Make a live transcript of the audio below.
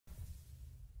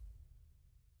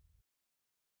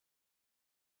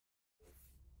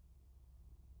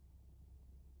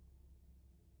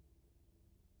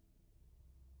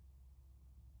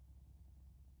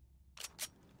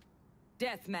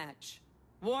Deathmatch.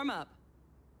 Warm up.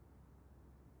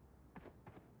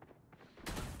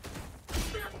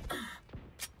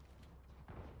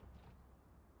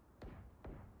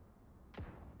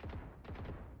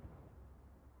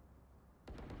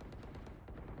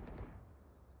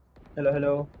 Hello,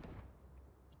 hello.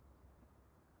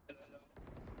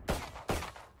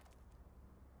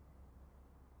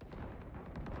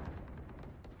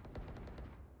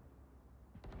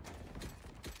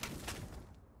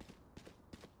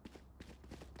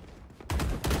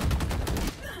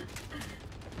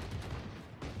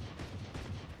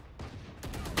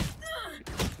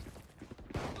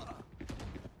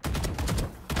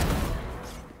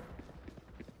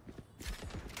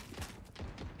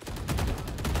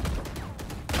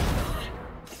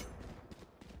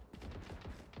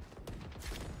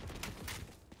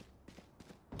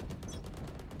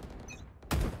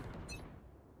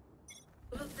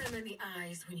 Look them in the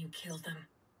eyes when you kill them.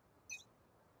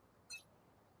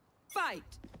 Fight!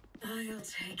 I'll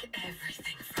take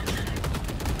everything from them.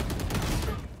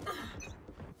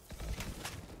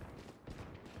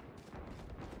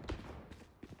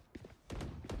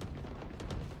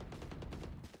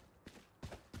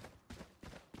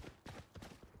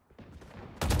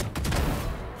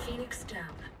 Phoenix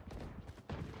down.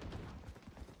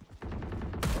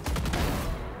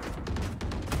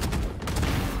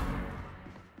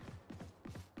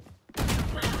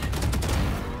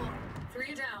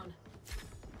 Three down.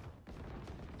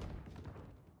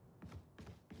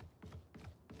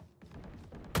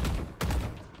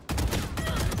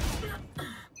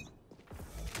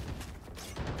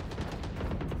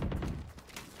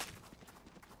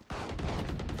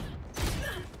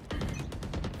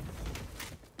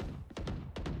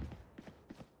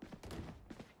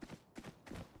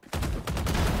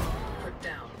 Put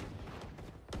down.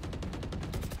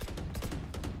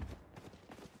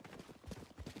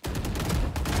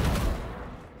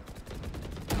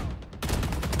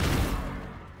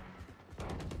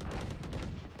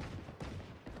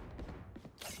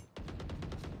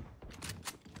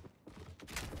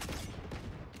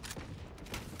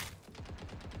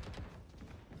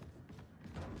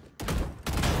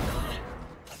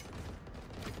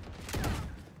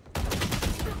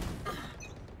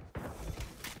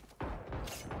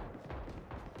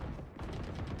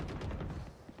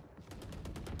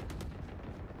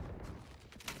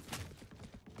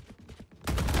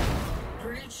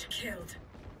 Breach killed.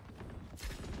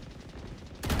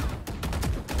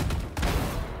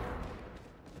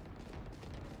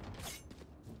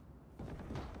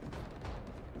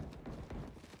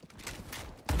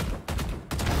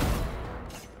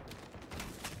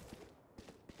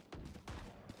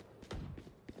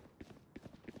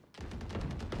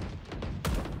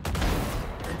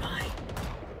 Goodbye.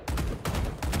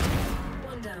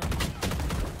 One down.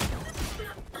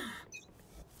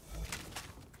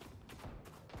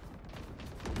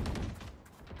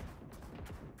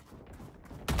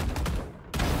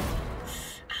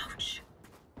 Ouch.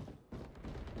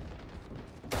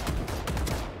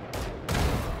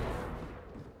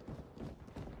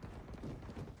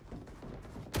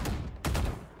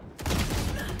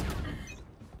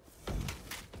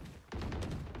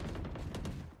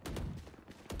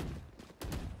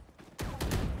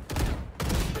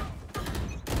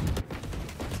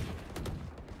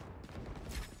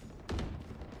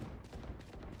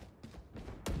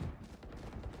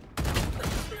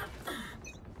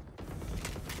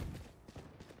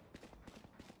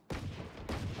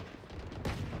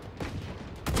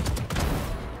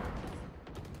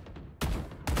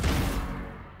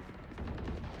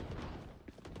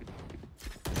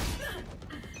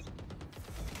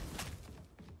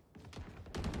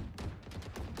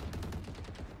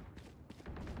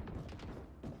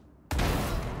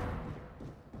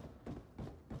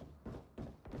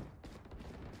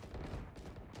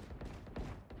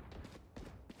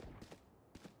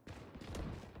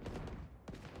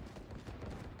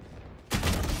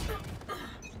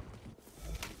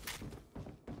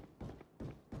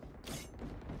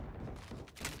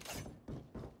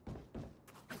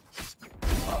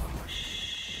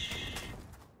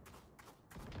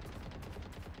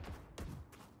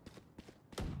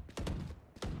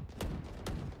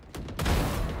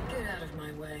 Get out of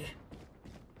my way.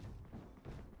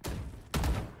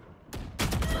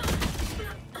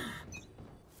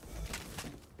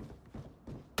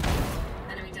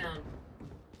 Enemy down.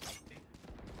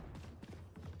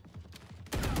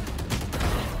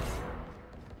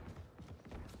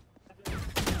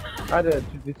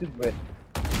 This is west.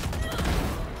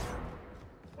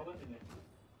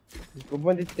 इसको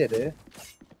बंद इतने रे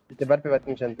इतने बार पे बात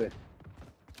नहीं जानते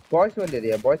boys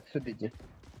ಒಳ್ಳೆದಿಯಾ boys ಸುದ್ದಿಜ್ಜಿ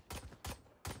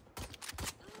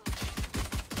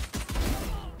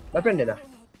ಬರ್ಪೆಂಡೆನಾ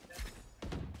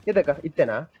ಇದಕ್ಕ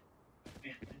ಇತ್ತೇನಾ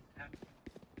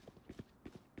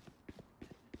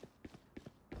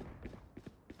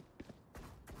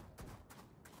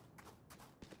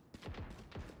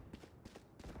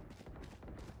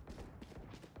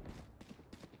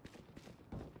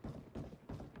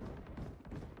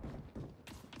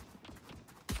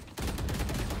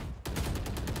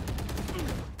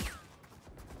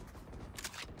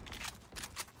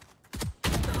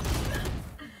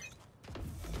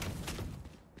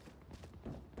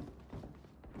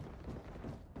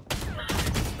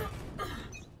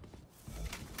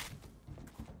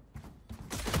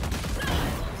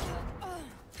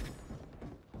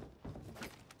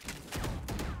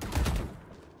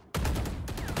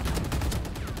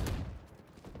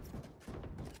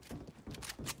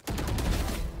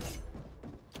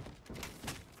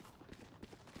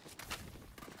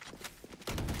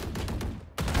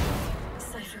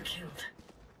Cypher killed.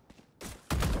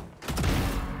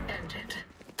 Ended.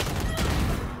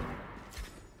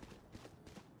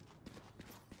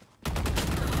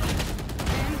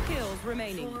 10 kills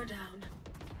remaining. 4 down.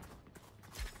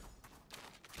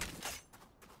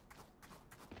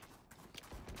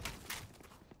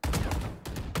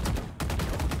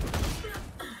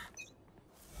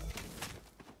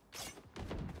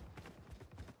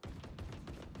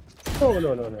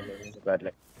 No, bad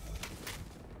luck.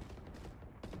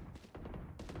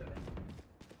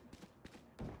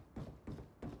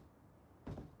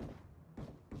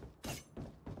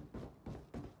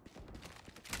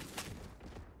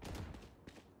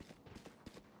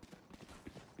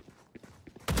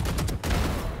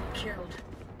 Killed.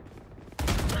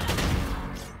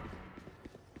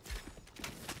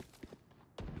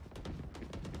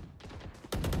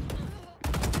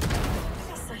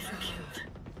 Cypher killed.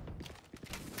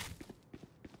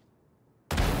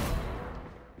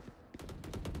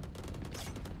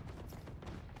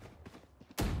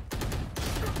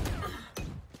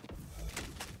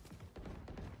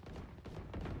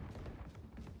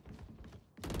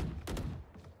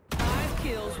 Five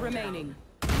kills remaining.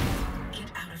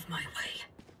 Get out of my way.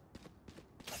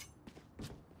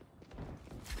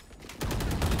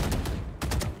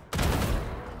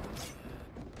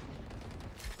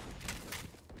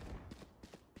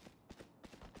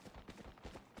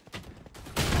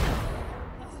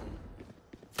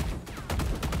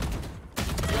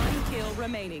 One kill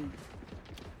remaining.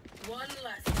 One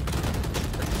left.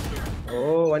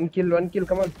 Oh, one kill,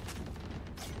 come on.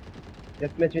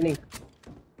 Deathmatch winning.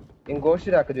 In ghost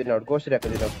ಹಾಕಿದ್ವಿ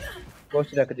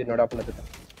ನೋಡಿ ಅಪ್ಪನ ಹತ್ರ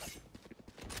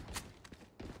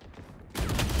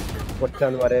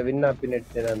ಕೊಟ್ಟಾನ್ ಮಾರೆ win ಹಾಪಿ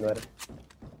ನೆಟ್ತೇನೆ ಅಂದ್ವಾರೆ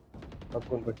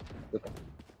ಹಾಕೊಂಡ್ ಬಿಟ್ಟು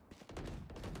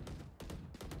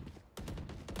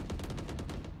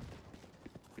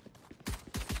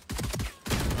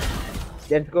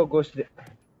let's go ghost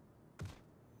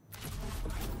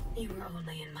You were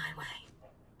only in my way.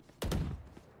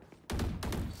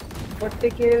 ಹೊಟ್ಟೆ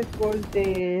ಕೇಳಿಸ್ಕೊಳ್ತೆ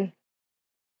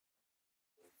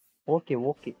Okay.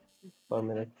 4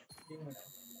 minutes.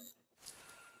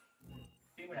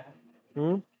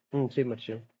 See much.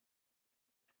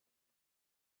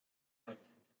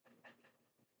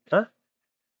 Huh?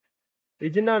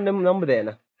 ಇದನ್ನ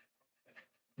ನಂಬುದೇನಾ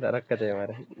ರಕ್ಕತೆ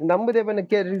ಮಾರೆ ನಂಬುದೇ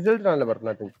ಬನ್ನಕ್ಕೆ ರಿಸಲ್ಟ್ ನಾಳೆ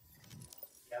ಬರ್ತದೆ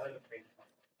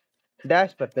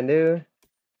ಡ್ಯಾಶ್ ಬರ್ತಂಡೆ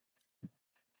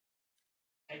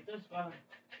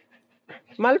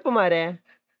ಮಲ್ಪ ಮಾರೆ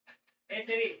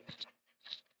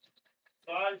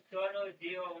Call Sono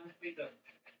Geo on speaker.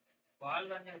 Call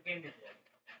on your game.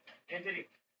 Entry.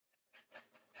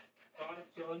 Call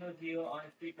Sono Geo on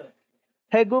speaker.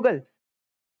 Hey Google.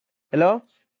 Hello?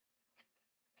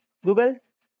 Google?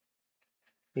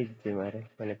 Idde mare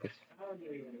mane pus.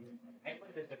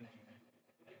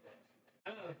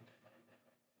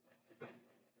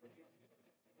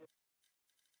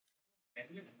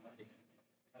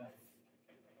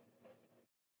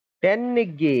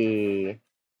 ಟೆನ್ನಿಗೆ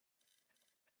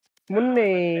ಮುನ್ನೆ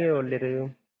ಒಳ್ಳೆರು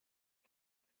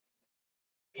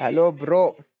hello bro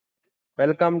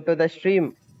welcome to the stream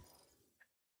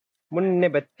ಮುನ್ನೆ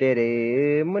ಬತ್ತೇರೆ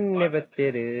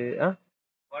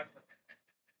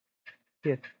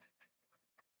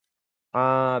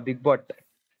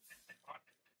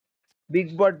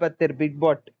big bot ಬತ್ತೇರೆ big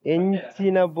bot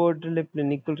ಎಂಚಿನ board ಲೆಪ್ಲೆ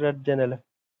ನಿಖುಲ್ ರಾಜ್ಜನಲ್ಲ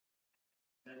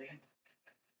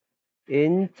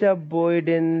ಎಂಚ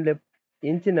ಬೋಯ್ಡೆನ್ ಲೆಪ್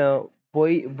ಎಂಚಿನ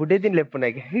boy ಬುಡೆದಿನ್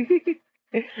ಲೆಪ್ಪುನಾಗೆ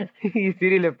ಈ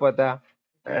ಸಿರಿ ಲೆಪ್ಪೋತಾ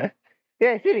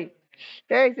ಸಿರಿ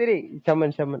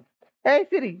shaman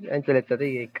ಸಿರಿ ಅಂಚಲೆತ್ತದೆ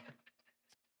ಏಕ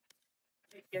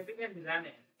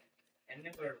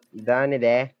ಎಣ್ಣೆ ಕೊಡು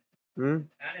ದಾನಿದೆ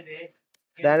ನಾನಿದೆ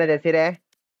ದಾನಿದೆ ಸಿರೆ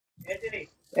ಹೇಳ್ತೀರಿ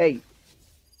ಏಯ್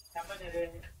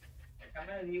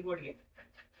ಕಮ್ಮನ ಈ ಬೋರ್ಡ್ಗೆ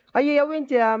ಅಯ್ಯೋ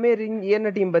ಯಾವೆಂಚೆ ಆಮೇಲೆ ಏನ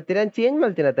ಟೀಮ್ ಬರ್ತೀರಾ change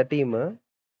ಮಾಡ್ತೀನತ್ತ team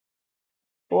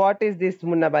what is this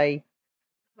ಮುನ್ನ ಬಾಯ್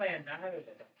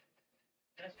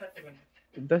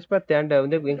ದಸ್ಪತ್ತೆ ಅಂಡ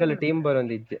ಒಂದೇ ಇಂಕಲ್ ಟೀಮ್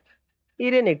ಬರೋಂದಿಜ್ಜೆ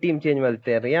ಇರೇನೆ ಟೀಮ್ ಚೇಂಜ್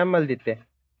ಮಾಡ್ತಾರೆ ಯಾಮ್ ಮಲ್ದಿತ್ತೆ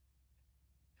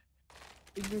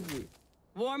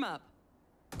Warm up.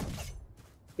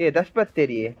 ಏ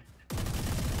ದಸ್ಪತ್ತೇರಿ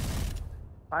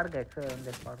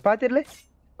ಪಾತಿರ್ಲೆ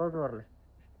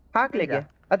ಹಾಕ್ಲಿಕ್ಕೆ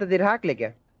ಅತ್ತದಿರ ಹಾಕ್ಲಿಕ್ಕೆ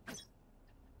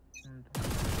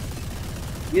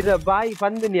ಇದ ಬಾಯಿ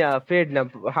ಪಂದಿನಿಯ ಫೇಡ್ ನ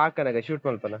ಹಾಕನಾಗ ಶೂಟ್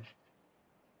ಮಲ್ಪನ ಅಂತ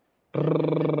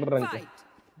Fight.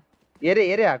 ಎರೆ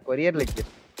ಎರೆ ಹಾಕುವ ಏರ್ಲಿಕ್ಕೆ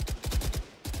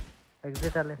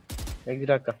ಎಕ್ಸಿಟ್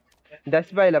ಹಾಕ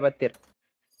ದಸ್ ಬಾಯಿಲ ಬತ್ತೀರ್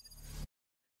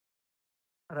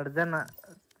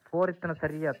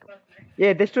ಏ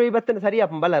ದೆಷ್ಟು ಈ ಬತ್ತನ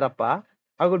ಸರಿಯಪ್ಪ ಬಲ್ಲರಪ್ಪ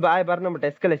ಅಗುಲ್ ಬಾಯ್ ಬರ್ನಬಿಟ್ಟ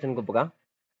ಎಸ್ಕಲೇಷನ್ ಗುಪ್ಪಗ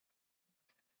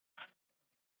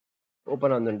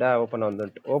ಓಪನ್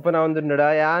ಓಪನ್ ಒಂದುಂಡ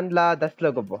ಯಾನ್ಲಾ ದಸ್ಲ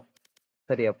ಗೊಬ್ಬ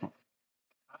ಸರಿಯಪ್ಪ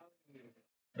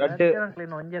ರಡ್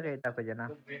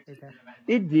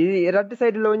ಇಜ್ಜಿ ರಡ್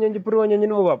ಸೈಡ್ ಒಂಜೊಂಜಿ ಪುರು ಒಂಜೊಂಜಿ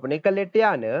ನೋವಪ್ಪ ನಿಕಲ್ಲೆಟ್ಟಿ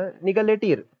ಯಾನ್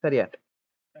ನಿಕಲ್ಲೆಟ್ಟೀರ್ ಸರಿಯಾಟ್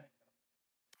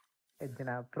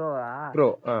pro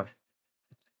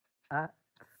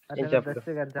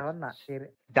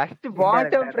dust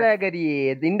bottom ಫ್ರಾಗರಿ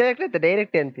indirect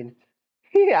direct ಅಂತೀನಿ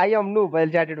ಐ ಆಮ್ ನೂ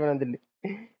ಬಯಲ್ ಚಾಟೆಡ್ ಬಂದಲ್ಲಿ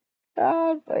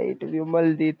ಫೈಟ್ ವಿಮಲ್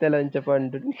ದೀತಲ ಅಂಚ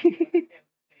ಪಂಡು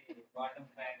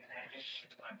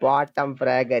ಬಾಟಮ್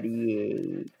ಫ್ರಾಗರಿ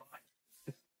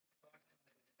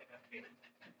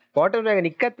ಬಾಟಮ್ ಫ್ರಾಗರ್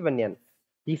ನಿಕ್ಕತ್ ಬನ್ನಿ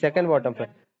ಈ second bottom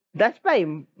frog Dus by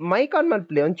mic on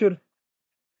ಮಲ್ಪ್ಲೆ ಒಂಚೂರು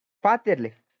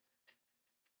ಪಾತಿರ್ಲಿ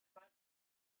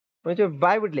ಒಂಚೂರು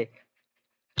ಬಾಯ್ ಬಿಡ್ಲಿ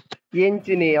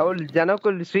ಎಂಚಿನಿ ಅವಳು ಜನಕ್ಕೂ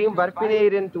ಸ್ಟ್ರೀಮ್ ಬರ್ಪಿನೇ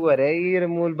ಇರಂತುವರೆ ಈರ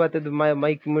ಮೂಲ್ ಬತ್ತದ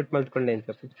ಮೈಕ್ ಮ್ಯೂಟ್ ಮಲ್ತ್ಕೊಂಡೆ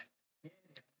ಅಂತ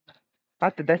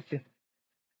ಆತ ದಸ್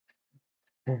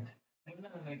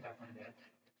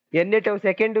ಎನ್ನೆಟ್ ಅವು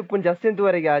ಸೆಕೆಂಡ್ ಉಪ್ಪು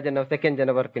ಜಸ್ತಿಂತುವರೆಗೆ ಆ ಜನ ಸೆಕೆಂಡ್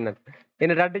ಜನ ಬರ್ಪಿನ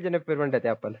ಇನ್ನು 2 ಜನ ಪೇರ್ ಬಂಡತೆ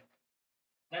ಆಪಲ್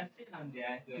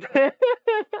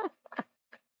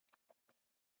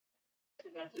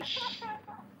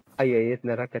ಅಯ್ಯೋ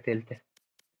ಏತ್ನ ರಕ್ಕ ತೇಲ್ತೆ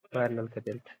ಬಾರ್ನಲ್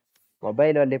ಕತೇಲ್ತೆ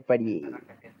ಮೊಬೈಲ್ ಅಲ್ಲಿ ಪಡಿ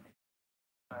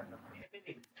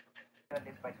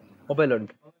ಮೊಬೈಲ್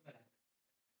ಉಂಟು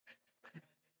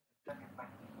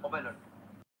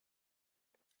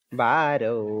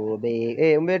ಬಾರೋ ಬೇ ಏ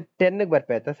ಒಮ್ಮೆ 10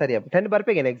 ಬರ್ಪೆ ಆಯ್ತಾ ಸರಿ ಅಪ್ಪ 10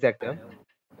 ಬರ್ಪೇಗೇನೆ ಎಕ್ಸಾಕ್ಟ್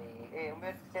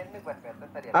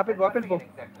ಆಪಿಲ್ ವಾಪಸ್ ಬೋ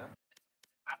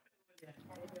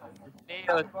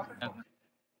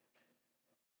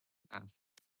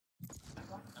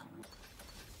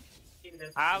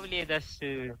आवली दस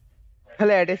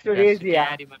ಅಲ್ಲ ಡೆಸ್ಟು ರೇಸಿಯಾ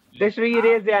ಡೆಸ್ಟು ಈ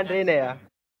ರೇಸಿಯಾ ಅಂದ್ರೆ ಏನಯ್ಯ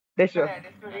ಡೆಸ್ಟು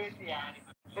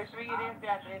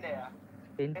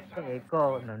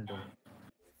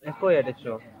ಎಕೋ ಯಾ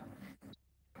ಡೆಸ್ಟು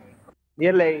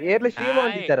ಏರ್ಲೆ ಸ್ಟ್ರೀಮ್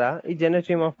ಹೊಂದಿತ್ತಾರ ಈ ಜನ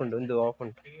ಸ್ಟ್ರೀಮ್ ಆಫ್ ಉಂಟು ಒಂದು ಆಫ್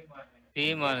ಉಂಟು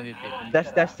ಟೀಮ್ ಆನದಿತ್ತೆ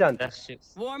ದಶ್ ಅಂತ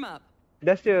Warm up.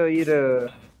 ದಶ್ ಇರು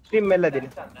ಸ್ಟ್ರೀಮ್ ಮೆಲ್ಲದಿಲ್ಲ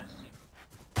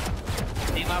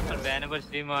ಟೀಮ್ ಆಫ್ ಮಾಡ್ಬೇನೆ ಬರ್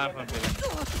ಸ್ಟ್ರೀಮ್ ಆಫ್ ಮಾಡ್ಬೇನೆ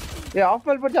ಏ ಆಫ್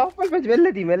ಮಲ್ಪಡ್ಚ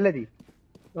ಮೆಲ್ಲದಿ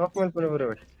ಆಫ್ ಮಲ್ಪನ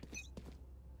ಬರಬೇಡ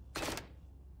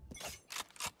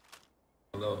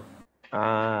Hello.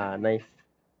 Nice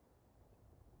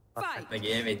Fight.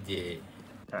 Game ಇಜ್ಜಿ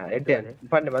ಎಡ್ಡೆ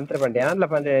ಪಂಡೆ ಮಂತ್ರ ಪಂಡೆ ಯಾನ್ಲ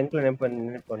ಪಂಡೆ ಎಂಕ್ಲ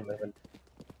ನೆನ್ಪೊಂಡು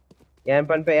ಯಾನ್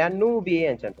ಪಂಪೆ ಯಾನ್ ನೂ B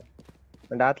ಅಂಚಂತ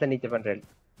and Atma ನೀಚೆ ಪಂಡ್ರೆ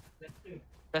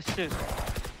Dus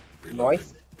voice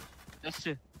ದಸ್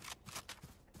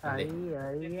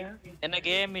ಎನ್ನ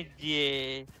ಗೇಮ್ ಇಜ್ಜಿ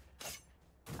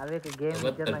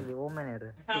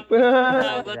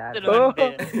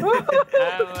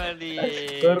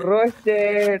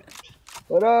roasted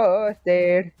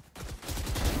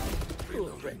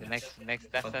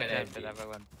next that's Okay, time for that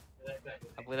one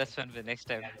abu that's one for next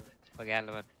time okay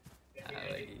one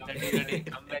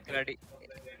ready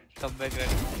come back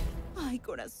ready Ay,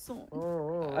 corazón.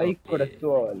 I ಕೊಡ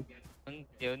ಸೋಲ್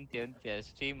unti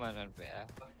stream ananpeya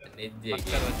ನಿಜ್ಜೆ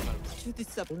You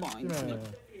disappoint me.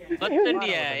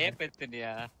 ಗೊತ್ತಂಡಿಯಾ ಏ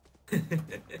ಪೆತ್ತಂಡಿಯಾ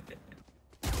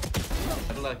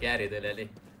Sherlock ಯಾರು ಇದರಲ್ಲಿ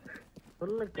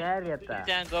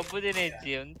John ಗೊಬ್ಬುದಿನ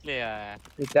ಇಜ್ಜಿ ಉಂತ್ಲೆಯ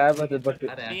ಈ ಚಾಯ್ ಬರ್ತದ but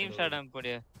team ಶಾಡಂ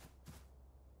ಪುಡಿಯ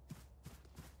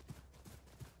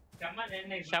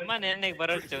shaman ಎಣ್ಣೆಗೆ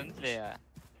ಬರೋರ್ಚ ಉಂತ್ಲೆಯ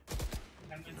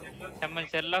shaman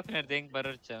Sherlock ನಡ್ದು ಹೆಂಗ್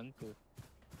ಬರೋರ್ಚ ಉಂಟು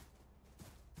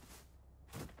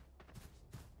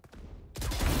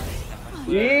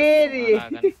ಏರಿ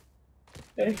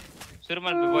ಶುರು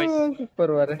ಮಾಡ್ಬಿ ಬಾಯ್ಸ್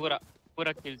ಸೂಪರ್ ವಾರೆ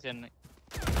ಪೂರ ಕಿಲ್ಸ್ ಎಣ್ಣೆ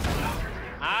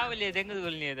ಆವಲಿ ದೆಂಗದ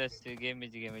ಗೊಲ್ನಿ ಅದಷ್ಟು ಗೇಮ್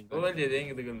ಇಜ್ ಓದಿ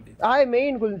ಹೆಂಗಿದೆ ಗಲ್ತಿ ಆಯ್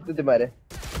ಮೇನ್ ಕುಲ್ತಿದ್ದೆ ಮಾರೆ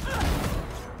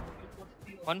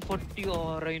 140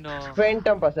 or ಏನೋ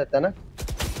ಫೆಂಟಮ್ ಪಾಸ್ ಆತನ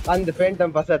அந்த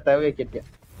ஃபேண்டம் பசத்தை வைக்கிட்டியா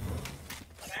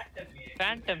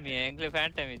Phantom engle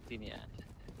phantom ಇತ್ತೀನಿಯಾ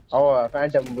ಅವ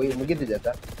ಫ್ಯಾಂಟಮ್ ಮುಗಿದು ಜತ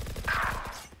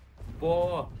ಪೋ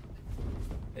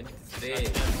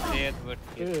ಸೇತ್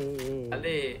ಬಿಟ್ಟು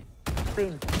ಅಲ್ಲಿ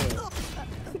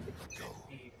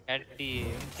ಅಡ್ಡಿ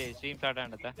ಇಂತೆ ಸ್ಟ್ರೀಮ್ ಸ್ಟಾರ್ಟ್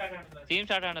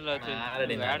ಆಡಲ್ಲ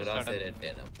ಆಲ್ರೆಡಿ ನಾನು ರಾಸರ್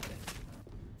ಇಟ್ಟೇನೆ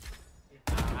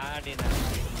ಆಡಿನ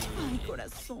Ay,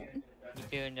 corazón.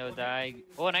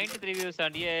 Oh, 93 views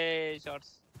and yay shots.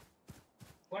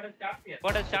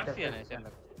 What a shots here,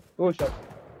 Sherlock. O shot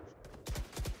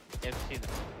FC.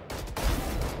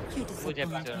 You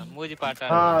disappoint me. Muji part.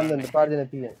 ಹಾ ಅಂದಂದು ಪಾರ್ಜನ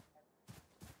ತೀಯ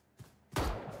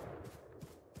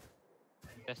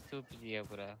Just stupid here,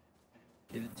 pura.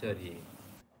 ಇಲ್ಚೋರಿ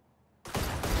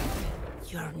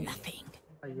You're nothing.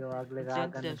 ಅಯ್ಯೋ ಆಗ್ಲೇ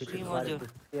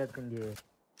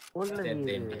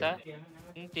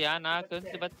ಇಂತಿಯಾ ನಾಲ್ಕು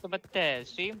ಬತ್ತೆ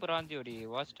ಸ್ಟ್ರೀಮ್ ಪುರ ಅಂತೀವಿ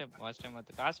ವಾಚ್ ಟೈಮ್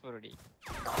ಮತ್ತು ಕಾಸು ಬರೋಡಿ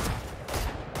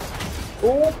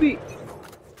ಓಪಿ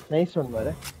ನೈಸ್ ಒನ್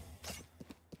ಮಾರೆ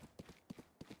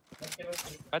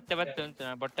ಬತ್ತೆ ಅಂತ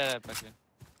ಬೊಟ್ಟೆ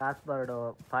ಕಾಸ್ ಬರ್ಡು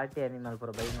ಪಾರ್ಟಿ ಅನಿಮಲ್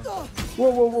ಪುರ ಬೈ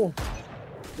ಓ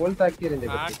ಬೋಲ್ತಾ ಹಾಕಿರಂದೆ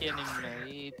ಪಾರ್ಟಿ ನಿಮ್ಮ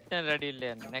ಇತ್ತನ ರೆಡಿ ಇಲ್ಲ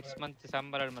ನೆಕ್ಸ್ಟ್ ಮಂತ್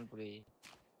ಸಂಬರ ಮಲ್ಪುಡಿ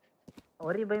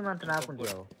ಅವರಿ ಬೈ ಮಂತ್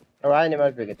ನಾಕುಂಟಿಯಾವು ವಾಯನೆ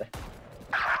ಮಾಡ್ಬೇಕಿತ್ತ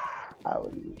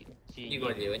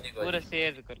ಪೂರ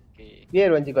ಸೇರ್ ಕರ್ಕೆ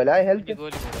ಬೇರೆ ಒಂಜಿ ಗೋಲ ಹೆಲ್ತ್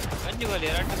ಒಂಜಿ ಗೋಲಿ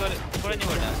ಎರಡು ಗೋಲಿ ಕೊಳಂಜಿ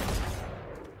ಗೋಡ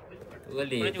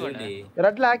ಗೋಲಿ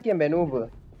ರಟ್ಲ ಹಾಕಿಯಂಬೆ ನೂಬು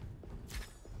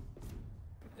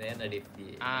ರೇನ ಡಿಫ್ಟಿ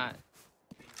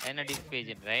ರೈನ ಡಿಫ್ ಪೇಜ್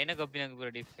ರೈನ ಗೊಬ್ಬಿನಂಗ ಪೂರ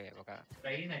ಡಿಫ್ ಬಕ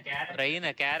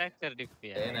ರೈನ ಕ್ಯಾರೆಕ್ಟರ್ ಡಿಫ್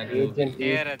ಏಜೆಂಟ್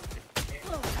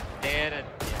ಡೇರ್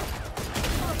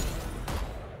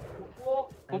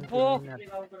ಉಪ್ಪು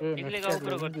ಇಂಗ್ಲಿಗೆ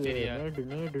ಒಬ್ಬರು ಕೊಡ್ತೀರಿಯಾ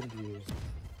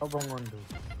ಒಬ್ಬಂಗೊಂದು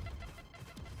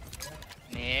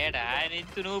నేడ ఆయన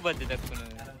ఇంత నువ్వు బద్ది తక్కువ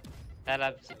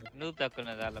తలప్సి నువ్వు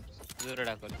తక్కువ తలప్సి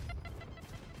దూరడాకొని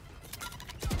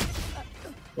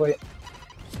ಓಯ್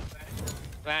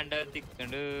ప్యాండ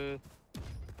తిక్కండు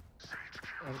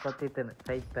కొత్తితను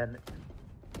సైజ్ పెన్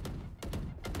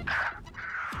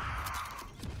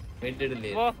ವೆಂಟೆಡ್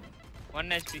ಲೇ ಓ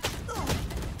 1 HP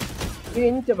ಇದು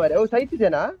ಇಂಚ ಬಾರೆ ಓ ಸೈತ್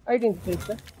ಜನ ಐಟ್ ಇಂಚ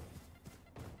ಸೈತ್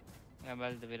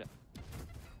ಬಲ್ದ ಬಿರ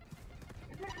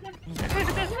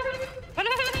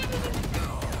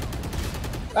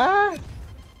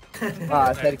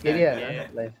ಸರಿ career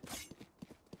nice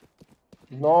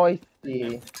noise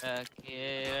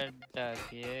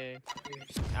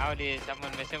Ravuli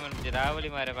someone message నుంచి రావులి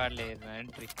మరి వాడలే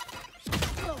ఎంట్రీ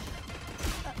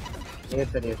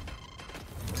సరే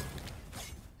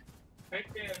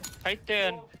ఫైట్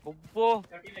ఉబ్బో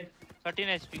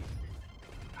 13 HP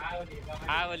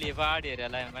ఆవలి వాడిరు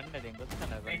అలా మండది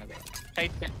ಗೊತ್ತಲ್ಲ ಬಂದದ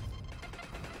ಫೈಟ್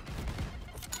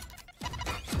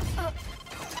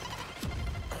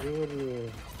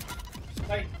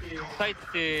ಫೈಟ್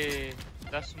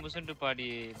ದಸ್ ಮುಸಂಡು ಪಾಡಿ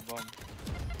ಬಾಂಬ್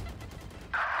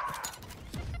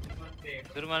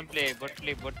ಸುರ್ಮನ್ ಪ್ಲೇ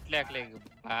ಬೊಟ್ಲಿ ಹಾಕ್ಲೆ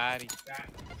ಭಾರಿ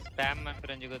ಸ್ಪ್ಯಾಮ್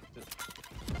ಮಾಡ್ರಂಜಿ ಗೊತ್ತು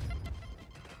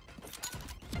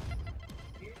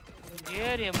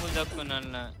ಏರಿ ಎಂಬುದಕ್ಕೂ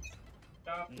ನನ್ನ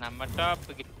ನಮ್ಮ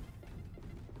ಟಾಪ್ಗೆ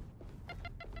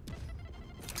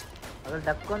ಅದ್ರಲ್ಲಿ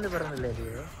ಡಕ್ಕೊಂದು ಬರೋದಿಲ್ಲ ಇದು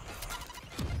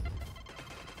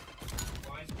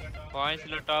ಪಾಯಿಂಟ್ಸ್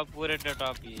లో ಟಾಪ್ ಪೂರೆ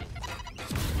ಟಾಪ್ ಈ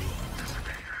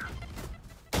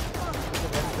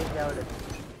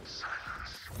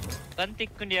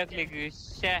ಕಂತಿಕ್ಕೊಂಡು ಹಾಕ್ಲಿಕ್ಕೆ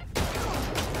ಶೇ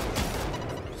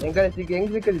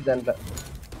ಹೆಂಗ್ ಸಿಕ್ಕದಿದ್ದ ಅಂತ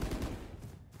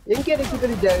ಹೆಂಗೆ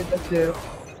ಸಿಕ್ಕದಿದ್ದ ದಸ್ಸು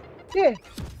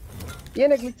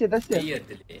ಏನಕ್ಕೆ ಲಿಚ್ಚೆ ದಸ್ಸು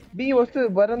ಬಿ ವಸ್ತು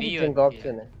ಬರಂದಿತ್ತು ಹೆಂಗ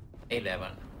ಆಪ್ಷನ್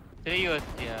 11 3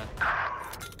 ವಸ್ತಿಯಾ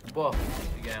ಬೋ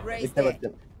ಇಷ್ಟ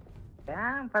ಬರ್ತೇನೆ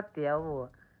ಡ್ಯಾಮ್ ಪತ್ತಿ ಅವು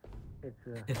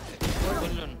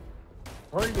ಫುಲ್ಲುನ್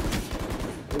ಹೋಲ್ಡಿಂಗ್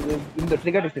ಇಂದು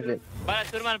ಟ್ರಿಗರ್ ಇಟ್ಟಿದೆ ಬರ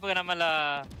ಶುರು ಮಾಡ್ಬೇಕು ನಮ್ಮಲ್ಲ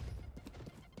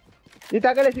ಈ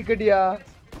ತಗಡೆ ಸಿಕ್ಕಡಿಯಾ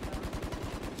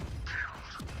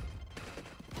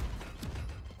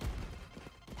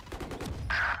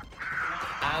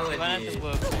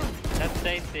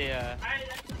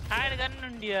ఆడ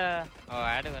గన్నుండియా ఓ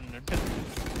ఆడ గన్నుండు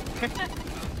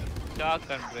షాక్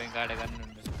కంట్రో ఇంకా ఆడ గన్నుండు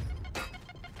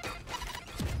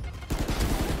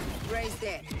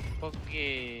ఓకే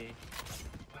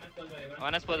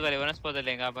వనస్పోదలే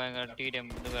ఇంకా టీడీఎం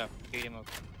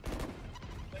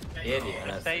ఏది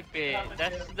సైపే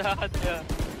దట్స్ దట్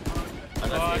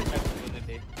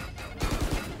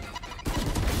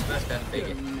ಫಸ್ಟ್ ಅಂತ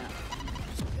ಇದೆ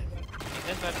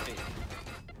ಇದನ್ನ ಬರ್ತಿ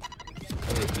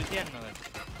ಬಿಸಿಯನ್ನ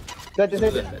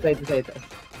ಸೈತ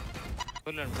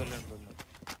ಫುಲ್ಲನ್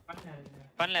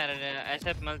ಪನ್ಲೆ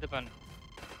ಎಸೆಪ್ ಮಲ್ತೆ ಪನ್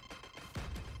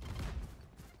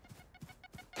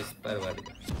ಇಸ್ ಪರ್ವಾಡಿ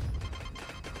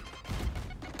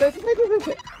ಸೈತ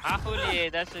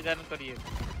Ahuli, that's the gun for you.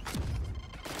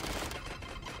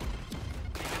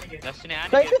 That's an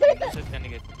animal.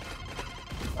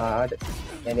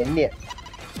 ഞാൻ എണ്ണിയ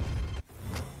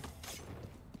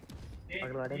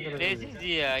Race is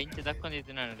the inch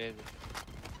dakkondittunanu race.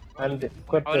 ಅಂದೆ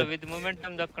Avulu with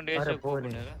momentum dakkondu yesu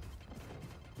ಹೋಗ್ಬಿಟ್ಟಾರ.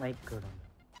 Mic ಕೊಡು.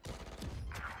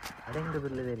 ಅಡೆಂಗ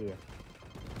ಬಿಲ್ಲು ಬೇರಿಯ.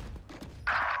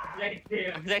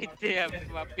 Zaite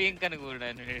pink ಅನ್ನು ಕೂಡ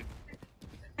ನಾನು.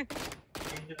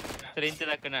 ಸರಿ ಇಂಚ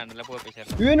ದಕ್ಕನಲ್ಲ ಪೋಪೇಶರ್.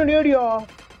 ಏನು ನೋಡಿಯೋ?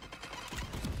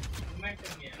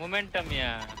 Momentum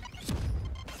ya.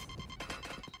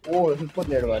 ಓ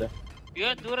 27 ವಾರ. ಇವ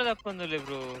ದೂರ ದಕ್ಕೊಂದಿಲ್ಲ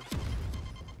ಬ್ರೋ.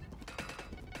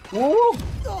 ಓ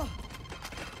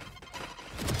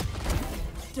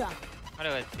ಅರೆ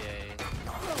ಬಚ್ಚೆ.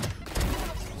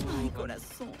 Ay,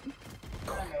 corazón.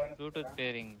 Bluetooth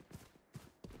pairing.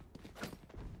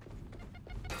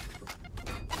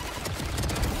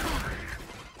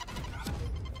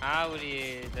 Avuli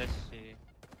dashi.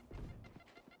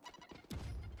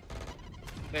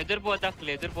 ಎದುರ್ಬೋದು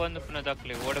ಪುನಃ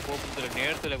ದಾಖಲೆ ಓಡಕ್ಕೆ ಹೋಗ್ತಿಲ್ಲ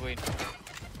ನೇಡ್ತಲೆ ಹೋಯ್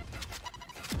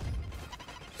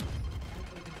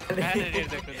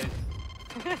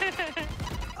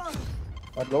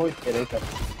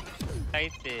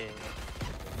ಐತೆ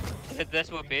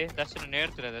ದಸ್ ಬೋಪೆ ದರ್ಶನ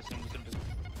ನೇಡ್ತಿಲ್ಲ ದರ್ಶನ ಮುಸುಂಟು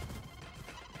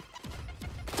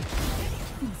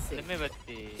ಸಮ್ಮೆ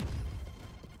ಬತ್ತಿ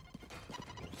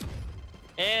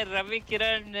ಏ Ravi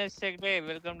Kiran ಸೆಗ್ಡೆ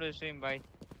welcome to stream ಬಾಯ್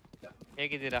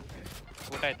ಹೇಗಿದ್ದೀರಾ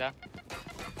ಊಟ ಆಯ್ತಾ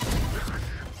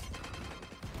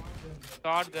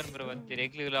ಶಾರ್ಟ್ ಗನ್ ಬ್ರೋ ಅಂತೀರಿ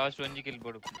ಎಗ್ಲಿಗೆ ಲಾಸ್ಟ್ 1 ಕಿಲ್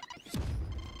ಕೊಡು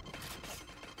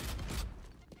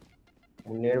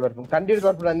ಮುನ್ನೇಡ್ ಬರ್ತೀನಿ ಕಂಡಿಡ್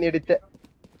ಬರ್ತೀನಿ ಅಂದು ಹಿಡಿತೆ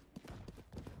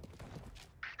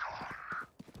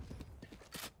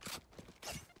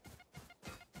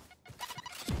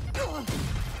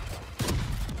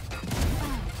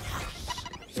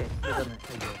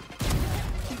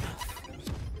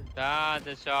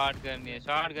the shotgun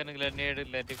ಗಳ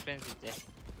ಡಿಫರೆನ್ಸ್ ಇದೆ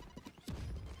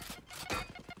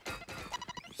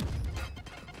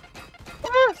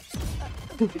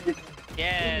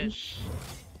yes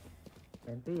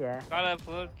ಎಂತಿಯಾ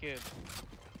colorful kid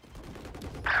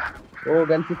ಓ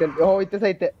ಗನ್ ಸಿಕ್ಕನ್ ಓ ಇತ್ತೆ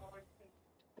ಸೈತೆ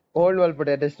ಹೋಲ್ಡ್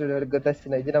ಮಾಡ್ಬಿಟ್ಟೆ ಟೆಸ್ಟ್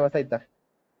ಗೊತ್ತಸ್ತಿನ ಇದಿನ ಮಸ ಆಯ್ತಾ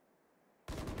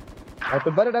ಅದು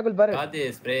ಬರ ಡಬಲ್ ಬರ ಅದೇ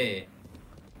ಸ್ಪ್ರೇ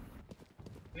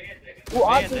ಓ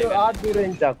ಆದೂರ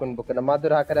ಇಂಚ ಹಾಕೊಂಡ್ಬೇಕು ನಮ್ಮ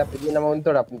ಆದೂರ ಹಾಕರೆ ಅಪ್ಪ ನಮ್ಮ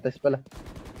ಒಂತೋಡ ಅಪ್ಪ ತಸ್ಪಲ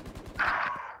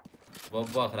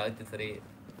ಒಬ್ಬ ಹರಾಯ್ತು ಸರಿ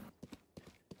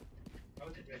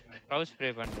ಕ್ರೌಚ್ ಸ್ಪ್ರೇ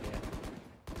ಬಂದಿದೆ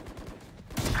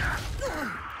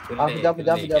ಜಾಪ್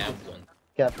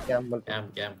ಕ್ಯಾಂಪ್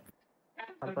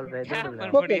ಸ್ವಲ್ಪ ವೇದಲ್ಲ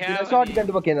ಓಕೆ ಶಾರ್ಟ್ ಗನ್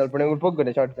ಬಗ್ಗೆ ಏನಲ್ಪ ನೀವು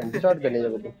ಹೋಗ್ಗನೆ ಶಾರ್ಟ್ ಗನ್ ಇದೆ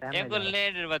ಏಕಲ್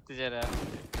ನೇಡ್ ಬತ್ತು ಜರ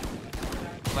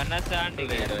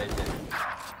ಬನ್ನಸಾಂಡಿಗೆ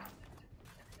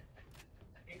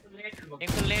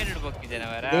ಏಕಲ್ ನೇಡ್ ಬಕ್ಕಿದೆ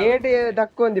ಅವರ ನೇಡ್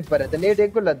ದಕ್ಕೊಂದಿಪ್ಪರ ನೇಡ್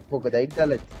ಏಕಲ್ ಅದು ಹೋಗದ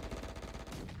ಐದಲ್ಲ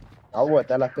ಅವು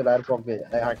ತಲ ತುಲಾರ್ ಹೋಗಿ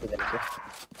ಹಾಕಿದೆ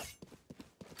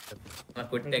ನಾ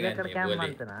ಕೊಟ್ಟೆ ಗನ್ ಕ್ಯಾಂಪ್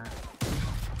ಮಾಡ್ತಾನಾ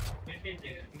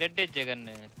ಡೆಡ್ ಜಗನ್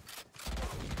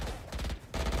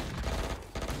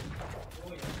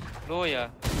ರೋಯಾ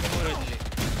ಮೂರಲ್ಲಿ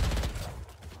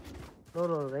ರೋ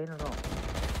ರೈನ್ ರೋ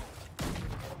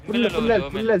ಫುಲ್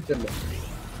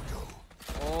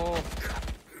ಓ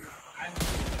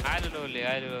ಆಯ್ಲೋಲಿ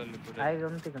ಆಯ್ಗ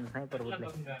ಅಂತಿಕನ್ ಸ್ನೈಪರ್ ಬಿಡ್ಲೆ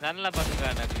ನನ್ನ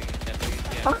ಬಂಗಾನಕ್ಕೆ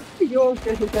ಅಯ್ಯೋ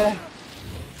ಕೇಳ್ತಾ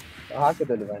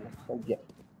ಹಾಕದಲ್ಲಿ ಬಾಣ ಸಂಖ್ಯೆ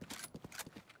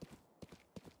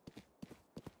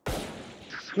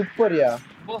ಸೂಪರ್ ಯಾ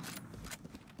ಓ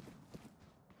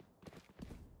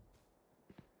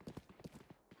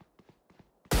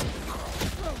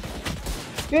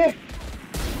ಏ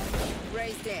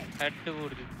ಹೆಡ್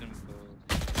ಹೊಡೆದಿತ್ತು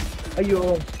ಅಯ್ಯೋ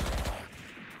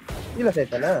ಇಲ್ಲ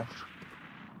ಸೈತನಾ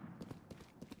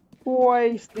why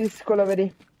is this color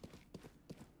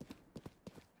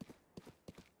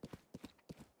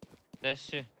dash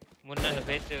ಮುನ್ನ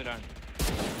ಬೇಸಿವ್ರಾನ್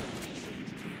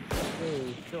ಏ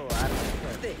ಶೋ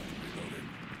ಆರ್ತೆ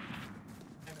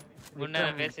ಮುನ್ನ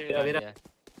ಬೇಸಿವ್ರಾನ್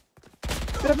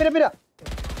ಬಿರ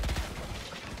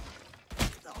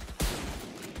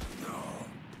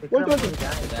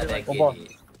ಒಬ್ಬ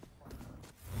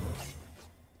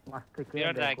ಮಸ್ತ್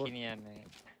ಪಿರಡ್ ಹಾಕಿನಿ ಯಾನೆ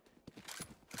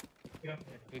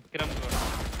ವಿಕ್ರಮ್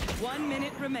 1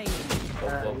 minute remaining.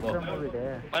 ವಿಕ್ರಮ್ ಹೋಗಿದೆ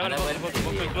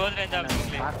close range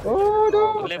oh no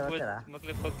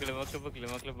ಮಕ್ಲೆ ಪೊಕ್ಲೆ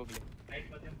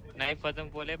knife ಅದಂ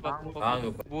ಪೋಲೆ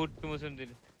boot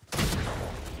ಮುಸುಂದಿಲ್ಲ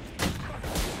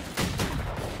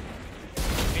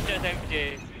ಮಿಚ time J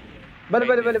ಬಲೆ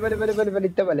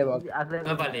ಇತ್ತ ಬಲೆ ಬಾಗ್ ಅಗ್ಲೆ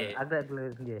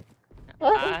ಹಿಂಗೆ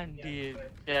ಆಂಟಿ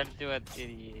ಚರ್ಚ್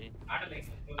ಬರ್ತೀರಿ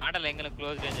ಆಡಲ್ಲ ಹೆಂಗಲ್ಲ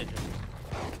ಕ್ಲೋಸ್ ರೇಂಜ್ ಐತೆ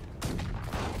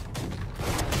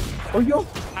ಅಯ್ಯೋ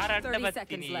ಹಾರಾಟ 30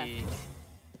 ಬರ್ತೀನಿ seconds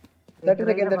 30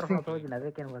 seconds that's ತೋಜಿನ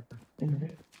ಅದಕ್ಕೆ ಗೊತ್ತು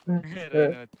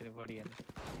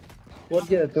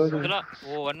ಓಕೆ ತೋಜು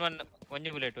ಓ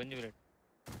 1 ಬುಲೆಟ್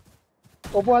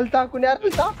ಒಬ್ಬ ಅಲ್ಲಿ ತಾಕುನಿ ಯಾರು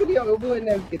ತಾಕುನಿ ಒಬ್ಬ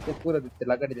ಎಣ್ಣೆ ಹಾಕಿತ್ತೆ ಪೂರ ದಿತ್ತೆ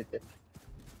ಲಗಡಿ ದಿತ್ತೆ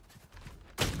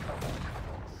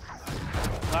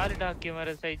ಬಾಲ್ ಡಾಕಿ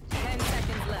ಮರ ಸೈಜ್ 10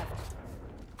 seconds left.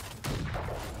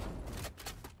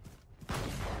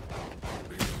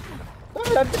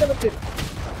 ಲಡ್ಡ ಮತ್ತೆ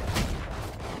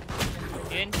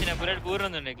ಏನ್ ಚಿನ್ನ ಬುಲೆಟ್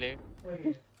ಬೂರೊಂದು ನೆಗ್ಲೆ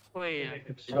ಓಯ್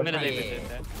ಮೇಲೆ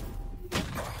ಬೇಕಿದೆ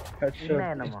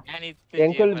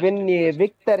ಎಂಕಲ್ ವಿನ್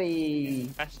ವಿಕ್ಟರಿ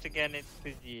ಫಸ್ಟ್ ಕ್ಯಾನ್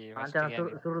ಇತ್ತಿ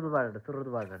ಸುರುದು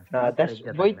ಬಾರ್ಡ ಹಾ ದಶ್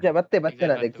ಬೊಯ್ಜ ಮತ್ತೆ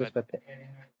ನಾ ಎಕ್ಸಸ್ ಮತ್ತೆ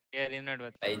ಯಾರ್ ಇನ್ನೋಡ್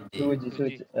ಬತ್ತೆ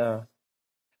ಸೂಜಿ ಹಾ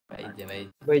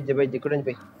ಬೊಯ್ಜ ಕುಡಂಜ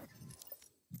ಬೈ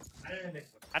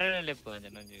ಅರೆ ಲೆಪ್ಪ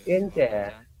ನಂಜಿ ಎಂಚೆ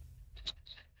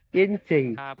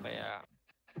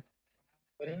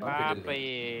ಪಾಪ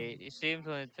ಈ ಸ್ಟ್ರೀಮ್ಸ್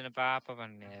వచ్చిన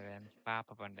ಪಾಪ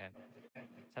ಪಂಡೆ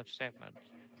ಸಬ್ಸ್ಕ್ರೈಬ್ ಮಾಡಿ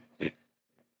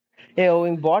ಏ ಓ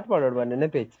ಇಂಗ್ ಬಾಟ್ ಮಾಡೋಡ್ ಬನ್ನೆ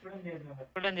ಪೇಜ್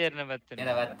ಕುಡಂಜೇರ್ನ ಬತ್ತೆ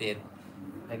ಏನ ಬತ್ತೆ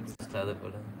ಎಕ್ಸಿಸ್ಟ್ ಆದ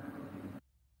ಕೂಡ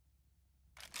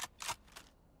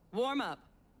Warm up.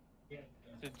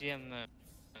 ಸುಜಿಯಂ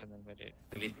ಬರೆ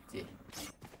ಕ್ಲಿಚ್ಚಿ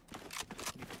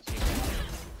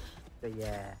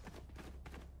ಯಾ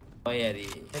ಓಯರಿ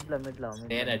ಮಿಡ್ಲ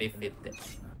ನೇರ ಡಿಫ್ ಇತ್ತೆ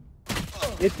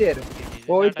ಎತ್ತೇರು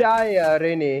ಓ ಚಾಯ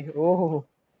ರೇನಿ ಓಹೋ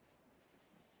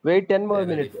wait 10 more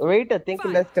minutes wait I think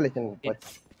less collection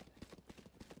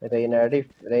Reina diff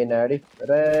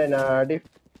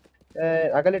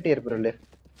agalet tier bro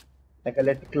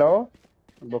agalet claw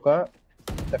boka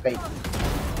takai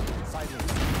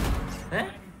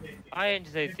ಆಯಂಜ್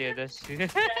Smriti ಅದಷ್ಟು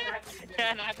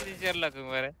ನಾಲ್ಕು Sherlock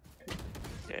ಮರೆ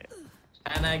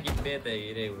ನಾನಾಗಿ ಬೇತ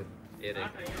ಇರೆ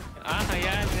ಆಹಾ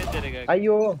ಯಾರ್ ಬೇತರೆಗ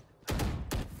ಅಯ್ಯೋ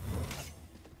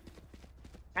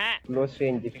ಹಾ close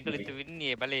range ಇಂಗ್ಲಿಷ್ ವಿನ್ನಿ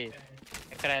ಬಲೆ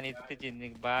ಎಕರ ನಿತ್ತಿ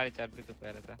ಜಿನ್ನಿಗೆ ಬಾರಿ ಚರ್ಬಿತು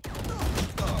ಪೇರತ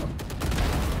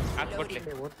ಹಾಕ್ಬಿಟ್ಲೆ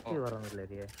ಒತ್ತಿ ಬರೋದಿಲ್ಲ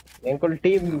ರೀ ಎಂಕಲ್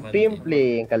ಟೀಮ್ ಪ್ಲೇ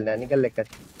ಎಂಕಲ್ ನಿಕಲ್ ಲೆಕ್ಕ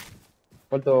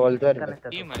ಹೊಲ್ತು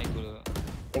ಟೀಮ್ ಅನಿಕುಲು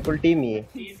ಎಂಕಲ್ ಟೀಮ್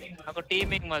ಅಕೋ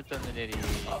ಟೀಮಿಂಗ್ ಮಾಡ್ತಂದ್ರೆ ರೀ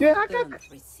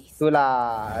ತುಲಾ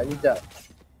ನಿಜ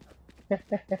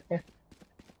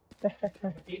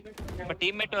ನಮ್ಮ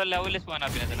ಟೀಮ್ಮೇಟ್ ಅಲ್ಲ ಅವಲೇ ಸ್ಪಾನ್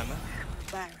ಆಗಿರೋದು ನಮ್ಮ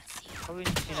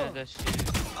ಅವಿಂಚಿನ ದಶಿ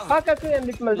ಹಾಕಕ್ಕೆ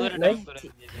ಎಂದಿಕ್ ಮಲ್ ನೈಸ್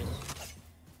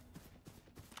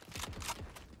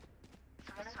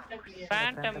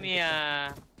ಫ್ಯಾಂಟಮ್ ಯಾ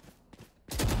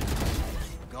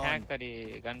ಹ್ಯಾಕರಿ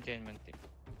ಗನ್ ಚೇಂಜ್ ಮಾಡ್ತಿ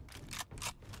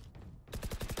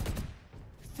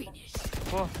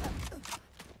ಓ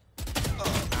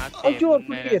ಅಯ್ಯೋ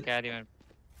ಕ್ಯಾರಿ ಮಾಡಿ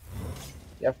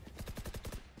ಯಪ್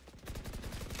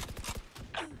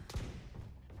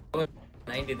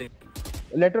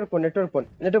 93 network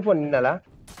phone ನಿನ್ನಲ್ಲ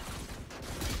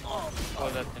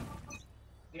ಹೋದತ್ತೆ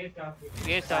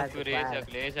Ace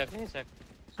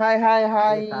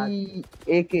hi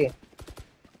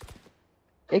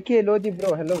AK Lodhi bro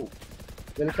hello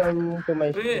welcome to my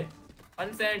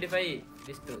 175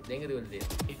 ಇಷ್ಟು ದೆಂಗದು ಒಳ್ಳೆ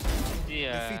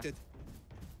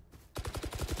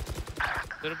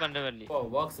ದುರ್ ಬಂಡವಲ್ಲಿ ಓ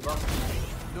ಬಾಕ್ಸ್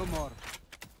ನೋ ಮೋರ್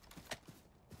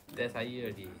ದಸ್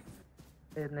ಐಡಿ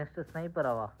ನೆಕ್ಸ್ಟ್ ಸ್ನೈಪರ್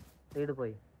ಅವ ಲೀಡ್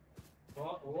போய்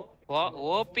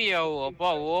ಓಪಿ ಅವು ಒಬ್ಬ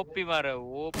ಓಪಿ ಮಾರ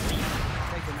ಓಪಿ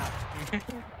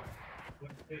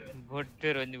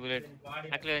ಗೊಡ್ಡರ್ ಒಂದು ಬುಲೆಟ್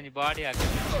ಹಾಕ್ಲೆ ಒಂದು ಬಾಡಿ ಹಾಕ್ಲೆ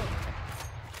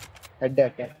ಹೆಡ್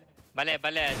ಹಾಕೆ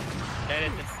ಬಲೆ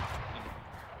ಡೈರೆಕ್ಟ್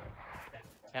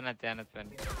ಚೆನ್ನಾತ್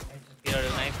ಬನ್ನಿ ಇರೋಡು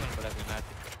ನೈಫ್ ಒಂದು ಕೊಡಕ್ಕೆ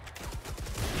ನಾತಿ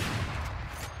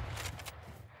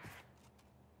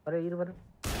ಅರೆ ಇರು ಬರ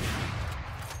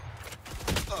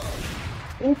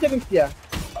ಇಂಚ ಮಿಸ್ಯಾ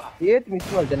ಏತ್ ಮಿಸ್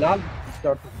ಮಾಡ್ದೆ ನಾಲ್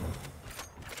ಸ್ಟಾರ್ಟ್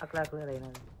ಹಾಕ್ಲೆ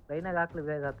ರೈನಾಗ ಹಾಕ್ಲಿ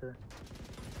ಬೇಗ ಆಗ್ತದೆ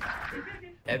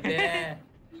ಎಬೆ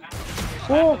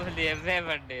ಓ ಎವ್ವೆ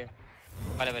ಬಂಡೆ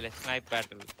ಬಲೆ snipe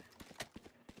battle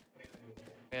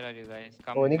where are you guys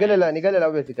come O ನಿಗಲೆಲ್ಲ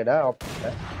obvious ಕಡ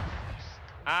ಆಪ್ಷನ್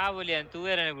ಆ बोली ಅಂತ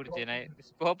ತೂವೇರನೆ ಬಿಡ್ತಿ ನಾ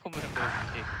ಸ್ಕೋಪ್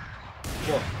ಮಾಡ್ತೀನಿ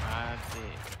ಓ ಆತೆ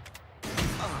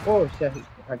ಓ ಶಹಿ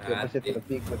ಹಾಕಿ ಬಸೆತ್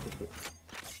ಪೀಕ್ ಬಸೆತ್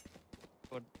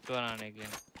ಕೊಟ್ಟು ನನಗೆ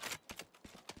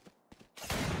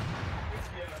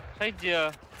ಸೈಜ್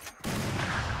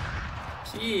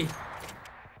ಚೀ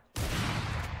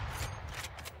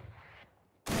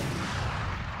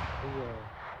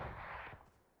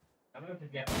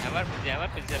আমার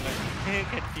পিছে লাগে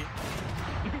কাটি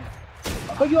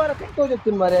ಅಯ್ಯೋ ಅರ ಕಟ್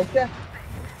ಹೋಗುತ್ತೆ ಮಾರೆ ಅಷ್ಟೇ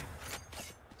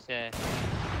ಸೇ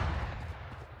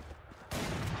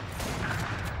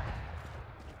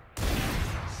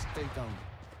Stay down.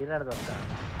 ಇರಾರ್ದು ಅಂತ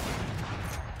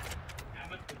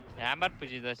আমার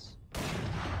পিছে দস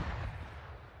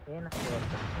ಏನಕ್ಕೆ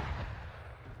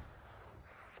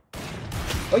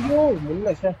ಅಯ್ಯೋ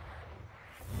ಮುನ್ನ ಶೇ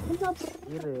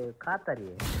ಇರು ಕಾತಾರಿ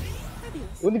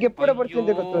ಒಂದಿಗೆ ಎಪ್ಪಡ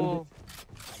ಪರ್ಸೆಂಟ್ ಗೊತ್ತೊಂದು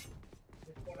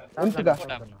ఉంతుగా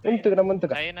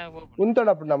నమ్మంతుగా ఉంటాడు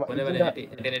అప్పుడు నమ్మ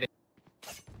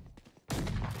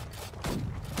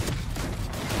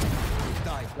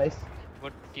ನೈಸ್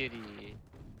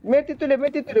ಮೇತಿತ್ತುಲೆ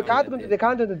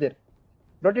ಕಾಂತುಂತಿದೆ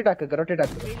ರೊಟೇಟ್ ಹಾಕ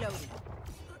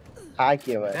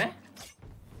ಹಾಕಿ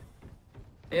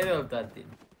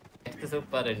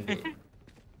సూపర్ అండి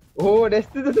ఓ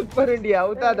నెక్స్ట్ సూపర్ అండి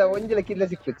అవుతాదా ಒಂಜಲ ಕಿಲ್ಲ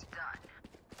ಸಿಕ್ಕಿச்சு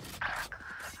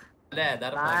ಲೇ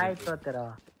ದರ್ಪ ಆಯ್ತೋತರ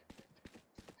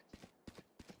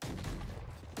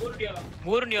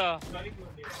ಮೂರನ್ಯಾ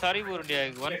ಸಾರಿ ಮೂರನ್ಯಾ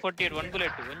 148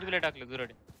 1 ಬುಲೆಟ್ ಹಾಕ್ಲಿ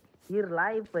ದೂರಡಿ ಇರ್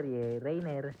ಲೈವ್ ಪರಿ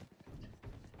ರೈನರ್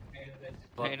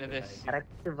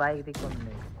ಕರೆಕ್ಟ್ ಬಾಯಿಗೆ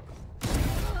ತಿಕ್ಕೊಂಡು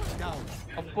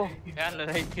ಅಪ್ಪೋ ಯಾಲ್ಲ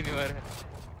ರೈತಿನಿ ವರ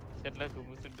ಚೆಲ್ಲ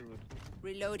ತುಮುಸುಂಡು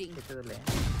Reloading.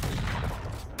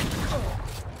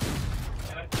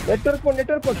 ನೆಟ್ವರ್ಕ್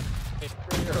 130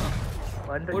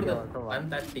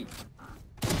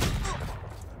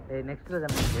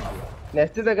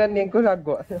 ನೆಕ್ಸ್ಟ್ ಗನ್ ಎಂಕು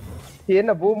ಹಾಕೋ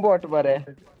ಏನ ಬೂಮ್ ಬಾಟ್ ಬಾರೆ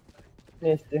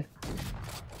ನೆಕ್ಸ್ಟ್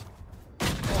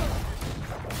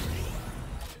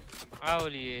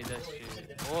ಆವಲಿ ಜಸ್ಟ್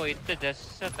ಓ ಇತ್ತ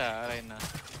ಜಸ್ಟ್ ಅತ ರೈನಾ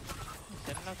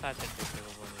ಚೆನ್ನ ಕಾತಕ್ಕೆ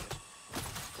ಹೋಗೋದು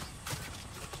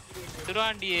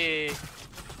ತುರಾಂಡಿ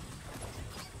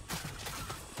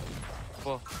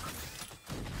ಓ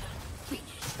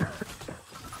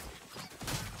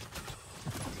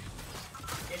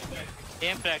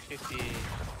ಏನ್ ಪ್ರಾಕ್ಟೀಸ್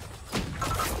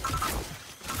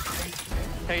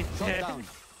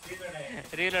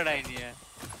ರೀಲೋಡ್ ಆಯ್ನಿಯಾ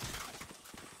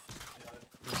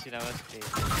ಮುಚ್ಚಿನ ಅವಸ್ಥೆ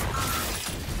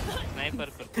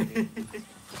ಸ್ನೈಪರ್ ಕೊಡ್ತೀವಿ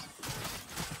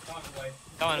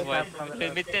ಕಮಾನ್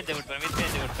ಬಾಯ್ ಮಿತ್ತೆ ಬಿಟ್ಬಾರ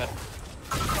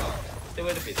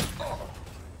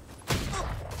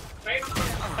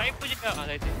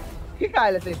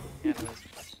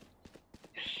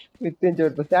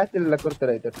ಮಿತ್ತೆಂಚು ಸ್ಯಾಚೆಲ್ಲ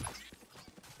ಕೊಡ್ತಾರೆ ಆಯ್ತು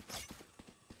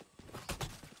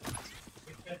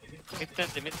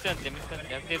ಮಿತ್ತಂತೆ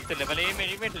ಅದೇ ಇರ್ತಿಲ್ಲ ಬಲ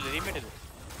ರಿಮೇಟ್ ಇಲ್ಲ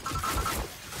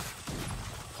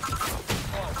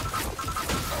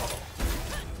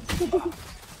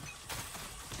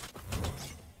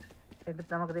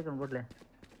ನಮಕ್ ದೇಕೊಂಡು ಬಿಡ್ಲೆ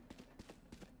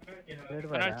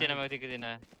ನಮಗ್ ದಿಕ್ಕಿದಿನ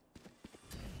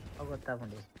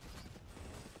ಗೊತ್ತಾಕೊಂಡಿ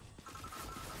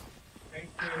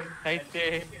ಐತೆ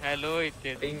ಹಲೋ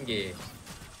ಐತೆ ಹಿಂಗೆ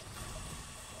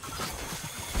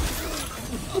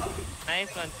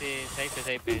ನೈಸ್ ಅಂತೆ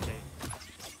ಸೈಪೆ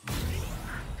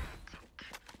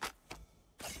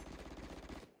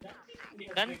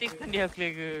ಗನ್ ತಿಕ್ಕಂಡಿ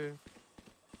ಹಾಕ್ಲಿಗೆ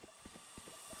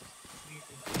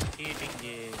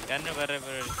ಹೀಟಿಂಗ್ಗೆ ಗನ್ ಬರ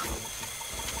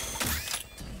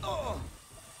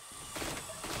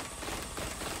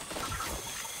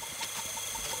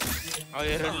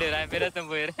ಅವರೊಳ್ಳೆ ಬೇರೆ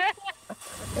ತಂಬೋಯ್ರೆ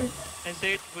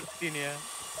ಸೈಟ್ ಬಿಡ್ತೀನಿ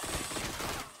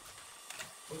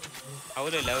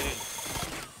ಅವರಿಲ್ಲ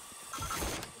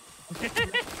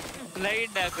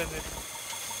ಲೈಟ್ ಹಾಕೊಂಡ್ರೆ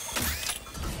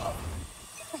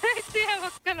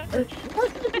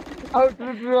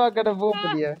ಟ್ರೂ ಹಾಕದ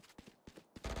ಬೋಪಡಿಯ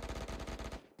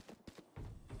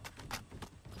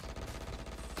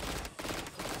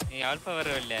ಅಲ್ಪ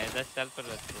ಬರೋಲ್ಲ ಜಸ್ಟ್ ಅಲ್ಪ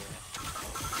ಬರ್ತದೆ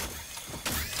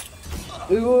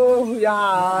ಅಯ್ಯೋ ಯಾ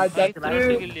ಜಸ್ಟ್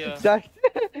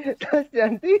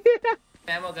ಅಂತಿ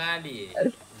Siamo gali.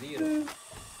 Zero.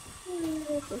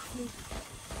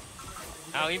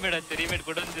 ರಿಮೇಟ್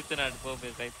ಕೊಡೊಂದಿತ್ತು ನಾನು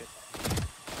ಹೋಗ್ಬೇಕಾಯ್ತು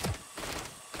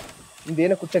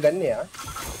ಇದೇನ ಕುಚ್ಚ ಗನ್ನೆಯಾ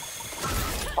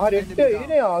ಆ ರೆಡ್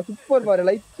ಏನೇ ಸೂಪರ್ ಮಾರೆ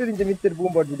ಲೈಟ್ ರಿಂಜ ಮಿತ್ತರ್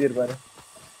ಬೂಮ್ ಬಾಟ್ ಬಿಡಿರ್ ಮಾರೆ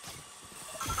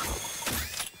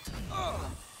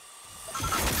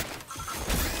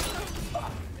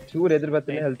ಚೂರ್ ಎದುರು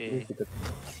ಬರ್ತಾನೆ ಹೆಲ್ತ್ ಸಿಗುತ್ತೆ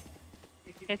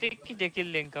ಸಿಕ್ಕಿದೆ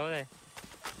ಕಿಲ್ ಲಿಂಕ್ ಹೌದಾ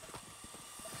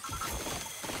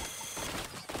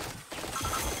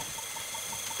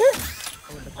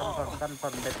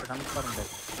ಕನ್ಫರ್ಮ್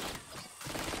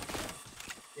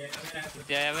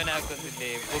ಜಯಮನ ಹಾಕೊಂದಿಲ್ಲ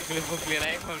ಬುಕ್ಲಿ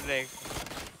ರಾಯ್ಕೊಂಡ್ರೆ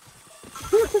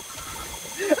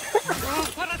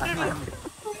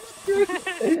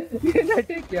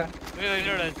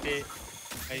ನೋಡಂತೆ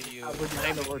ಅಯ್ಯೋ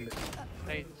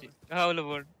ಹೌದು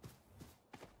board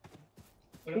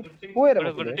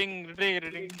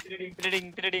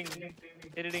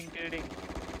trading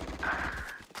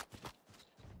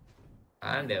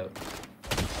And out.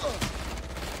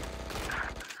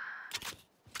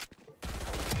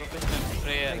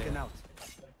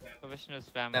 Professional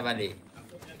spam. Vale.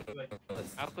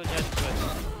 आपको जस्ट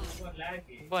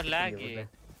बहुत लैग है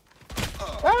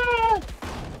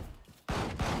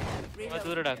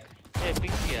दूर डाक ए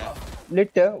पिंग किया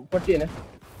ಲಿಟ್ 14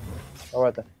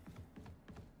 ಅವತ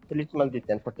ಲಿಟ್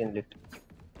ಮಲ್ದಿತ್ತೇನೆ 14 ಲಿಟ್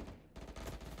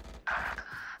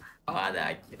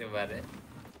ಅದಾಕಿರು ಬಾರೆ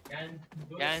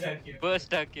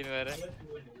burst ಹಾಕಿನ ಬೇರೆ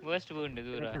burst ಬಂಡೆ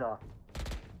ದೂರ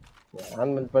ನಾನು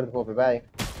ಮೇಲೆ ಪಡೆದು ಹೋಗಿ ಬಾಯ್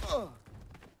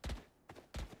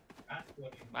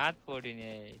ಮಾತ್ ಪೋಡಿನಿ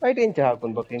ಫೈಟ್ ಇಂಚ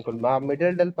ಹಾಕೊಂಡು ಬಕ್ಕಿಂಗ್ ಕೊಂಡು ಮಾ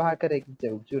ಮಿಡಲ್ ಡಲ್ ಪಾ ಹಾಕರೆ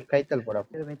ಚೂರ್ ಕೈತಲ್ ಪಡ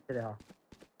ಮಿತ್ರೆ ಹಾ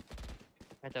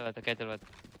ಕೈತಲ್ ಬಾತ್ ಕೈತಲ್ ಬಾತ್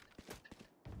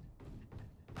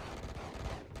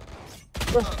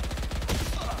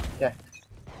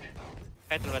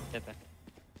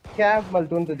ಕ್ಯಾಪ್ ಮಲ್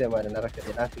ತುಂತದೆ ಮಾರೆ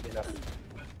ನರಕದೆ ನಾಸಿಗೆ ನರ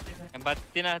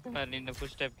ಬತ್ತಿನ ನಿನ್ನ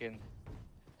ಫುಲ್ ಸ್ಟೆಪ್ ಗೆ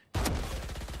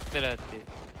ಹತ್ತಿ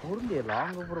ಊರ್ಲಿ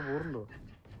ಲಾಂಗ್ ಒಬ್ಬರು ಊರ್ಲು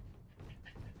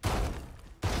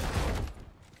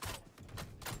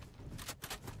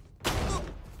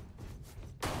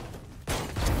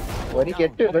ವರಿ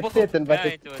ಕೆಟ್ಟು ರೊಟ್ಟೆತನ್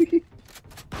ಬತ್ತೆ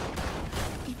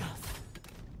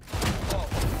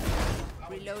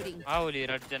Reloading. ಆವಲಿ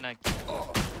ರಡ್ ಜನ ಹಾಕಿ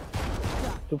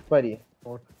ಸೂಪರಿ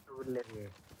ಊರ್ಲೆ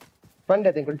fund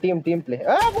I think team play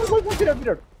bowl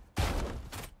ಪಿರೋಡ್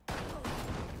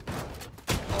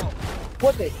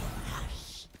ಹೋತೆ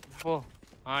O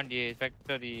Andy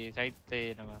factory site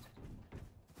ನಮ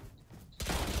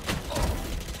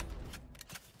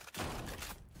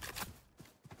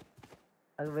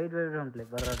ಅದು ವೆಯ್ಟ್ ಉಂಟ್ಲೆ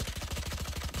ಬರೋದು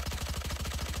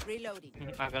Reloading.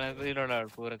 ಆಕಳ ರೀಲೋಡ್ ಆಡ್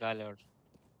ಪೂರ ಖಾಲಿ ಆಡ್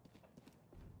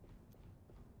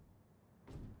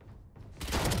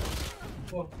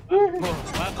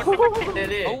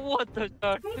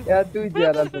ಯಾ ತೂಜಿ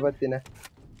ಯಾರ ಅಂತ ಬತ್ತಿನ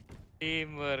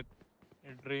team work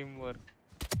dream work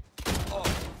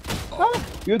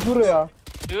you ದೂರ ಯಾ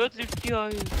 50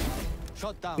 ಆಗಿ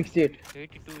 68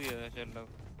 82 Sherlock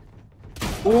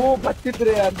ಓ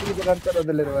ಬತ್ತಿದ್ರೆ ಅಂತ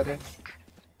ಅಂತರದಲ್ಲಿರುವರೆ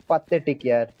pathetic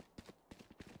यार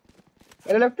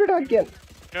अरे लेफ्ट टू डाक क्या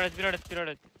पिरोड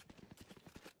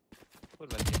फुल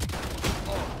बच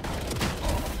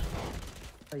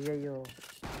ಅಯ್ಯಯ್ಯೋ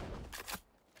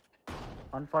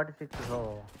 146 हो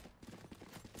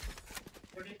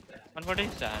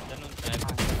 146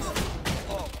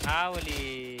 आवली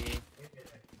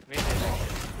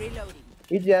Reloading.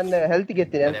 ಇದು ನನ್ನ ಹೆಲ್ತ್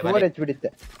ಗೆತ್ತಿನ 4 ಎಚ್ ಬಿಡುತ್ತೆ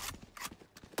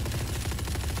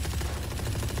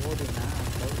ಓದಿನಾ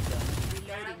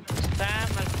Reloading.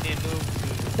 ಸಾಮಕ್ ನೀನು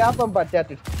ಚಾಪಂ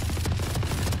ಪಾಟ್ಯಾಟ್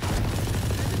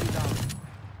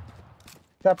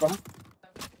ಚಾಪಂ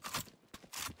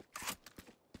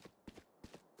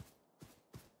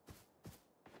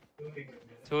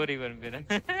ಸೋರಿ ಬಂದಿನ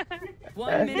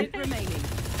 1 minute remaining.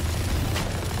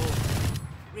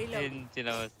 Reloading. ಎಂಚಿನ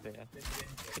ಅವಸ್ಥೆ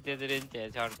ಇದ್ದರೆ ಎಂಚ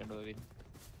ಶಾಡ್ಕೊಂಡು ಹೋಗಿ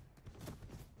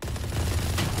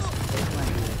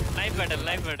life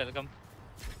battle come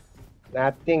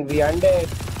nothing V under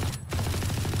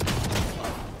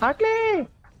ಹಾಕ್ಲಿ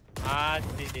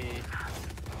ಆದಿದೆ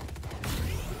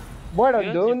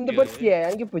ಬೋರ್ಡ್ ಒಂದು ಬತ್ತಿಯೇ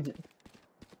ಹಂಗೆ ಪೂಜೆ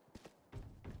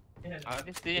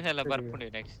ಆದಿ ಸೀನ್ ಎಲ್ಲ ಬರ್ಕೊಂಡು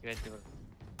ನೆಕ್ಸ್ಟ್ ಗೆಟ್ ಬರ್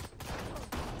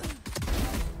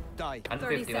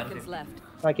 30 seconds left.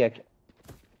 Okay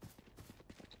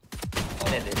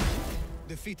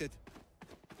Defeated.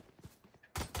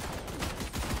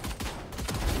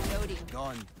 Reloading.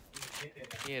 Gone.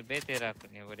 ये बेतेरा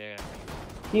करने पड़ेगा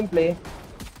ಟೀಮ್ ಪ್ಲೇ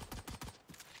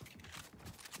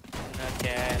ना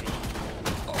कैरी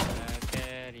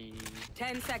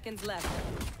 10 seconds left.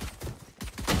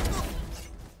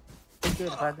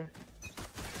 टिकट पादे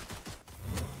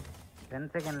 10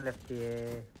 सेकंड लेफ्ट है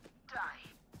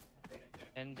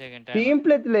 10 second team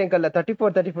play ತಿಲೇಕಲ್ಲ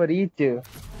 34 each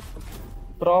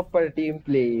proper team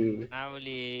play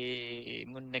आवली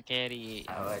मुन्ने कैरी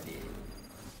ಅವಲಿ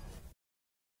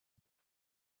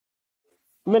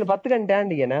ಮೇಲೆ 10 ಗಂಟೆ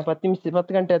ಆಂಡಿಗೆನಾ 10 ನಿಮಿಷ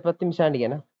 10 ಗಂಟೆ 10 ನಿಮಿಷ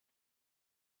ಆಂಡಿಗೆನಾ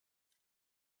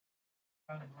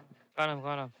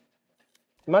कॉलम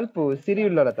ಮಲ್ಪು ಸಿರಿ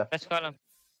ಉಳ್ಳಲತ बस कॉलम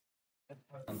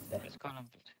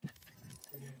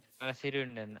अरे सिरी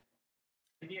उंडे ना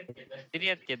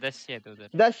सिरियत के 10 है तो उधर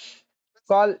dash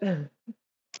call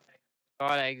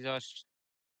call exhaust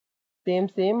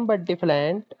same but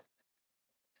different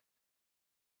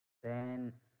then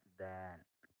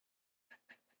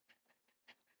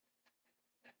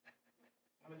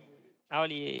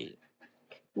आवली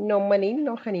no money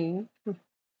no ಹನಿ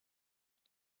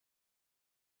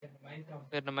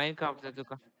फिर ना माइंड काउंट दे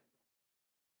तुका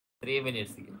 3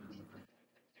 minutes ಗೆ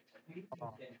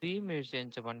 3 मिनट्स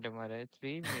ಎಂಚ ಬಂಡೆ ಮಾರೆ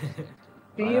 3 minutes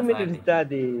 3 minutes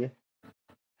Dadi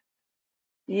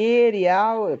area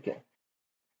okay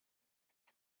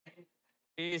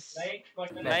please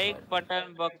like button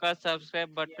बक्का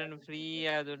सब्सक्राइब बटन फ्री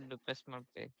ಅದೊಂದು ಪ್ರೆಸ್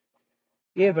ಮಾಡ್ಬೇಕು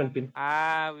ಏರ್ ಬಂಪಿನ್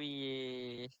ಆವಿ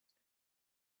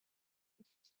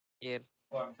air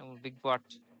big bot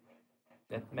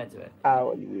death match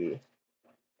ಆವಲಿ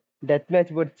death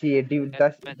match ಬರ್ಚಿ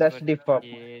dash diff of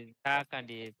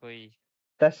ಕಾಕಂಡಿ ಪೋಯಿ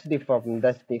ದಶ್ ಡಿಫ್ ಆಫ್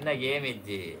ದಶ್ ಡಿಫ್ ಇನ್ನ ಗೇಮ್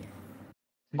ಇಜ್ಜಿ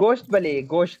Ghost bale,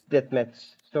 ghost deathmatch.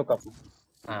 So cup.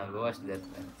 Ghost death.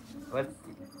 What?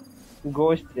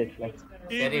 Ghost deathmatch.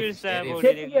 Sheriff.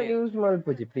 Check your news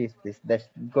malpuji, please. That's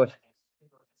ghost.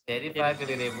 Sheriff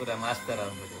agli pura master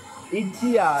avundu.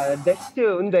 Iddiya, dest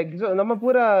undu ನಮ್ಮ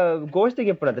ಪೂರ ghost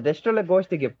ಗೆ ಪುರ dest ಒಳ್ಳೆ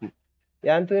ghost ಗೆ ಪು.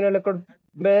 ಯಾಂತು ಇನ್ನೊಳ್ಳೆ ಕೊಡ್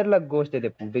ಬೇರ್ಲ ghost ಇದೆ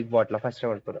big ಬಾಟ್ಲ first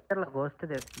round ಪುರ. Ghost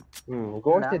ಇದೆ.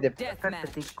 Ghost ಇದೆ.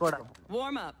 ತಿಕ್ಕೋಡ.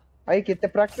 Warm up. ಐಕಿತ್ತೆ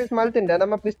ಪ್ರಾಕ್ಟೀಸ್ ಮಾಡ್ತಿಂಡ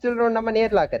ನಮ್ಮ ಪಿಸ್ಟಲ್ ರೌಂಡ್ ನಮ್ಮ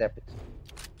ನೇರ್ಲ ಹಾಕರೆ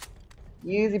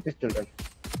ಈಸಿ ಪಿಸ್ಟಲ್ ರೌಂಡ್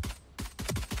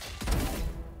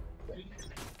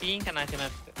ಪಿಂಕ್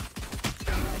ನಾಚಿನತ್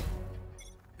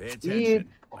ಈ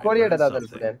ಕೊರಿಯಡ ದಾದಲ್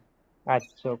ಪ್ಲೇಯರ್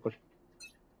ಸೋ ಗುಡ್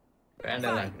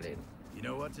Vandal ಆಗ್ಲಿ. You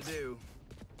know what to do.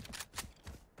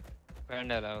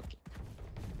 Vandal, okay.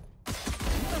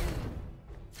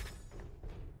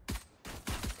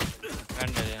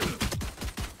 Vandal, yeah.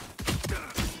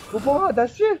 Opa,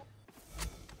 that's it.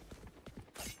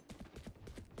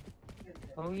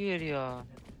 How area?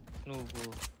 No go.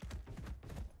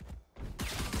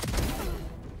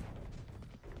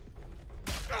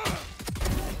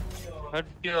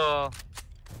 Hadya.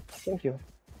 Thank you.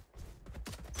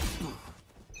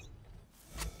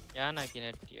 Yana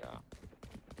kinetya.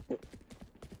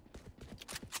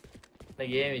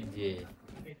 Game idje.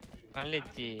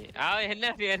 Mallichi.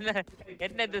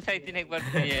 Enna saitine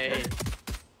bartiye.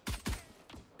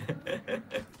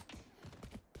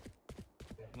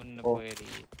 Munna poyeri.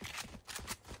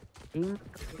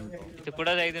 Itu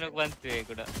kuda saitine bantu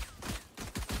kuda.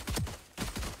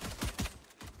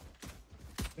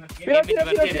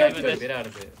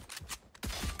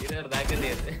 Virar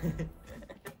daakale.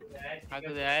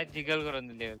 Agada jiggle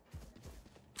korondile.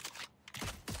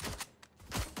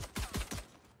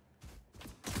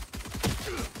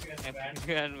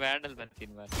 Vandal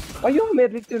ಬರ್ತೀನಿ ಮಾರೆ. ಅಯ್ಯೋ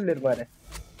ಮೇರೆ little ಇರ್ ಮಾರೆ.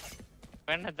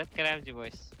 Vandal ದಕ್ಕರಾಮ್ಜಿ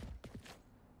boys.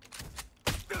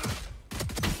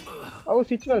 ಅವು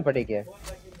switch ಮೇಲೆ ಪಡೆಗೆ.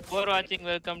 For watching,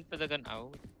 welcome to the gun.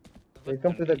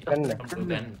 Welcome to the gun.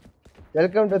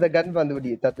 Welcome to the gun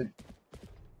ಬಂದ್ಬಿಡಿ ತತ್ತು.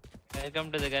 Welcome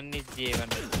to the gun is J1.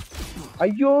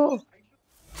 ಅಯ್ಯೋ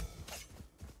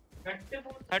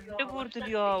ಹಟ್ಟು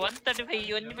ಪೂರ್ತಿದ್ಯೋ 135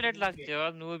 1 minute ಲಾಗ್ತೇವ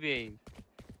ನೂಬಿ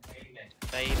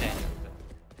silent.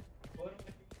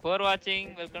 For watching,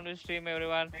 welcome to stream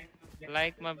everyone.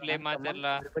 Like my play ಮಾತಾಡಲ್ಲ.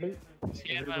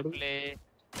 Share my play.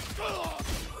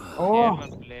 Oh,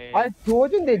 I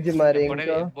told you that ಮಾರೆ ಇಂಕ.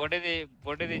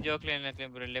 ಬೊಡೆದಿ joke line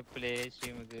ಹಾಕ್ಲೇಬ್ರೆ left play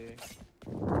stream ಗೆ.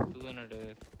 ತೂ ನೋಡು.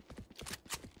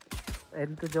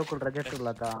 ಎಂತ joke ರಜೆಕ್ಟ್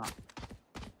ಇಲ್ಲಕ.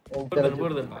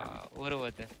 ಊರು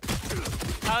ಹೋತೆ.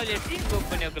 ಅವಲಿ team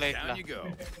open yoke light ಲ.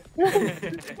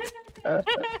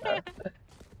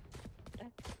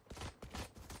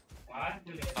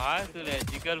 ಆಯ್ತುಲೆ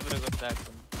ಜಿಗಲ್ ಬ್ರೋ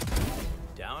ಗೊತ್ತಾಗ್ತದೆ.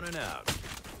 Down and out.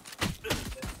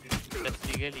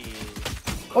 ಜಿಗಲಿ.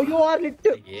 ಅಯ್ಯೋ ಆರ್ ಲಿಟ್.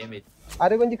 Game it.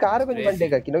 ಅರೆ ಗೊಂಜಿ ಕಾರು ಗೊಂಜಿ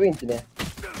ಬಂಡೆಗೆ ಹಾಕಿ ನೋವು ಇಂಚಿನೆ.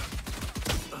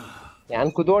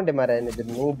 ಯಾನ್ ಕುದೋಂಡೆ ಮಾರೆ ಏನಿದ್ರು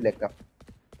ನೂಬ್ ಲೆಕ್ಕ.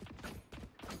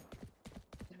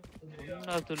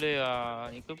 ತುಲೆ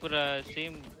ಇಕು ಪುರ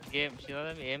ಸ್ಟ್ರೀಮ್ ಗೇಮ್ ಶಿವಾದ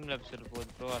ಏಮ್ ಲ್ಯಾಬ್ಸ್ ಇರ್ಬೋದು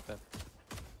ಪ್ರೋ ಆತ.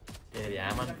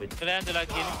 ಯಾಮನ್ ಬಿಟ್ಟು. ತುಲೆ ಅಂತ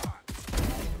ಲಾಕಿನಿ.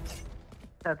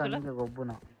 ತನಿಗೆ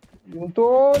ಗೊಬ್ಬುನ.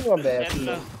 ಇಂತೋನು ಅಂಬೆ.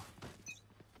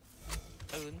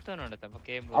 ಅದು ಇಂತ ನೋಡತ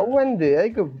ಗೇಮ್. ಅವು ಒಂದು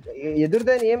ಐಕು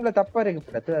ಎದುರ್ದೇನೆ ಏಮ್ಲ ತಪ್ಪಾರಿಗೆ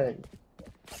ಪುರ.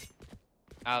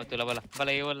 ಆ ತುಲ ಬಲ ಬಲ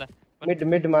ಇವಲ್ಲ.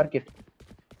 Mid market.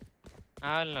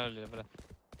 ಅಲ್ಲ ಅಲ್ಲ ಬಲ.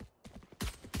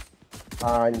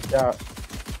 ಅಂಚ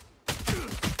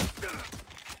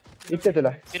ಇತ್ತೆ ತುಲ.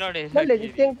 ನೋಡಿ ಮಲ್ಲೆ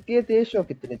ನಿತ್ಯಂ ಕೇತೆ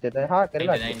ಶೋಕಿತ್ತು ನಿತ್ಯದ ಹಾ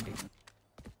ಕರೆಲ್ಲ. 90.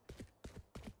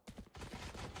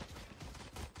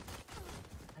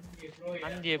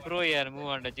 ಅಂಜೆ ಪ್ರೋ ಯಾರ್ ಮೂವ್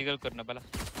ಅಂಡ ಜಿಗಲ್ ಕೊರ್ನ ಬಲ.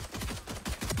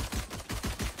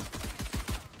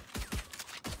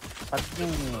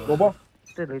 ಓಬೋ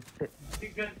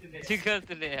ಜಿಗಲ್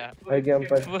ತುಲೆ ಹಾಗೆ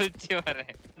ಅಂತ ಬುಚ್ಚಿ ಮಾರೆ.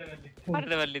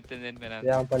 ಅರ್ಧ ಬಲ್ಲಿತ್ತು ನೆನ್ಪೆ ನಾನು.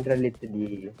 ಯಾ ಪಂಡ್ರಲ್ಲಿ ಇತ್ತಿದಿ.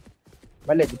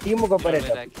 ಮಲ್ಲೆ ಟೀಮ್ ಗೊಬ್ಬರ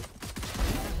ಇದೆ.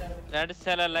 2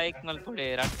 ಸಲ ಲೈಕ್ ಮಲ್ಪೊಡೆ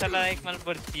 2 ಸಲ ಲೈಕ್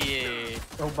ಮಲ್ಪೊಡ್ತಿಯೇ.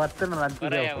 ಬತ್ತನ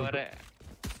ಅಂತಿದೆ.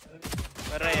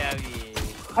 ವರ ಯಾವಿ.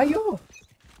 ಅಯ್ಯೋ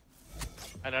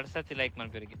 2 ಸತಿ ಲೈಕ್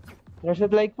ಮಲ್ಪರಿಗೆ.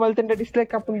 ವರ್ಷದ ಲೈಕ್ ಮಲ್ತಂಡ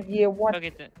ಡಿಸ್ಲೈಕ್ ಅಪ್ಪನ್ ಗೆ ವಾಟ್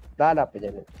ಹೋಗಿತ್ತು. ದಾಲಪ್ಪ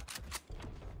ಜನ.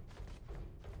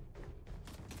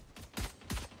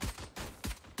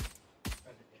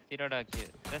 ತಿರೋಡ ಹಾಕಿ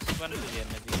ಜಸ್ಟ್ ಬಂದಿದೆ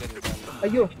ಅನ್ನ ಜಿಗಲ್.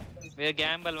 ಅಯ್ಯೋ ವೇ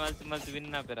ಗ್ಯಾಂಬಲ್ ಮಲ್ತ್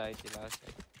ವಿನ್ ಆಪರ ಆಯ್ತು ಲಾಸ್ಟ್.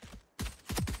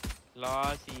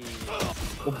 ಲಾಸಿ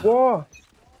ಓಬೋ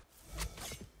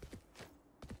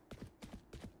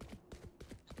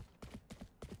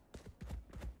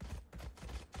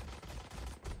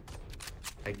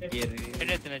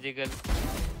ಎಡತನ ಜಿಗಲ್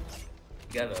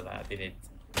ಗಲೋಲ ತಿನೆಟ್.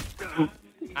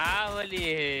 ಆವಲಿ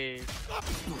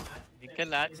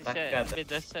ಜಿಗಲ್ ಆಚೆ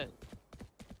 10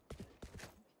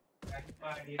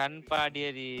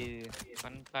 கண்பாடியரி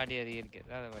கண்பாடியரி இருக்கு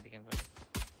அத படிக்கணும்.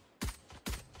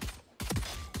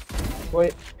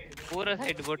 ஓய் பூரா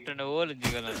சைடு போட்டுன ஓல்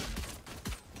ஜிகலாம்.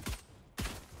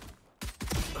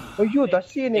 ஐயோ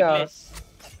தஷினியா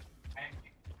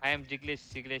I am Jiglish.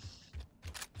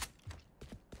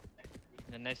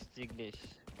 The next Jiglish.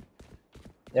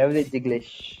 every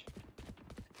Jiglish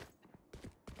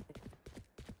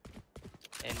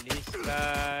Ellis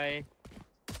guy.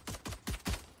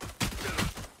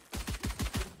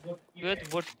 With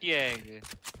botti egg.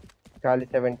 Kali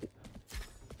 70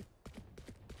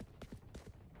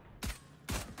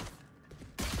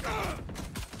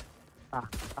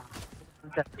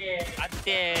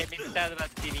 ಅತ್ತೆ ನಿಂತಾದ್ರ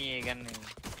ಹತ್ತೀನಿ ಗನ್ನು.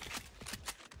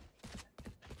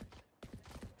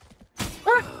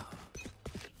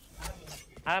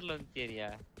 ಹಾರ್ಲೊಂತೀರಿಯಾ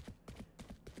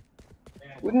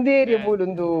ಒಂದೇ ಏರಿಯಾ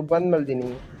ಮೂಲೊಂದು ಬಂದ್ ಮಲ್ದಿನಿ.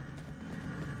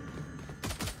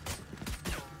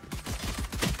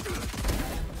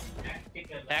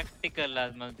 ಟ್ಯಾಕ್ಟಿಕಲ್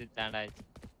ಅದ್ ಮಲ್ತಿ ತಾಂಡಾಯ್ತು.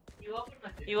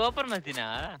 ಈ ಓಪನ್ ಮಲ್ತಿನಾ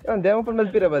ಅಂದೆ ಓಪನ್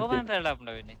ಮಲ್ಪಿರ ಬತ್ತಿ open lop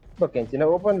ನವಿನಿ ಬಕೆಂಚಿನ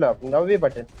open lop ನವ್ವೆ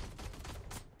button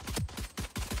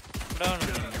down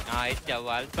ಆಯ್ತು ಅವ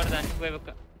ಅಲ್ಪ ದಾನಿಗೆ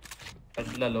ಹೋಗ್ಬೇಕು.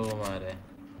 ಎಲ್ಲ ಲೋ ಮಾರೆ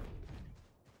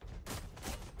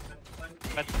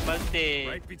ಬಲ್ತೆ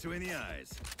Right between the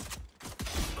eyes.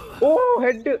 O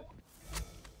head 10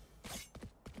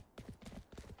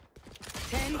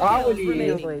 kills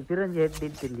remaining. ತಿರಂಜಿ head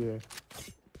ಇಟ್ಟಿಲ್ಲಿ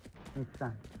miss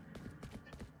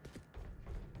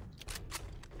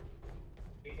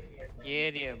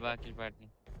area ಬಾಕಿ ಪಾಟ್ನಿ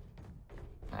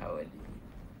ಅವಲಿ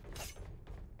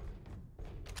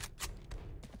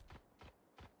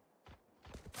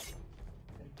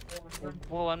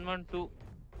ಓ 112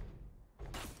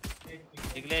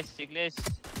 Jiglish.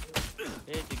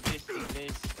 Hey, Jiglish.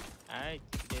 Hi,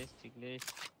 Jiglish.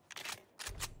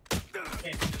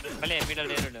 Bale, middle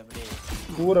there, bale.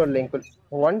 पूरा लिंक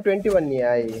 121 नहीं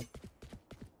आई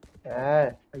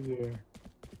ಅಯ್ಯೇ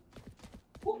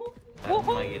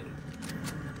ಧರ್ಮಗಿಲ್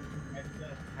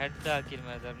Head ಹಾಕಿಲ್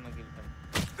ಮಾ ಧರ್ಮಗಿಲ್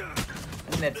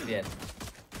ನೆಟ್ಲಿಯನ್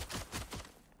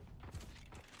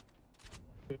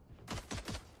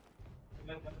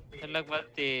ಚೆಲ್ಲಕ್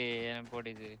ಬರ್ತಿ ಏನ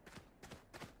ಪೋಡಿದು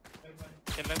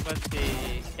ಚೆಲ್ಲಕ್ ಬರ್ತಿ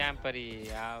ಕ್ಯಾಂಪರಿ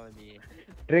ಯಾವದಿ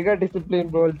ट्रिगर डिसिप्लिन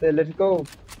बोलते लेट्स गो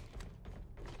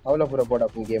ಅವಲ ಪೂರ ಬೋರ್ಡ್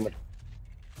ಅಪ್ ಗೇಮ್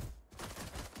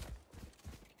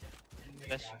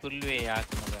ದಶ್ ಫುಲ್ವೇ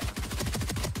ಯಾಕೆ ಮಗ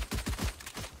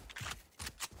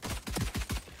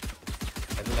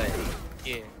ಎಲ್ಲ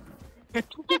ಏ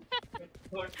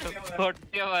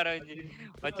ಹೊಟ್ಟೆ ಮಾರೋ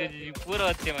ಮತ್ತೆ ಪೂರ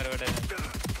ಹೊತ್ತೆ ಮಾರೋ ಹೊಡೆ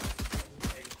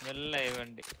ಎಲ್ಲ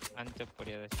ಇವಂಡಿ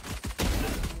ಅಂಚಪ್ಪಡಿ ಅದಷ್ಟು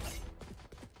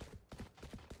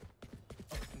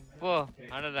ಓ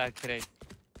ಹಣದ ಹಾಕಿರ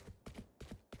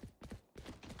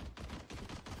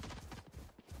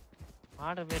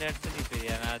ಆಡ ಬೇರೆ ಅಡ್ಡಿದ್ದೀಯ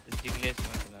ನಾತು ಜಿಗ್ಲೇಸ್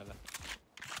ಮಾಡ್ತೀನಲ್ಲ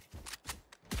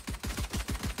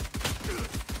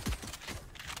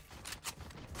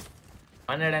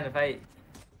 105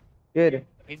 ಏರು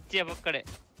ಇಚ್ಛೆ ಬಕ್ಕಡೆ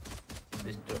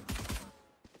ಇಷ್ಟು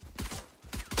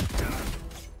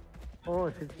ಓ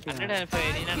 60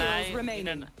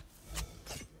 105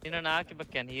 ನಿನ್ನ ನಾಕಿ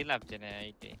ಬಕ್ಕೆ ಹೀಲ್ ಆಪ್ಷನ್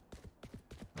ಐತೆ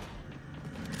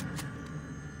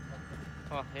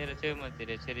ಓ ಹೇರ ಸೇವ್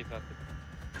ಮಾಡ್ತೀರಿ ಶರೀಫ್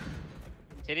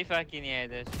ಹಾಕಿನಿ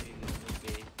ಆಯ್ದಷ್ಟು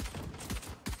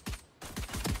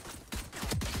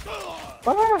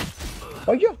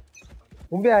ಅಯ್ಯೋ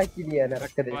ಮುಂಬೆ ಹಾಕಿದೀಯ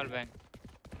ರಕ್ಕದೆ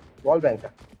ವಾಲ್ ಬ್ಯಾಂಕ್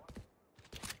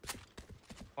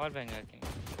ಹಾಕಿ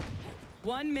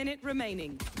 1 minute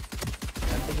remaining.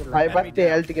 ಹಾಯ್ ಬತ್ತೆ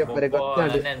ಹೆಲ್ತ್ಗೆ ಬರೆ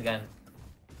ಗೊತ್ತಾಡು ನನ್ ಗನ್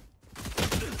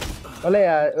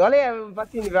ಒಲೆಯ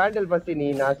ಬಸ್ಸಿನಿ ವ್ಯಾಂಡಲ್ ಬಸ್ಸಿನಿ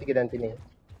ನಾಸಿಗೆ ಅಂತೀನಿ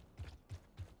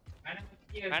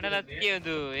ಹ್ಯಾಂಡಲ್ ಹತ್ತಿ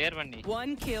ಅದು ಏರ್ ಬನ್ನಿ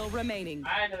 1 kill remaining.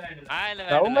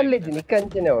 ನಮ್ಮಲ್ಲಿ ಇದ್ದೀನಿ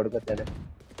ಕಂಚನೆ ಹೊಡ್ ಗೊತ್ತಾನೆ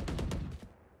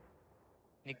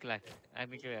ನಿಕ್ಲಾಕಿ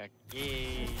ಅದಕ್ಕೆ ಹಾಕಿ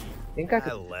ಎಂಕ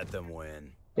I let them win.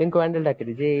 ಎಂಕ ವ್ಯಾಂಡಲ್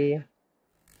ಹಾಕಿದಿ J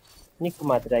Nick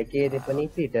ಮಾತ್ರ ಹಾಕಿ ದೇಪನಿ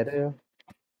ಸೀಟರ್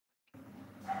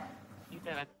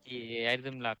ಹತ್ತಿ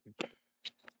 5 ಲಾಕ್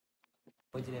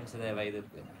ಮುಜಿ ನಿಮಿಷದ 5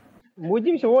 ರೂಪಾಯಿ 3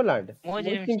 ನಿಮಿಷ ಓಲಾಂಡ್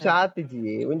 3 ನಿಮಿಷ ಆತಿಜಿ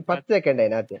ಒಂದು 10 ಸೆಕೆಂಡ್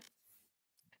ಐನ ಆತೆ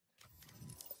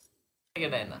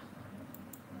ಸೆಕೆಂಡ್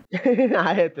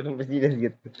ಆಯ್ತು ನಮ್ಗೆ ಸೀರಿಯಸ್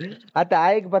ಗಿತ್ತು ಆತ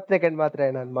ಆಯ್ಕೆ 10 ಸೆಕೆಂಡ್ ಮಾತ್ರ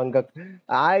ನಾನು ಮಂಗಕ್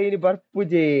ಆಯ್ನಿ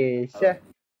ಬರ್ಪುಜೆ ಶ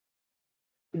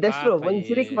ಇದೆಷ್ಟು ಒಂದು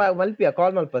ಸಿರಿಕ್ ಮಲ್ಪಿಯ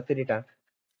ಕಾಲ್ ಮಲ್ಪ ಸಿರಿಟ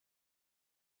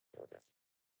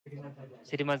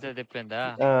ಸಿರಿ ಮಲ್ತದೆ ದೆಪ್ಪೆಂದ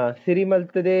ಸಿರಿ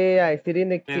ಮಲ್ತದೆ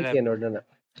ಸಿರಿನ ಕಿಕ್ಕೆ ನೋಡೋಣ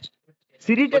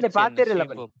ಸಿರಿಟನೆ ಪಾತಿರಲ್ಲ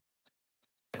ಬನ್ನಿ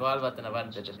ಕಾಲ್ ಬರ್ತನ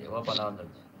ಬಂತದೆ ಓಪನ್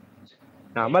ಆಗುತ್ತೆ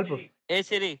ಮಲ್ಪು ಏ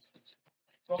ಸಿರಿ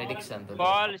ಪ್ರೆಡಿಕ್ಷನ್ ಅಂತ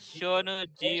ಕಾಲ್ ಶೋನು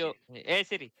ಜಿಯೋ ಏ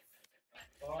ಸಿರಿ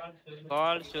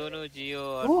Call Sonu Geo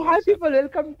or Oh, hi WhatsApp. people,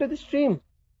 welcome to the stream.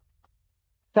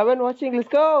 7 watching, let's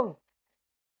go.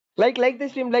 Like the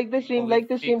stream, like the stream, With like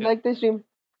the stream, speaker. like the stream.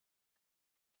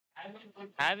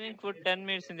 Having put 10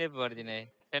 minutes in the ಬರ್ದಿನಿ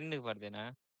 10 ಬರ್ದಿನಾ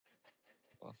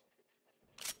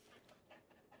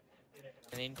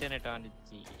internet on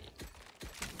ಇಚ್ಚಿ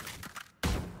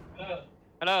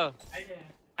hello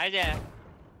hi ಜಯ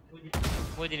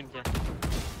 3 ನಿಮಿಷ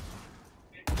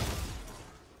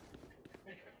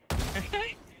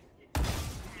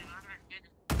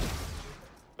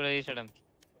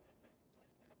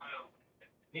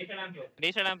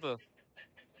ರೀಸಡಂ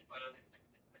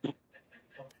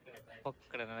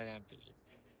ಒಕ್ಕಡೆ ನನಗೆ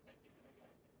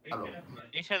hello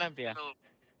ರೀಸಡಂಪಿಯಾ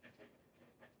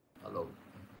hello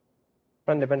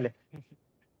ಬಂದೆ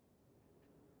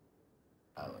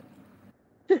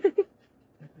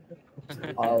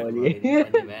ಅವಲಿ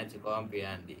match ಕಾಂಪಿ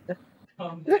Andy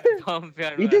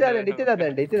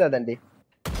ಇತ್ತಿದಾದಂಡಿ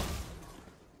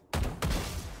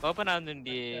open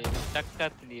ಆಗುಂಡಿ ಟಕ್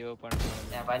ಆಗ್ತದೆ open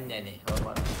ಪಂಜನೆ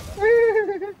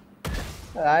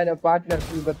ఆయన partner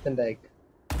full ಗೊತ್ತಂಡ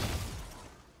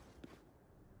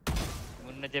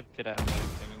ಮುನ್ನ చెప్తారా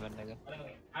ಬಂದಾಗ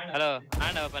hello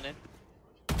and open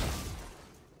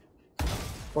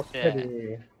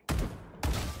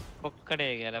పొక్కడే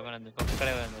ಬಂದು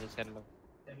పొక్కಡೆ ಬಂದರು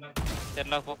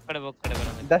ಶೆರ್ಲಾಕ್ పొక్కಡೆ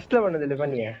ಬಂದು ದಸ್ಲ ಬಣ್ಣದಲ್ಲಿ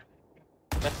ಬನ್ನಿ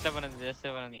ದಸ್ಲ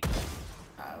ಬಂದು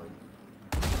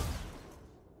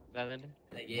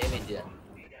ಅದಂದ್ರೆ ಏನಿದ್ಯ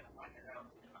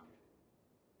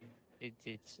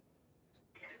ಇಚ್ಚ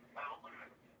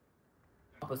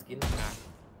ಸ್ಕಿನ್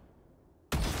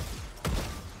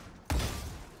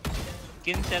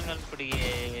ಸ್ಕಿನ್ ಸೆಲ್ ಮಲ್ಪುಡಿಗೆ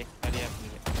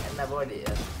ಕಲಿಯಾಕ್ಲಿಗೆ ಎಲ್ಲ ಬಾಡಿ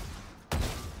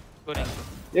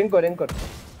ಎಂಕೋರ್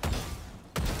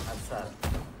ಅಸಾಲ್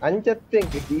ಅಂಚತ್ತೆ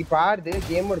ಈ ಪಾಡ್ದು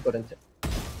ಗೇಮ್ ಮಾಡ್ಕೋರ ಅಂಚ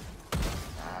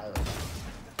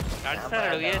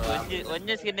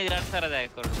ಒಂದೇ ಸ್ಕಿನ್ನಿಗೆ 2000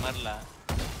 ಹಾಕೋರು ಮರ್ಲ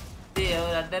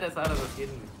ಅಡ್ಡರೆ ಸಾಲದು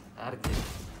ಸ್ಕಿನ್ ಆರ್ಜಿ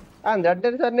ಅಂದ್ರೆ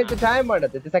ಅಡ್ಡರ್ ಸರ್ ನಿಂತು ಟೈಮ್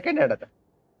ಮಾಡತ್ತೆ ಸೆಕೆಂಡ್ ಆಡತ್ತ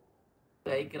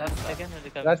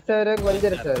ಸರ್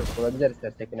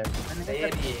ಸೆಕೆಂಡ್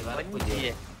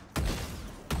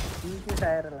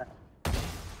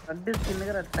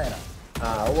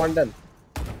ಒಂಡನ್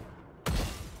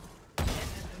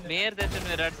ಮೇರ್ ದೇತನ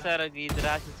 2000 ಇದು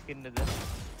ರಾಶಿ ಸ್ಕಿನ್ ಇದು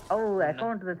ಅವು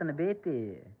ಅಕೌಂಟ್ ದೇತನ ಬೇತಿ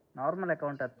ನಾರ್ಮಲ್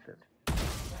ಅಕೌಂಟ್ ಆಗ್ತದೆ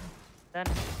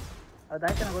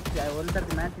ಅದಾಯ್ತನ ಗೊತ್ತಿಲ್ಲ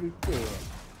ಒಂದ್ಸರ್ತಿ ಮ್ಯಾಚ್ ಇತ್ತೆ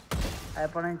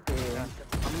ಅಪ್ಪಣ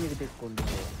ಕಮ್ಮಿಗೆ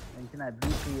ತೆಕ್ಕೊಂಡಿದ್ದೆ ಎಂಚಿನ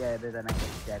ಬಿ ಪಿ ಆಯ್ತದ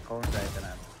ನನಗೆ ಅಕೌಂಟ್ ಆಯ್ತನ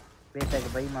ಬೇಟಾಗಿ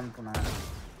ಬೈ ಮಂಪುನ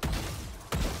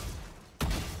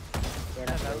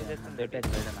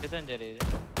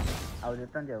ಅವು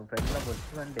ಜೊತೆ ಫ್ರೆಂಡ್ಲ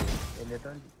ಗೊತ್ತಿಕೊಂಡೆ ಎಲ್ಲಿ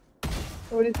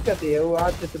ಉಳಿಸ್ಕತಿ ಅವು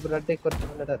ಆಚೆ ಬ್ರಡ್ಡೆ ಕೊಟ್ಟು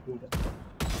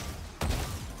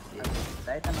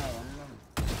ಆಯ್ತನ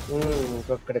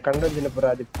ಕಡೆ ಕಂಡೊಂದಿನ ಪುರ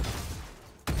ಆದಿತ್ತು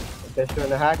ಜಸ್ಟ್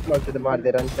ಒಂದು ಹ್ಯಾಕ್ ಮಾಡ್ತಿದ್ದು ಮಾಡಿದೆ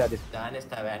ರಂಚ ಆದಿತ್ತು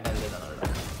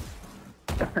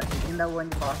ಇಂದ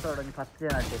ಒಂದು ಪಾಸ್ವರ್ಡ್ ಒಂದು 10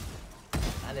 ಜನ ಆಯ್ತು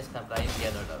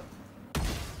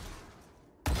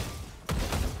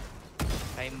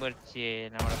ಟೈಮ್ ಬರ್ಚಿ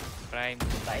ನಮ್ಮ ಪ್ರೈಮ್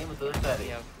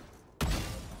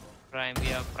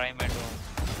ಪ್ರೈಮ್ ಅಟ್ ಹೋಮ್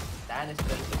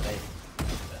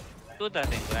ತೂತಾ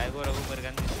ತೆಂಕು ಆಗೋರ ಊಬರ್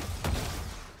ಗಂದಿ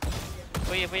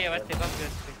ಪೊಯ್ಯ ಮತ್ತೆ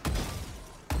ಕಾಂಪ್ಯೂಟರ್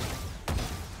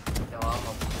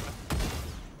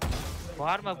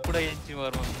ವಾರ್ಮ್ ಅಪ್ ಕೂಡ ಎಂಚಿ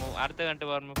ವಾರ್ಮ್ ಅಪ್ ಅರ್ಧ ಗಂಟೆ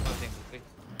ವಾರ್ಮ್ ಅಪ್ ಮಾಡ್ತೇನೆ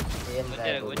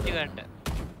ಒಂದು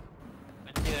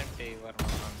ಗಂಟೆ ವಾರ್ಮ್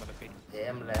ಅಪ್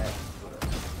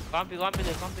ಮಾಡ್ಬಾರದು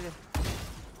ಕಾಂಪಿದೆ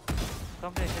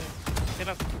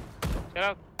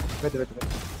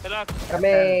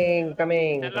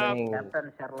coming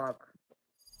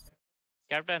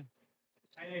captain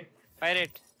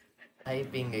pirate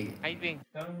typing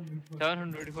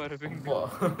 724 ping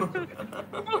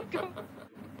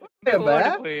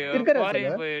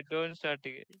don't start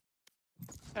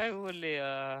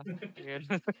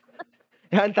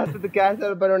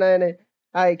cancel ಬರೋಣ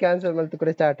ಹಾಯ್ ಕ್ಯಾನ್ಸಲ್ ಮಾಡ್ತು ಕೂಡ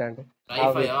ಸ್ಟಾರ್ಟ್ ಆಂಡು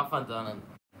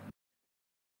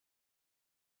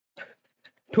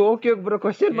ಟೋಕಿಯೋಗೆ ಬರೋ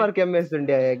ಕ್ವಶನ್ ಮಾರ್ಕ್ MS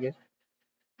ಉಂಡಿ ಹಾಗೆ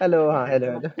ಹಲೋ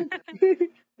ಹಲೋ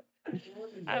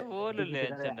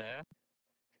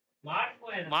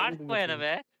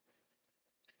మార్చిపోయానవే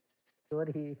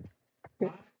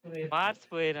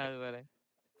మార్చిపోయినా అది మరి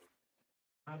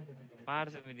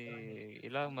మార్చి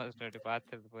ఇలా మస్తు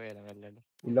పాత్ర పోయాను వెళ్ళండి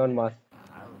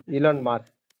ఇలాన్ మాస్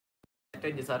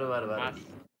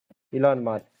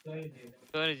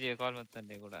స్టోరేజ్ కాల్ మొత్తం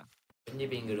కూడా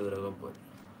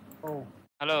ಓ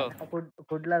ಹಲೋ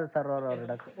ಕುಡ್ಲದ ಸರ್ವರ್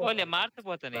ಓಲೆ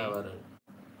ಮಾರ್ಚಿపోతాನೆ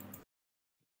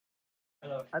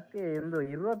ಅದಕ್ಕೆ ಒಂದು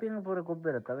ಇರುವ ಪಿಂಗ್ ಪೂರ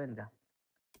ಕೊಬ್ಬಿರುತ್ತವೆಂತ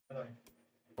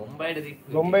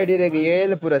ಮುಂಬೈ ಡಿರೆಗೆ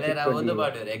 7 ಪೂರ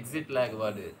ಎಕ್ಸಿಟ್ ಲಾಗ್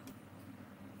ಬಾಡು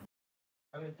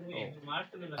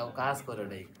ಅವು ಕಾಸು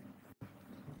ಕೊರೋಡೆ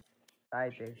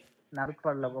ಆಯ್ತು ನಲ್ಕು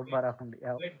ಪಡ್ಲ ಗೊಬ್ಬರ ಹಾಕೊಂಡು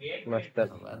ಯಾವ ಮಸ್ತ್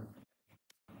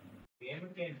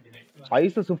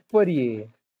ಐಸ ಸೂಪರ್ ಏ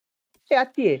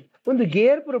ಅತ್ತಿ ಒಂದು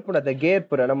ಗೇರ್ ಪುರ ಪುಣದ ಗೇರ್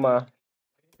ಪುರ ನಮ್ಮ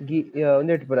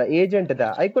ಒಂದೇಟ್ ಪುರ ಏಜೆಂಟ್ ದ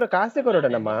ಐ ಪುರ ಕಾಸೆ ಕೊರೋಡ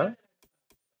ನಮ್ಮ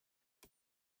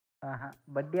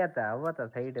ಬಡ್ಡಿ ಆತ ಅವತ್ತ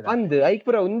ಸೈಡ್ ಅಂದ್ ಐ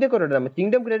ಪುರ ಒಂದೇ ಕೊರೋಡ ನಮ್ಮ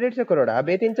ಕಿಂಗ್ಡಮ್ ಕ್ರೆಡಿಟ್ಸ್ ಕೊರೋಡ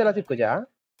ಬೇತಿಂಚಲ ಸಿಕ್ಕುಜಾ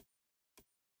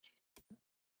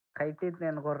ಕೈಟಿದ್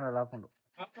నేను ಕೊರ್ನಲ್ಲ ಹಾಕೊಂಡು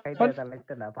ಕೈಟ್ ಆಯ್ತಲ್ಲ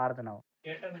ಇತ್ತಲ್ಲ ಪಾಡ್ದ ನಾವು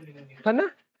ಪನ್ನ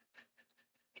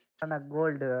ಪನ್ನ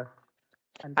ಗೋಲ್ಡ್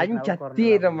ಅಂಚತ್ತಿ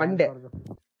ಮಂಡೆ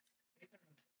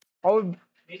ಅವು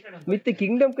ಮಿತ್ತೆ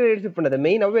ಕಿಂಗ್ಡಮ್ ಕ್ರೆಡಿಟ್ಸ್ ಇಪ್ಪುಂಡದ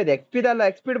ಮೈನ್ ಅವೇ ಎಕ್ಸ್ಪೀಡ್ ಅಲ್ಲ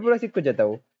ಎಕ್ಸ್ಪೀಡ್ ಪೂರ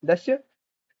ಸಿಕ್ಕುಜತ್ತವು ದಶ್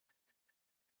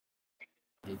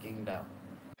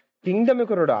ಕಿಂಗ್ಡಮ್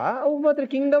ಕೊರೋಡ ಅವು ಮಾತ್ರ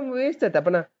ಕಿಂಗ್ಡಮ್ ವೇಸ್ಟ್ ಆಯ್ತ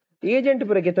ಅಪ್ಪನ ಏಜೆಂಟ್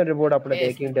ಪೂರ ಗೆತ್ತೊಂಡ್ರೆ ಬೋರ್ಡ್ ಅಪ್ಪಡದೆ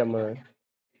ಕಿಂಗ್ಡಮ್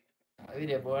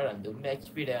ಅವಿರೆ ಬೋರ್ಡ್ ಅಂದು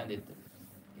ಎಕ್ಸ್ಪೀಡ್ ಅಂದಿತ್ತು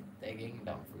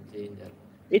ಕಿಂಗ್ಡಮ್ ಫುಲ್ ಚೇಂಜರ್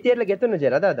ಇತಿಯರ್ಲ ಗೆತ್ತೊಂಡು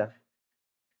ಜರ ಅದಾದ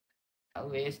ಅವು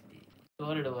ವೇಸ್ಟ್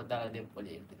ಸ್ಟೋರ್ಡ್ ಓದಾಳ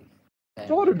ದೆಪ್ಪಲಿ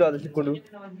ಚೋರುಡ್ಡು ಅದು ಸಿಕ್ಕೊಂಡು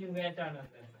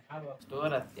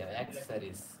ಸ್ಟೋರ್ ಹತ್ಯ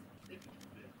ಆಕ್ಸೆಸರೀಸ್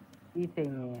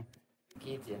ಕೀಚೇನ್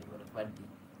ಬಡ್ಡಿ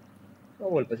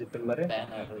ಸ್ವಲ್ಪ ಸಿಕ್ಕೊಂಡು ಮರೆ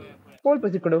ಬ್ಯಾನರ್ ಸ್ವಲ್ಪ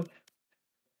ಸಿಕ್ಕೊಂಡು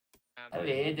ಅವು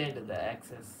ಏಜೆಂಟ್ ದ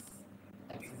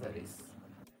ಆಕ್ಸೆಸರೀಸ್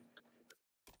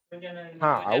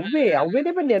ಹಾ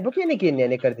ಅವೇ ಬನ್ನಿ ಬೊಕೇನಿಕೆ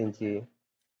ಎನ್ನೆ ಕರ್ದಿಂಚಿ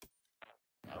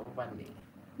ಅವು ಬನ್ನಿ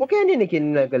ಬೊಕೇನಿಕೆ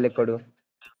ಎನ್ನಗಲ್ಲೆ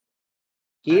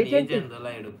ಏಜೆಂಟ್ ಎಲ್ಲ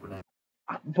ಇಡು ಕೂಡ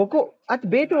ಬೊಕೊ ಅತ್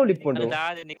ಬೇತೆ ಓಡಿಪ್ಪುಂಡು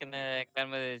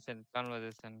ಕನ್ವರ್ಸೇಷನ್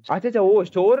ಅಚ್ಚಾ ಓ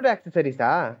ಸ್ಟೋರ್ಡ್ ಆಕ್ಸೆಸರೀಸಾ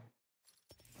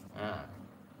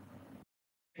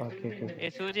ಓಕೆ ಏ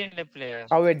ಸೂಜಿನ್ ಪ್ಲೇಯರ್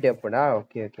ಅವೆಡ್ಡೆ ಅಪ್ಪುಂಡಾ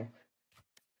ಓಕೆ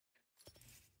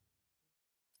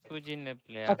ಸೂಜಿನ್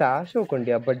ಪ್ಲೇಯರ್ ಅತ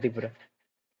ಶೋಕೊಂಡಿ ಬಡ್ಡಿ ಪುರ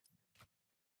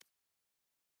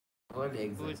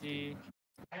ಸೂಜಿ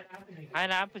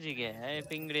ఆయన ఆపుజిగే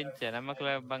పింగ్డించే నమ్మకల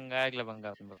బంగా ಆಗ್ಲ ಬಂಗ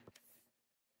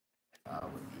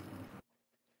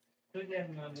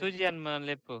ಸೂಜಿ ಅನ್ಮ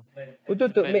ಲೆಪ್ಪು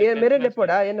ಉತ್ತು ಮೇರೆ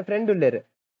ಲೆಪ್ಪೋಡ ಎನ್ನ ಫ್ರೆಂಡ್ ಉಲ್ಲೇರು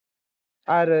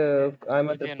ಆರ್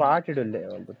ಮಾತ್ರ ಪಾರ್ಟಿಡ್ ಉಲ್ಲೆ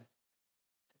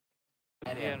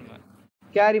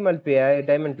ಕ್ಯಾರಿ ಮಲ್ಪಿ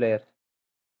ಡೈಮಂಡ್ ಪ್ಲೇಯರ್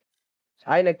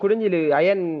ಆಯ್ನ ಕುಡುಂಜಿಲಿ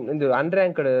ಅಯನ್ ಒಂದು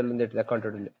ಅನ್ರ್ಯಾಂಕ್ಡ್ ಒಂದು ಅಕೌಂಟ್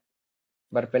ಉಳ್ಳೆ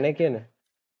ಬರ್ಪೆನಕೇನು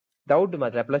ಡೌಟ್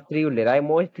ಮಾತ್ರ +3 ಉಳ್ಳೇರು ಆಯ್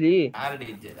ಮೋಸ್ಟ್ಲಿ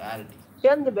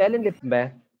ಎಂದ ಬ್ಯಾಲೆನ್ ಲೆಪ್ ಬೇ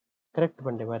ಕರೆಕ್ಟ್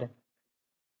ಬಂಡೆ ಮಾರೆ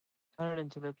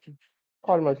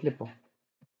ಆಲ್ಮೋಸ್ಟ್ ಲೆಪ್ಪು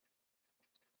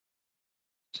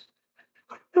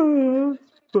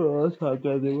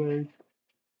ಸಾಕಾದೆ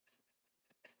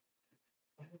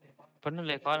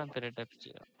ಪನ್ನುಲೆ ಕಾಲಂ ಪೆರೇಟ್ ಅಪ್ಚಿ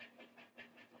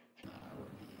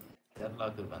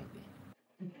ಶರ್ಲಾಕ್ ಬಂದಿ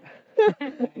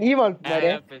ನೀ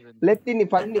ಮಾಡ್ತಾರೆ ಲೆತ್ತಿನಿ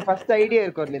ಪನ್ನಿ ಫಸ್ಟ್ ಐಡಿಯಾ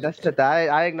ಇರ್ಕೊರ್ನಿ ದಷ್ಟತ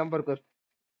ಆಯಗ್ ನಂಬರ್ ಕೊರ್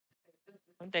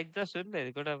ಅಂತ ಎಕ್ಸಾಸ್ಟ್ ಇಲ್ಲ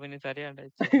ಇದು ಕೂಡ ಬನ್ನಿ ಸರಿ ಅಂಡ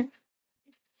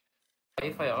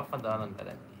ವೈಫೈ ಆಫ್ ಅಂತ ಆನ್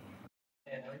ಅಂತಾರೆ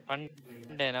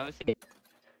ಪಂಡೆ ನಾವು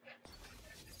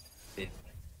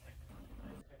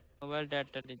mobile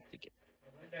data ಇತ್ತಿಗೆ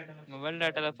mobile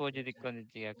data 4G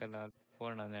ದಿಕ್ಕೊಂದಿತ್ತಿಗೆ ಯಾಕಲ್ಲ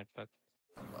phone network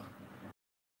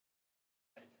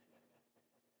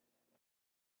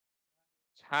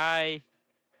hi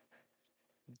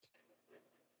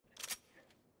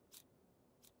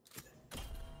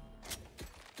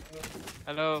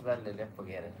hello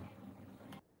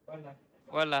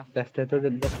ವಲ್ಲ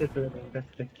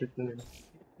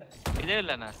ಇದೇ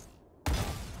ಇಲ್ಲನಾ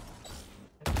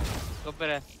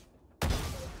ಗೊಬ್ಬರ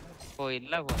ಓ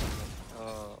ಇಲ್ಲ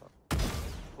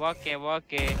ಓಕೆ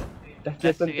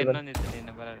ಇನ್ನೊಂದಿತ್ತು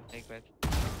ನಿನ್ನ ಬರ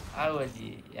ಆಗೋಜಿ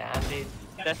ಯಾರೇ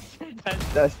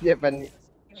ದಸ್ಗೆ ಬನ್ನಿ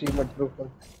ಶ್ರೀಮಂತ ರೂಪ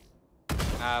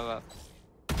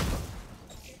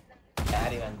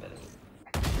ಯಾರಿ ಬಂದರು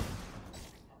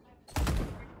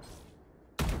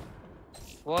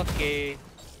ಓಕೆ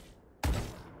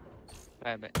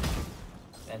ಬಾಯ್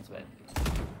ಥ್ಯಾಂಕ್ಸ್ ಬಾಯ್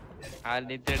ಅಲ್ಲಿ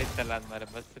ನಿದ್ದೆ ಹಿಡಿತಲ್ಲ ಅದ್ಮಾರೆ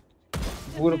ಬಸ್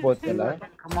ಊರು ಹೋಗ್ತಲ್ಲ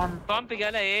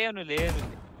ಕಾಂಪಿಗೆಲ್ಲ ಏನು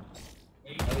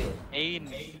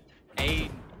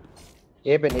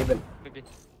ಏಬೆನ್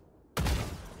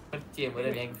ಖರ್ಚೆ ಬರ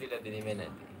ಎಕ್ಸಿಟ್ ಅದಿ ನಿಮೇನೆ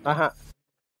ಆಹಾ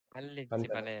ಅಲ್ಲಿ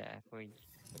ಚಿಪಲೆ ಹೋಗಿ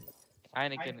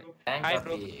ಆಯ್ನಕ್ಕೆ hi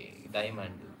bro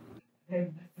diamond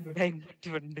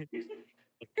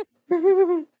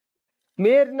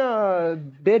ಮೇರ್ನ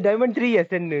they diamond 3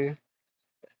 SN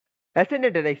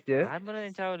next ಆರ್ಮರ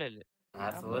ನಿಂಚ ಅವಲಲ್ಲಿ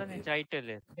ಆರ್ಮರ ನಿಂಚ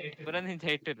ಐಟಲ್ಲಿ ಪುರ ನಿಂಚ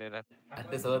ಐಟಲ್ಲಿ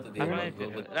ಅತ್ತೆ ಸೋತದಿ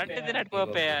ರಟ್ಟ ದಿನ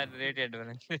ಕೋಪೆ ರೇಟೆಡ್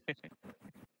ಬನಕ್ಕೆ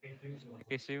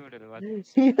ಕಿಶಿಬಿಡರು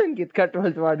ಗಿತ್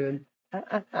ಕಟ್ವಲ್ಸ್ ಮಾಡು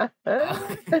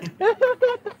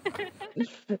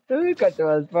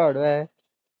ಕಟ್ವಲ್ಸ್ ಮಾಡು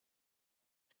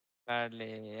ಮಾಡ್ಲಿ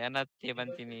ಏನತ್ತಿ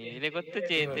ಬಂತೀನಿ ಇದೆ ಗೊತ್ತು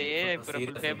ಚೇತೆ ಪುರ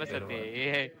ಫೇಮಸ್ ಅತಿ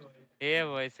ಏ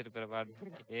ವಾಯ್ಸ್ ಪುರ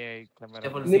ಮಾಡ್ತೀನಿ ಏ ಕ್ಯಾಮೆರಾ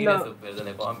ಸೀರಿಯಸ್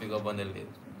ಹೋಗ್ತದೆ ಕಾಂಪಿಗೆ ಬಂದಲ್ಲಿ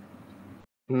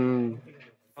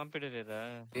ಕಂಪ್ಯೂಟರ್ ಇರ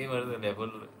ಟೀಮ್ ವರ್ದಲ್ಲ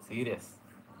ಫುಲ್ ಸೀರಿಯಸ್.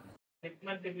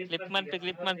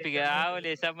 ಕ್ಲಿಪ್ ಮಂಪಿಗೆ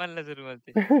ಆವಲಿ ಶಮಲ್ನ ಶುರು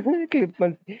ಮಾಡ್ತಿ ಕ್ಲಿಪ್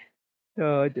ಮಾಡಿ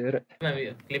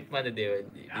ಕ್ಲಿಪ್ ಮಾಡಿದ್ದೇವೆ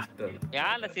ಇಷ್ಟು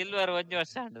ಯಾಲ ಸಿಲ್ವರ್ 1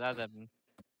 ವರ್ಷ ಉಂಟು ಸಾಧಾರಣ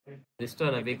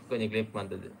ಇಷ್ಟೋನ ಬಿಕ್ ಕೊಂಚ ಕ್ಲಿಪ್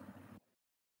ಮಾಡ್ತದೆ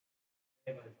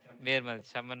ಬೇರೆ ಮಲ್ತಿ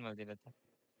ಶಮನ್ ಮಲ್ತಿನ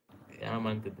ಯಾ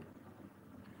ಮಾಡ್ತದೆ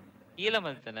ಈಲ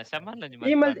ಮಲ್ತನ ಶಮನ್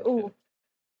ಈ ಮಲ್ತಿ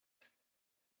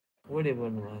ಓಡಿ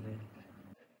ಬಂದು ಮಾರೆ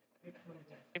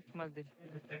ಕ್ಲಿಪ್ ಮಲ್ತಿ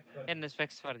ಎನ್ನ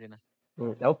ಸ್ಪೆಕ್ಸ್ ಮಾಡ್ದಿನ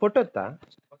ಅವು ಫೋಟೋತ್ತಾ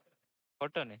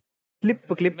ಫೋಟೋನೆ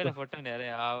ಕ್ಲಿಪ್ ಮೇಲೆ ಫೋಟೋನೆ ಅರೆ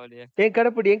ಆವಲಿ ಏನ್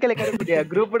ಕಡಪುಡಿ ಎಂಕಲೆ ಕಡಪುಡಿಯಾ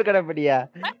ಗ್ರೂಪ್ ಕಡಪುಡಿಯಾ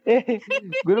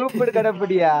ಗ್ರೂಪ್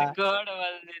ಕಡಪುಡಿಯಾ ಕೋಡ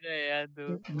ಮಲ್ದಿನ ಅದು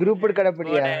ಗ್ರೂಪ್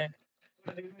ಕಡಪುಡಿಯಾ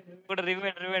ಕೂಡ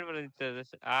ರಿವೈಂಡ್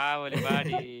ಬಂದಿತ್ತು ಆವಲಿ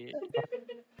ಬಾಡಿ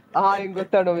ಹೆಂಗ್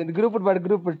ಗೊತ್ತಾಡೋ ಗ್ರೂಪ್ ಮಾಡಿ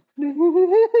ಗ್ರೂಪ್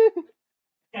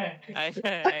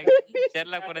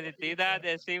ಶೆರ್ಲಾಕ್ ಬಂದಿತ್ತು ಇದಾದ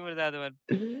ಶ್ರೀಮೃದಾದ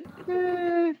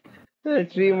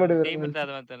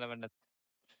ಅಂತಲ್ಲ ಬಂದದ್ದು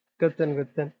ಗೊತ್ತನ್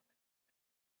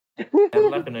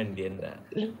ನಂಡಿ ಅಂದ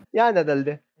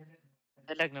ಯಾವ್ದಲ್ದೆ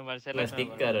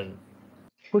ಸ್ಟಿಕ್ಕರ್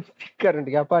ಸ್ಟಿಕ್ಕರ್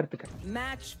ಉಂಟು ಅಪಾರ್ಥ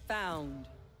Match found.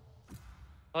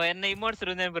 ಓ ಎನ್ನ ಇಮೋಟ್ಸ್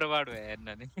ನೆನಪು ಮಾಡುವೆ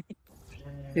ಎನ್ನನೆ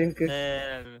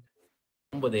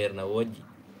ಒಂಬುದೇರ್ನ ಓಜಿ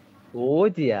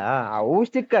ಓಜಿಯಾ ಅವು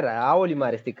ಸ್ಟಿಕ್ಕರ ಆವಲಿ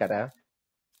ಮಾರೆ ಸ್ಟಿಕ್ಕರ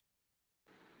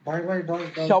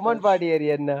ಶಮನ್ ಬಾಡಿ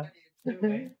ಏರಿಯನ್ನ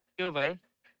क्यों भाई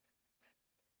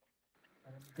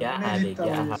क्या हाल है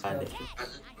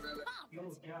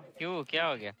क्यों क्या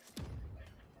हो गया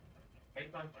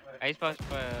आइस पास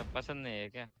पसंद नहीं है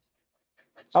क्या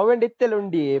ಅವೆಂಡ್ ಇತ್ತೆಲ್ಲ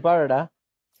ಉಂಡಿ ಪಾಡ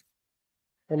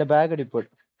ಎನ್ನ bag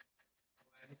report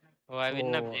oh I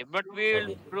win up but we will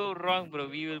prove wrong bro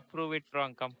we will prove it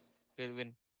wrong come we'll win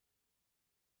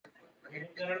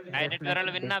I did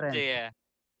win up there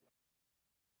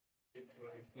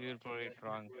we will prove it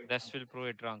wrong this will prove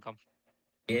it wrong come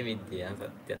ये विद्या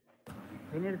सत्य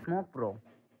We need smoke, bro.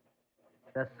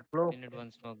 That's glow. we need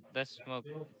one smoke that's smoke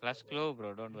plus glow bro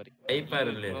don't worry Viper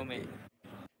ले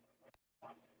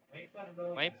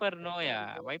Viper no yeah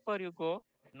Viper you go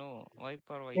no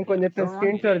Viper కొంచెం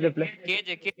screen shot చెప్పలే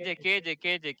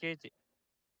KJ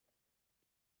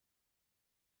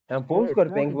ನಾನು post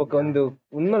ಕೊಡ್ಪೇಂಗ್ ಒಂದು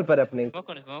ಉನ್ನಲ್ ಪರಪ್ನೆ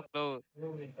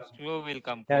slow will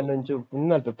come ನಾನು ಒಂಚು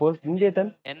ಉನ್ನಲ್ post ಇಂದೆ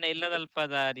ತನ್ ಎನ್ನ ಇಲ್ಲದಲ್ಪ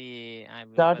ದಾರಿ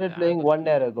started playing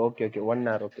 1 hour ago okay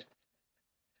 1 hour okay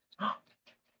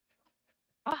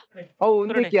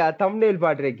उनके क्या थंबनेल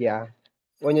पाट रे क्या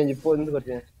ಒಂಜೊಂಜಿ ಪೋಂದು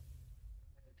ಕೊಡ್ತೇನೆ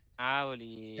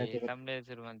ಆವಲಿ ಥಂಬ್ನೇಲ್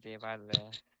ಶುರುವಂತೆ ಪಾಡ್ರೆ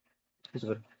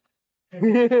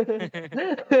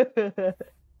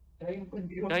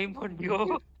ಡೈಮಂಡ್ ಯೋ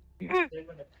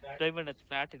ಡೈಮಂಡ್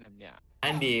ಪ್ಲಾಟಿನಮ್ ಯಾ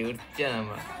ಅಂಡಿ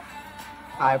ಉರ್ಚನಮ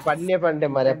ಪಂಡೆ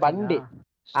ಮರೆ ಪಂಡಿ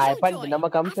पंच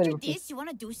नमक कम से you want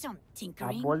to do some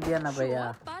tinkering? बोल दिया ना भैया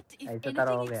ऐसा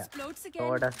तरह हो गया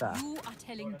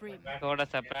थोड़ा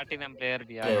सा platinum player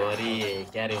भी आ वरी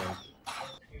कैरी ऑन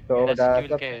थोड़ा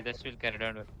just will carry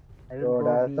down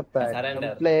थोड़ा सा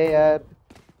player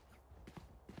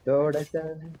थोड़ा सा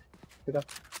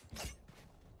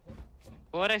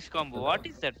 4x combo what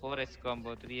is that 4x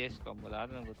combo 3x combo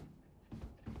ಅದನ್ನ ಗೊತ್ತು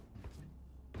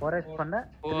 4x ಪಂಡ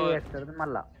 3x ಇರೋದು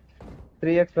ಮಲ್ಲ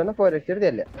 3x ಪಂಡ 4x ಇರೋದು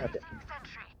ಇಲ್ಲ ಅದೇ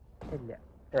ಇಲ್ಲ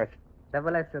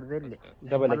ಡಬಲ್ x ಇರೋದು ಇಲ್ಲ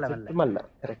ಡಬಲ್ x ಮಲ್ಲ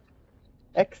ಕರೆಕ್ಟ್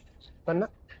x ಪಂಡ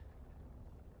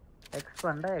x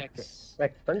ಪಂಡ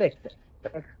x ಪಂಡ x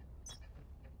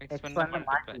ಪಂಡ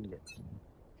ಮಾತಿಲ್ಲ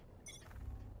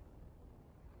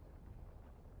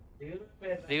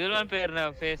ರಿವೀಲ್ ಒನ್ ಪೇರ್ ನ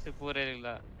ಫೇಸ್ ಪೂರೇ ಇಲ್ಲ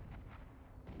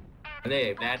ಅದೇ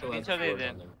bat watch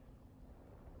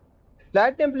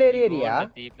platinum player area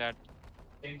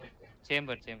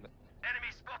chamber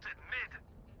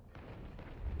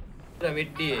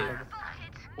ಮಿಡ್ಡಿ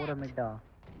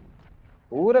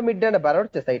ಊರ ಮಿಡ್ ಅನ್ನ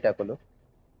ಬರೋಡ್ತೆ ಸೈಟ್ ಹಾಕಲು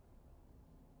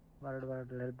ಬರಡ್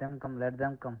let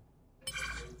them come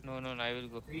no I will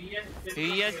go he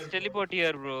has teleport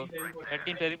here bro let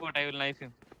him teleport I will knife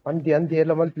him ಅಂತಿ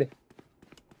ಎಲ್ಲ ಮಲ್ play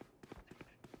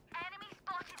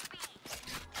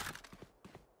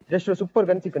just super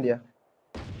gun ಸಿಕ್ಕಂಡಿಯಾ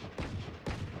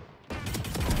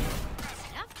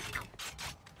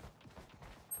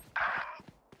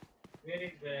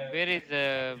where is the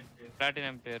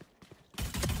platinum player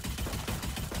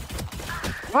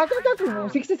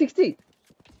 60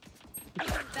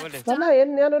 sana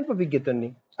ഞാൻ അല്പം വിഗ്ഗെത്തന്നി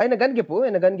അതിനെ ഗൻಗೆ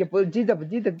പോ Jeetha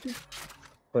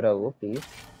ಹೊರವು please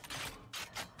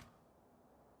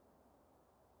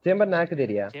chamber ನ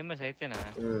ಹಾಕಿದಿರಿಯಾ chamber ಐತೆನಾ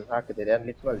ಹಾಕಿದಿರಿ ಅಲ್ಲಿ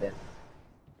list ಮಾಡ್ದೆ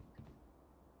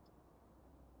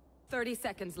 30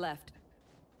 seconds left.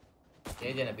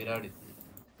 ಏಜನ ಬಿರಾಡಿ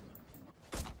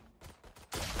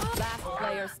Last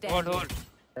player standing. hold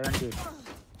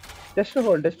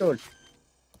 70 just hold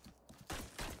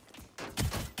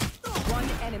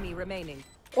enemy remaining.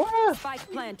 Oh,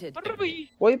 Spike planted.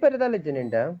 oi per da legend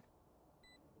inda.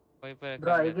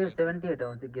 Bro, I give 78. I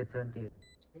want to give 78.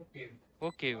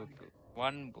 Okay.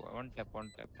 One tap.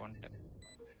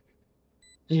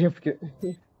 GFK.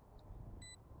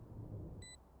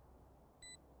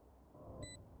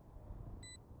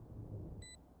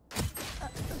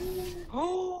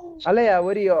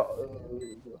 ಅಲ್ಲಯ್ಯ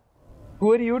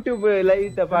ஒரு YouTube live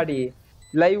தபாடி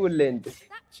live உள்ளேந்து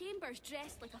That chamber's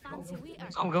dressed like a fancy waiter.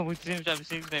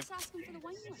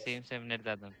 Same net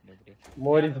dadan bro.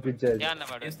 Morris picture ಯಾನ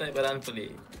ಮಾಡು Yes, sniper ಅನ್ಪುಲಿ.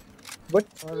 But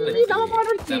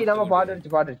ನಮ್ಮ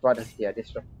ಪಾಡರ್ಚಿ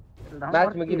ಅದೆಷ್ಟು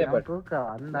match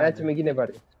ಮುಗಿನೇ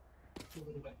body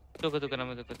ತುಕ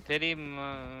ನಮ್ಮದು ಸರಿ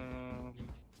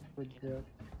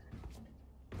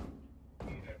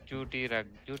duty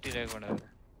raag ಮಾಡೋದು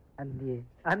ಅಲ್ಲಿ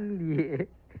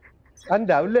ಅಂದ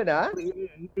ಅವಲೇನಾ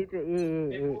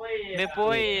me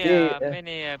poi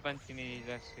bene panzini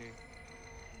lasci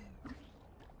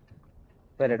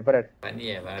ಬರಡ್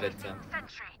ಪನಿಯೇ ಬಾರಚ್ಚ.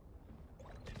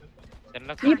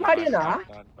 ಈ ಪಾಡಿಯನಾ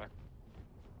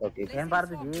ಓಕೆ ಏನ್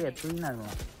ಬಾರ್ದು ಎತ್ತು ನಾನು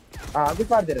ಅದು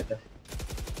ಪಾಡ್ದಿರತ್ತ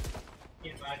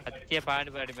ಅತ್ಯ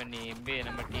ಪಾಡಿ ಬನ್ನಿ ಎಂಬಿ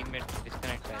ನಮ್ಮ ಟೀಮ್ಮೇಟ್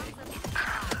ಡಿಸ್ಕನೆಕ್ಟ್ ಆಗಿ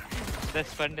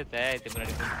ದಸ್ ಪಂಡಿತ ಆಯ್ತು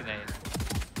ಬರಡಿ ಕುಂತಿನ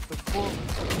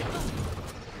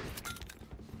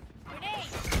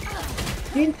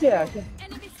तीनचे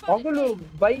अगलो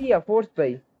बई फोर्स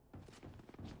बई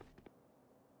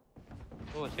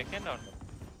ओ second round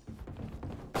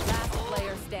Last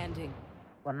player standing.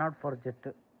 104 jet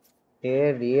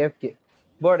AFK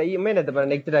board ಈ ಮೇನದ ಬರ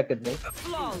ನೆಕ್ಸ್ಟ್ ಹಾಕಿದ್ನಿ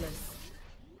Flawless.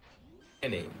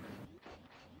 ಏನೇ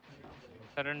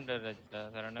ಸರೆಂಡರ್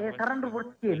ಸರೆಂಡರ್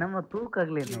ಬಿಡ್ತಿ ನಮ್ಮ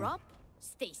ತೂಕಾಗ್ಲೇನು You're up.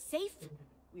 Stay safe.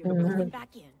 We're going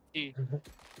back in.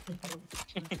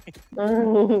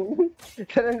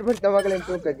 Surrender ಬಿಡ್ತ ಮಗಳೇನು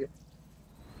ತೂಕಕ್ಕೆ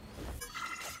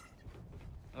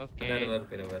Okay.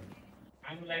 Never.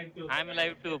 I'm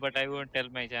live too, but I won't tell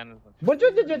my channel. ಬುಜು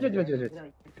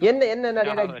என்ன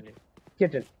நடை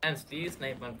கேட்டேன் And Steve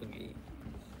snipe ಅನ್ಪುಲಿ.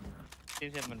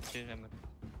 Season.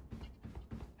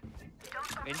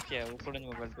 Bench ಉಪಡನ್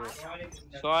mobile to.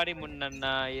 Sorry ಮುನ್ನಣ್ಣ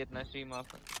ಏರ್ನ stream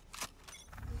of.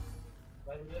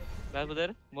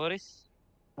 ಬಾಬುದರ್ Morris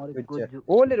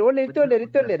ಓಲೆ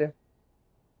ಇತ್ತೋಲೆ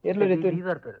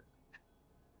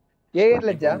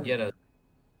ಏರ್ಲಜ್ಜ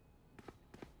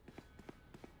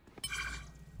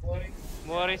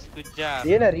Morris ಗುಜ್ಜಾ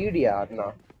ಏನ ರೀಡಿಯಾ ಅದನ್ನ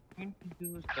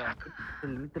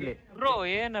bro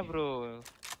ಏನ bro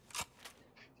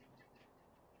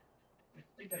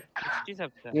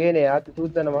ಏನೇ ಆತ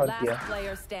ತೂತನ ಮಾಡ್ತೀಯಾ Last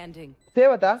player standing.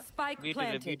 ಸೇವತಾ Spike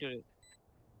planted.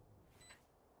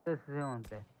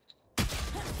 ಸೇವಂತೆ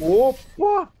ಓಪ್ಪ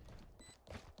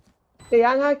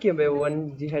yang hakim be one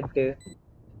jihad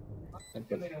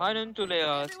ಆನಂತುಲೆ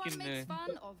skin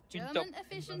Fun of German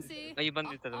efficiency. I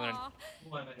ಬಂದಿತ್ತದ ಮರಣ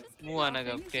ಮೂವನಾಗ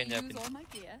ಚೇಂಜ್ ಆಪಿನ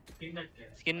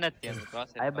skin ಅತ್ತಿ ಅದು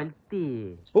ಕ್ರಾಸ್ ಐ ಬಲ್ತಿ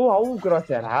ಓ ಅವು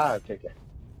ಕ್ರಾಸ್ ಯಾರ ಓಕೆ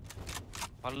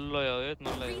ಅಲ್ಲೋ ಏತ್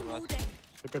ಮಲ್ಲ ಕ್ರಾಸ್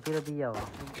ಇತ ಕಿರ ದಿಯಾವ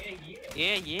ಏ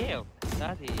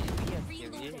ದಾದಿ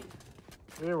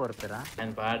ಏ ವರ್ತರ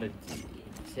And ಬಾಡಚ್ಚಿ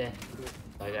ಛೇ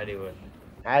Bagadi var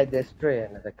I destroy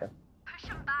another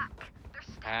Sherlock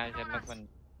ಬನ್ನಿ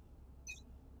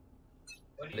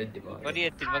ಲೆಟ್ ಬಾಯ್ ಬರಿ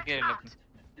ಎತ್ತಿ ಬಗ್ಗೆ ಇಲ್ಲ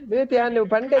ಬೇತಿ ನಾನು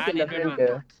ಪಂಡಿತಿಲ್ಲ ಫ್ರೆಂಡ್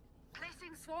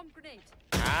Placing swarm grenade.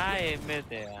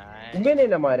 ಎಮ್ಮೆತೆ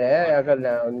ಇನ್ನೇನ ಮಾರೆ ಆಗಲ್ಲ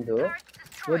ಒಂದು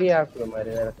ಸರಿ ಹಾಕು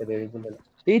ಮಾರೆ ನರತೆ ಬೇವಿಲ್ಲ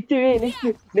ಇತ್ತೀವಿ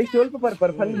ನೆಕ್ಸ್ಟ್ ಸ್ವಲ್ಪ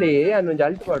ಪರ್ ಫನ್ಲಿ ಅನ್ನೊಂದು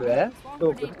ಅಲ್ಟ್ ಮಾಡುವೆ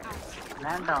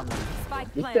ಲ್ಯಾಂಡ್ ಡೌನ್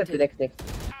Spike ಇಷ್ಟೇ planted. Next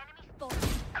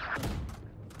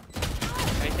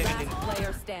Last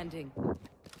player standing.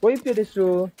 ಹೋಯ್ತಿಷ್ಟು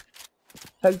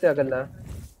health ಆಗಲ್ಲ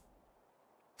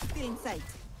Feeling sight.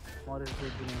 ಮೋರಿಸ್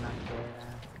ಬಿದ್ದೀನಿ ನಂಗೆ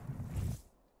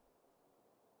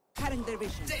Cutting their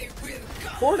vision.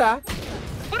 ಕೂಡ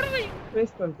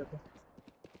ವೇಸ್ಟ್ ಅಂತ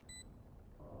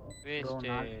ವೇಸ್ಟ್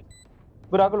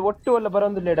ಬ್ರೋ ಆಗಲ್ ಒಟ್ಟು ಎಲ್ಲ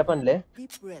ಬರೋಂದಿಲ್ಲ ಡಪನ್ಲೆ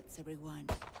Deep breaths, everyone.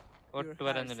 ಒಟ್ಟು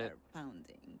ಬರಂದಿಲ್ಲ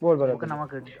Pounding. ಬೋಲ್ ಬರೋ ಓಕೆ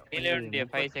ನಮಗೆ ಡಿಲೇ ಉಂಟು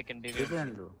 5 ಸೆಕೆಂಡ್ ಡಿಲೇ ಇದೆ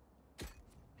ಅಂದು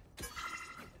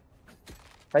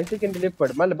 5 ಸೆಕೆಂಡ್ ಲಿಪ್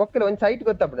ಪಡ್ ಮಲ್ಲ ಬೊಕ್ಕಲ ಒಂದು ಸೈಟ್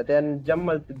ಗೊತ್ತಾಗ್ಬಿಡುತ್ತೆ ಜಮ್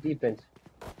ಅಲ್ತ ಡಿಫೆನ್ಸ್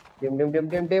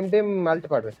ಡಿಮ್ ಅಲ್ಟ್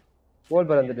ಪಾಡ್ವೆ ಬೋಲ್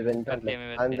ಬರೋಂದಿಲ್ಲ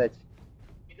ಅಂದಾಜ್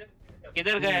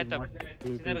किधर गया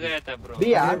था ब्रो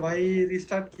बिया भाई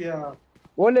रिस्टार्ट किया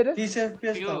बोले रे 30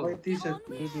 fps था भाई 30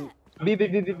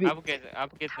 fps बी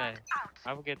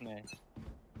अब कितना है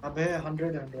अबे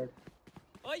 100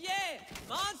 Oh yeah!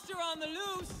 Monster on the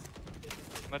loose!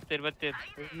 बत्तीर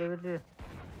ಬಿಡ್ಲೆ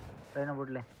train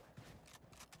ಬಿಡ್ಲೆ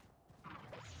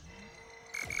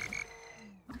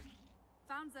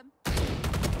Found them.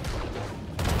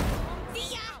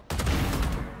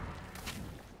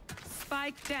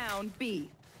 Spike down B.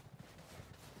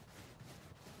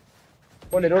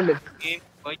 roll it.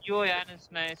 അയ്യോ ഞാൻ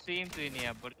സ്ട്രീം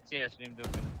ചെയ്യാ പൊടിച്ച stream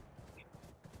തോക്കുന്നു.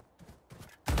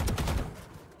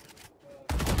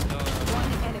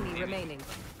 One enemy remaining.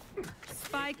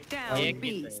 Spike down B.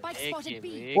 Spike spotted B.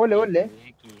 Ole.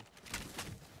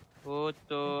 वो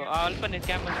तो Alapan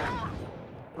camel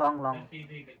long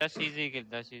 10 easy kill.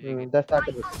 That's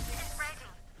started.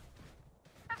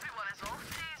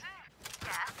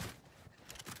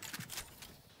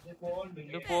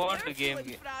 The point game.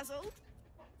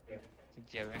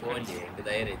 Onde, que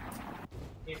da ere.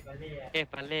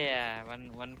 पहले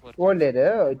 1-4 Ole re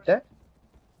itta.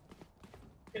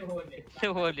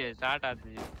 होले start आते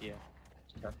किया.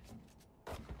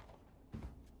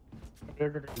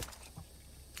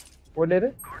 Ole re.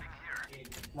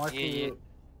 mostly ये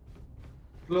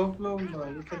Flow,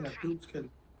 you can have two skill.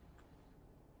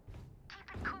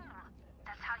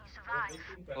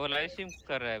 वो live stream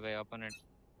कर रहा है भाई ओपोनेंट.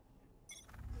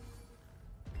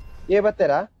 ये बता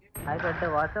रहा. I got a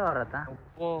water or था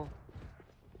वो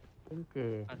इंचे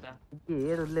आता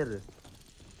ये रुल्लेर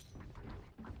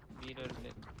वीरो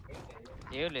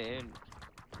ले ले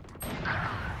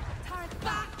Turret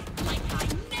back like I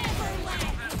never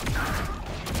left.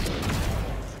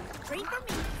 Train for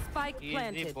me. Spike easy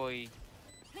planted. boy.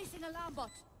 Placing alarm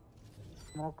bot.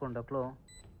 smoke unda flow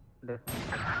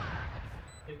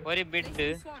definitely very bit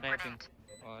sniping.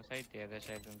 Oh side है that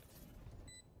side.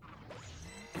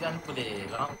 Gun play,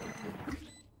 long.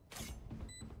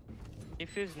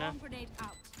 Diffuse ना. Bomb grenade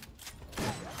out.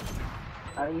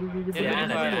 easy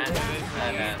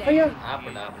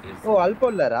Oh,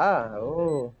 alpolara.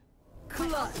 Oh.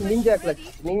 Ninja clutch,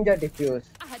 ninja diffuse.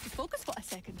 I had to focus for a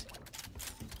second.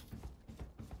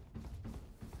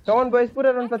 Come on boys, put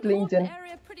around I for can hold Lincoln. the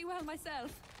area pretty well myself.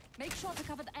 Make sure to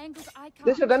cover the angles I can't.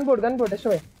 This is gunboard, this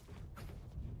way.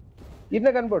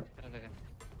 Idna gunboard.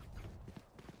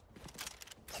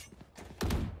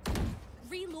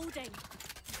 Reloading.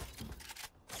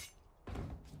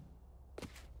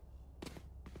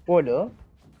 Polo.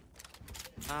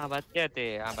 हाँ बत्ते थे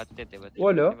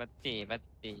बोलो.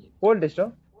 बत्ते Hold this no?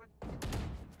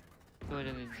 तो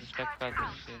जो stuck का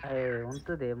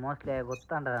ఉంటది mostly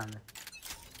ಗೊತ್ತಾಂಡrange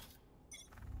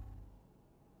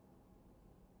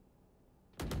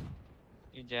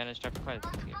ये जाने stuck का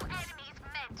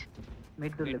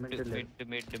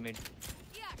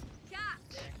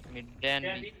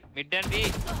mid and B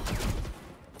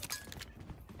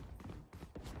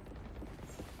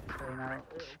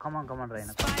come on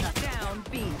Raina Spike down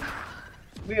B.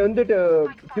 We on that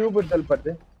cube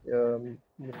ತಲುಪತ್ತೆ.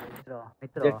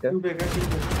 Mitra Two bigger.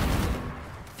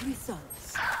 Results.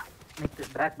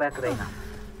 back Raina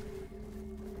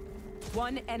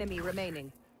One enemy remaining.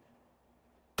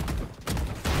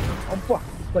 Appa,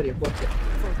 sorry, forse.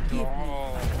 Forgive me,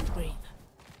 my brain.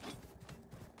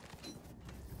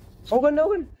 Ogan.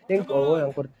 Think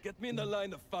anchor. Get me in the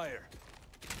line of fire.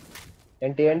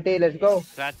 NT, let's go.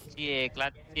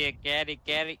 clutch carry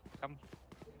come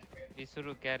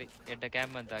Isuru carry Etah cam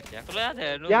बनता क्या कल याद है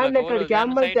यार ने कर क्या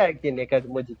मलते है कि ने कर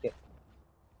मुझे के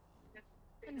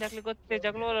जगले गोत्ते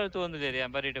जगलो तो ಒಂದು ದೇರಿಯಾ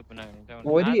ಬರಿಟ ಪುನಾ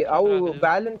ಓದಿ ಅವು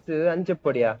ಬ್ಯಾಲೆನ್ಸ್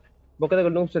ಅಂಚಪ್ಪಡಿಯಾ ಬೊಕದ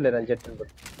ನುಂಗ್ಸಲೆ ರಂಜೆಟ್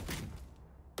ಅನ್ಬಿಟ್ಟು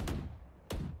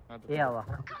ಯಾವ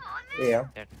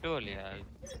ಎಟ್ಟೋಲಿಯಾ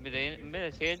ಮೇ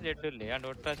ಸೇಜ್ ಎಟ್ಟೋಲಿಯಾ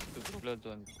ಡೋಟಾ ಸ್ಟುಕ್ಲೋ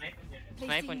तो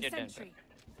ಸ್ನೈಪ್ ಅಂಜೆಟ್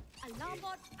Alarm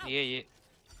bot out. ये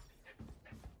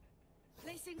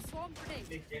Placing swarm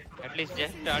grenade. at least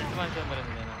just ultimate से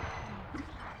बरंदे ना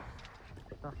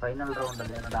ಫೈನಲ್ ರೌಂಡ್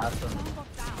ಅಲ್ಲಿ ಏನೋ ಲಾಸ್ಟ್ ಒಂದು Alarm bot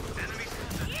down.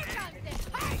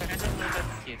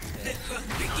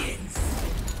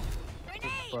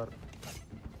 ಸೂಪರ್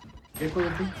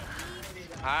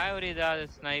हाय और इधर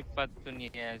स्नाइप पत्तु नहीं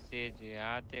है सेज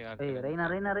आते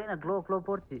Raina glow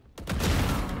ಪೋರ್ಚಿ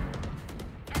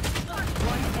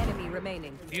One enemy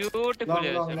remaining. Beautiful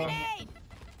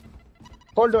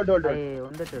hold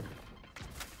ಒಂದೇ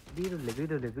ಬೀರುಲ್ಲೆ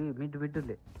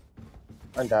ಮಿಡ್ಡುಲ್ಲೆ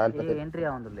ಅಂತ ಅಲ್ಪ ಎಂಟ್ರಿ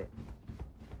ಆವಂದುಲ್ಲೆ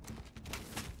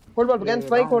ಹೋಲ್ಡ್ ಮಾಡ್ಬೇಕು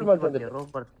ಸ್ಪೈಕ್ ಹೋಲ್ಡ್ ಮಾಡ್ಕೊಂಡು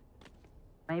ರೋಬರ್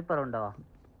ಸ್ನೈಪರ್ ಉಂಡವ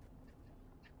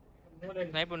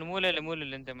ಸ್ನೈಪ್ ಉಂಡು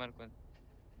ಮೂಲೆಯಲ್ಲಿ ಎಂತ ಮಾಡ್ಕೊಂಡು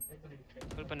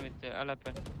ಸ್ವಲ್ಪ ವಿತ್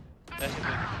ಅಲಪನ್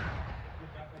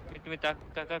ವಿತ್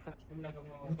ಅಕ್ಕ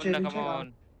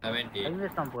ಕಮಾನ್ ಟೈಮ್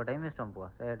ವೇಸ್ಟ್ ಅಂಪುವ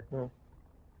ಸೈಡ್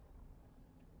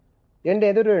ಎಂಡ್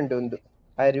ಎದುರು ಉಂಟು ಒಂದು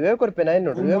आ रिवाइव कर पे नहीं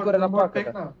नोट रिवाइव कर लपा का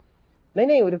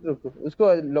नहीं रुक उसको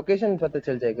लोकेशन पता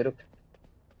चल जाएगा रुक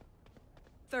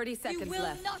 30 seconds You will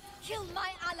left. not kill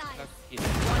my allies.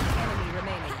 One enemy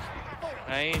remaining.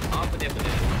 Nice Op de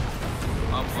play.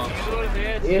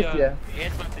 Yes, yeah.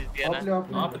 Yes but is there ना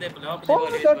Op de play. Oh,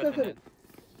 sorry.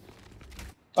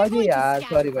 अजी यार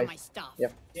सॉरी भाई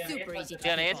Super easy.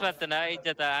 क्या ना yes but ना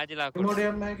इज्जत आज ला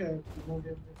Imodium में क्या?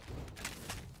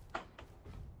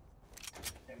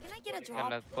 get a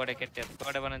ಎಲ್ಲ drop? ಕೋಡೆ ಕೆಟ್ಟ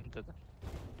ಕೋಡೆ ಬಂತದ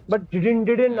ಬಟ್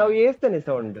ಡಿಡಿನ್ ನಾವು ಏಸ್ತಾನೆ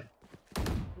ಸೌಂಡ್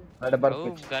ಅಡ ಅವು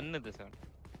ಬರ್ಪುಜಿ ಗನ್ನದ ಸೌಂಡ್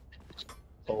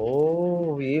ಓ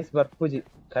ಏಸ್ ಬರ್ಪುಜಿ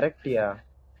ಕರೆಕ್ಟ್ ಯಾ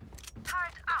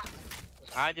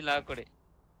ಆಜಿಲ್ಲ ಆ ಕೋಡೆ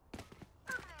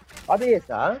ಅದು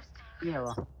ಏಸಾ ಯಾವ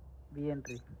ಬಿ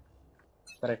ಎಂಟ್ರಿ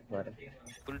ಕರೆಕ್ಟ್ ಮಾರೆ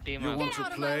full team You want to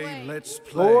play? Let's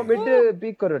O play. Mid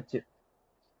peak ಕೊರೊಚ್ಚಿ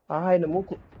ಆಯ್ನ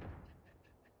ಮೂಕು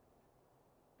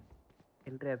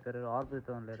entry ಆಗ್ತಾರೆ ಆರ್ಬ್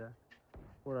ತಗೊಂಡ್ಲಾರ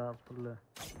ಪೂರಾ full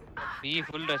B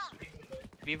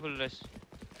full rush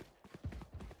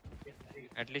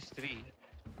at least 3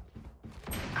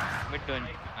 mid one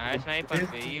I snipe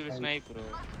and he will snipe bro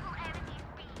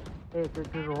hey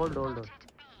hold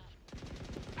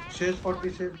Chase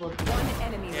 40 One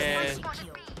enemy yes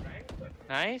remaining.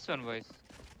 nice one boys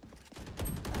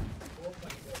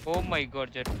oh my god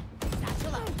jet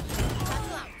Satchel out.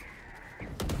 Satchel out.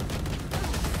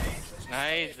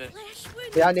 nice Flash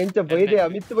would ಯಾ ನೆಂಚ ಬೈದೆ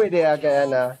ಮಿತ್ತು ಬೈದೆ ಯಾಕ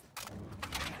ಯಾನ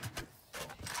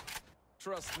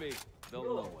Trust me, they'll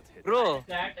know what hit. bro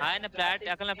ఆయన flat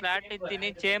అక్కడ flat తిని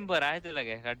chamber ఆಯ್ತು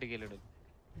ಲಗೆ ಗಟ್ಟಿ ಗೆಲುಡು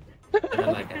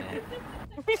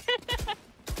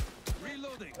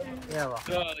Reloading. ಯಾವ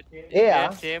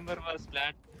chamber was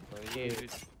flat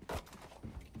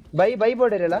by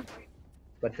ಬೋಡರೆಲ್ಲ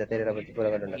ಬರ್ತಾ ತೆರೆರ ಬತ್ತಿ ಪೂರ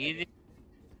ಗಂಡ ಈಜಿ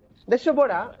ದಶ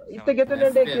ಬೋಡ ಇತ್ತೆಗೆತ್ತನೆ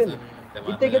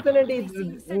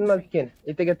ಮಲ್ಕೇನ್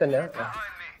ಇತ್ತೆಗೆತ್ತನೆ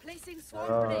placing swarm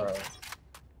grenade.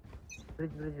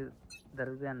 bridge there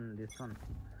will be an this one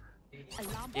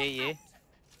Alarm A bot A out.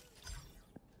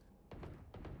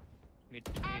 Mid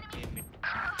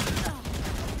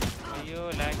అయ్యో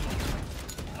log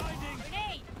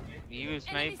Grenade. he will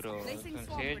snipe bro Placing some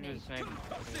swarm sage will grenade. snipe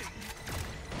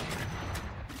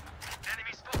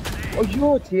ಅಯ್ಯೋ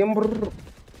chamber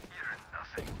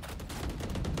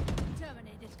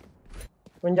Terminated.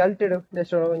 ಒಂಜಿ ಅಲ್ಟಿಡು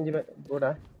ದಶ ಒಂಜಿ ಬೋಡ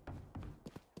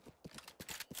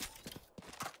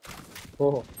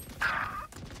ಓಹೋ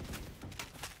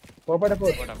ಪೋಪಡ ಪೋ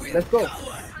let's go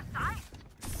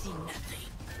See nothing.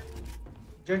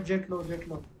 Jet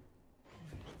low.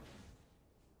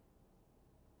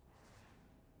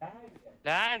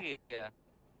 lag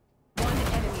One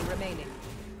enemy remaining.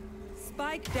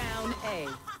 Spike down A.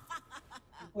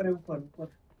 ऊपर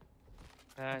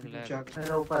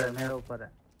lag मेरा ऊपर है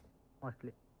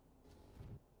mostly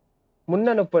ಮುನ್ನ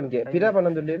ನೊಪ್ಪನ್ಗೆ ಪಿರಾ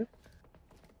ಬನಂದುಲ್ಲೇರು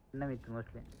ಇನ್ನಮಿತ್ತು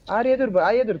mostly ಆರು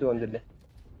ಎದುರ್ದು ಒಂದಿಲ್ಲೆ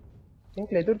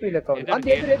ಇಂಕ್ಲೆ ಎದುರು ಪೀಲಕ್ಕ ಅದು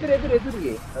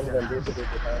ಎದುರಿಗೆ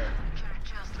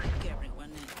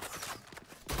Everyone is.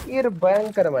 ಇರು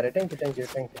ಭಯಂಕರ ಮಾರೆ thank you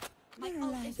My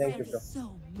life Thank you, is bro. so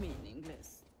meaningless.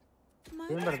 My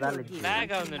Chamber life darling. is lag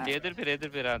అవునండి ఎదురు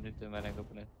పేరు అందించు మన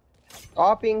కప్పున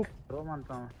ಆಪಿಂಗ್ ರೋಮನ್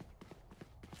ಪಾಮ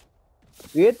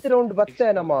ಏತ್ ರೌಂಡ್ ಬತ್ತೆ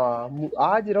ನಮ್ಮ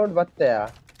ಆಜ್ ರೌಂಡ್ ಬತ್ತೆ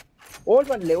ಓಲ್ಡ್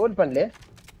ಪನ್ಲೆ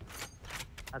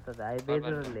ಅತದ ಐ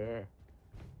ಬೇಜರಲ್ಲಿ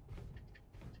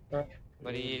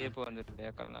ಬರೀ ಏಪ ಬಂದಿರಲಿ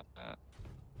ಯಾಕಲ್ಲ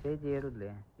ಸೇಜ್ ಏರುದ್ಲೆ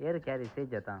ಏರು ಕ್ಯಾರಿ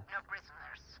ಸೇಜ್ ಆತ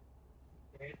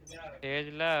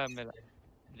ಸ್ಟೇಜ್ಲ ಆಮೇಲೆ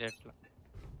ಜೆಟ್ಲ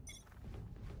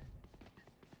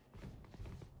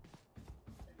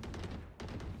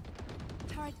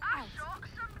Turret out.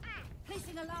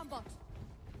 Placing alarm bot.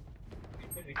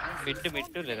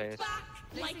 ಬಿಟ್ಟು ಇಲ್ಲ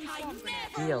Like I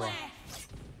never ಇಯವ left.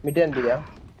 Mid ಅಂದಿಯಾ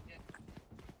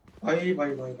भाई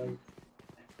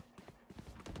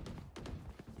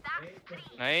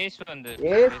ನೈಸ್ ಒಂದು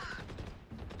Yes.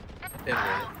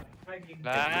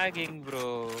 ಲಾಗಿಂಗ್ ಬ್ರೋ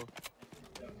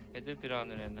ಎದು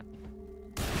ಪಿರಾಂದು ನನ್ನ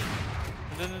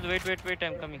ಇದೊಂದು wait I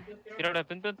am coming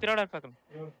ತಿರೋಡ ಪಾಕಂ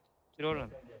ತಿರೋಡ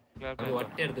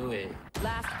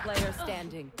Last player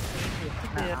standing.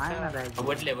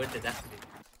 ಒಡ್ಲೆ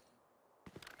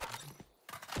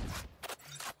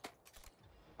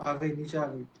आ गई नीचे आ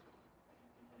गई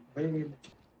भाई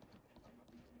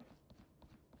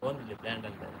ಒಂದು ಪ್ಲಾನ್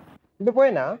ಅಂತ ಇದು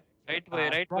ಪೋಯ್ನಾ ರೈಟ್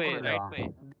ಬಾಯ್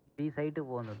ಈ ಸೈಟ್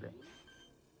പോകുന്നത്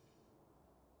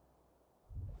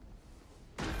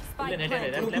Spike Net,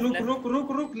 planted.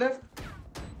 रुक लेफ्ट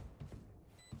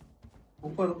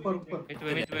ऊपर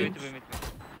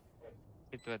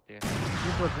ಮಿತ್ ಬತ್ತೆ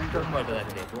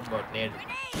boom bot ನೇಡ್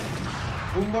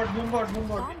boom bot Bomb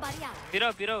buddy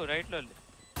out. ಪಿರೋ right low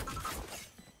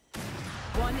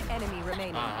One enemy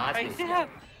remaining.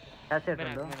 Cassette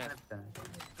ಒಂದು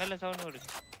ಮೆಲ್ಲ ಸೌಂಡ್ ನೋಡಿ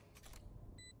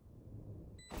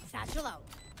Satchel out.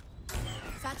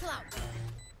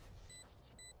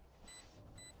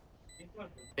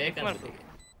 ಬೇಕ್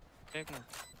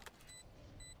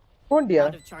ಕೊಂಡಿಯಾ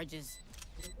Out of charges.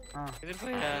 ಹಾ ಇದ್ರ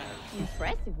ಬಾಯ್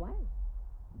Impressive. Wow.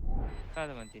 ಕಾದ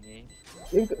ಬಂತೀನಿ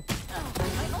ಇಂಕ್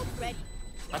My ult ready.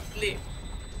 ಅಸ್ಲಿ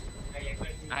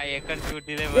ಆ ಏಕನ್ ಶೂಟ್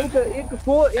ಇದೆ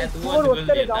ಫೋರ್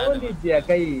ಒತ್ತರೆ ಗಾವನ್ ಇದ್ಯಾ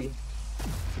ಕೈ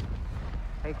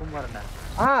ಕುಂಬಾರಣ್ಣ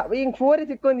ಹಿಂಗ್ 4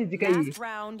 ಸಿಕ್ಕೊಂದಿಜ್ಜಿ ಕೈ Last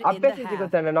round in the ಅಭ್ಯಾಸ half.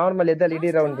 ಸಿಗುತ್ತಾನೆ ನಾರ್ಮಲ್ ಎದಲ್ಲಿ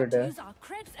ಇಡೀ ರೌಂಡ್ ಬಿಟ್ಟು Use our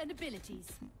creds and abilities.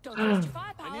 Don't waste your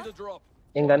I need firepower. a drop.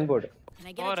 ಹಿಂಗ್ ಅನ್ಬೋದು Can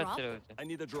I get a drop? I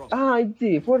need a drop.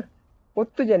 ಇಜ್ಜಿ 4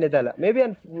 ಒತ್ತು ಜನ ಇದಲ್ಲ ಮೇ ಬಿ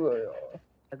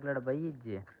ಅಗ್ಲಡ ಬೈ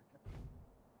ಇಜ್ಜಿ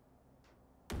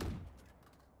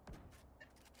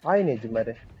ಆಯ್ನಿಜ್ಜಿ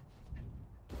ಮರೆ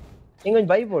ಹಿಂಗೊಂದು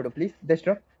by board please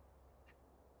ದೆಷ್ಟು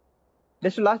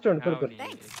last round ಕೊಡು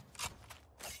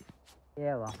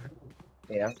ಏವಾ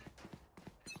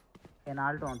ಏನ್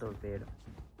ಆಲ್ಟೋ ಅಂತ ಹೋಗ್ತೇವೆ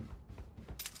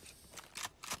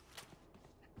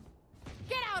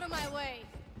Get out of my way.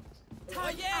 Oh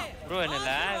yeah. Bro, in a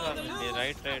lag on the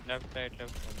right, left.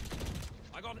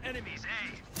 I got enemies.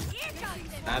 Here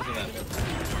comes it.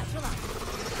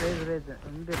 ರೇಜ್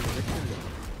ಉಂದಿಲ್ಲ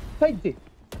ಗೊತ್ತಿಲ್ಲ ಇಜ್ಜಿ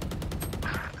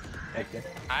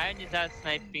I just are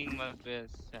sniping my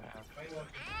best.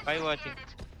 By watching.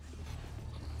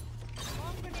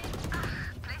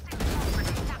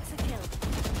 That's a kill.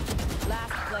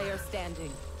 Last player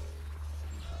standing.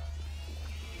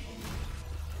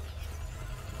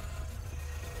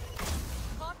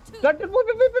 Part two. Cut it.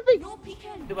 No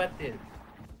peeking. ಇದು ಬರ್ತೀರಿ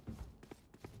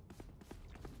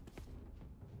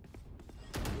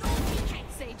No peeking.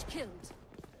 Sage killed.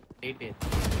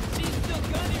 She's still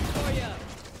gunning for you.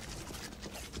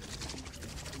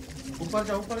 ऊपर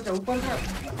जा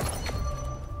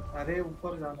अरे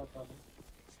ऊपर जाना था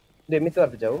डेमित वार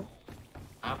पे जाओ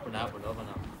आप ओपन आप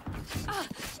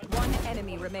One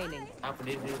enemy remaining. आप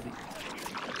दे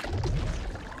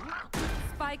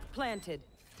Spike planted.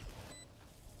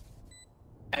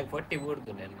 I 40 board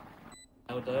to then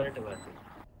now third word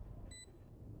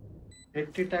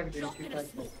 80 tag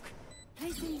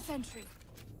Placing sentry.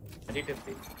 ready to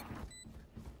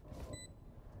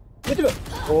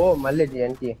ಓ ಮಲ್ಲೆ ಜಿ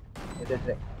ಅಂಟಿ ಇದೆ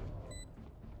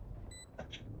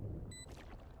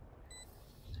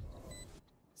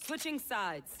Switching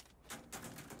sides.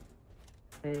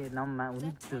 ಏ ನಮ್ಮ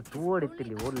ಉಂಟು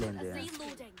ತೋಡಿತ್ತಿಲ್ಲಿ ಓಡ್ಲೆ ಅಂದ್ರೆ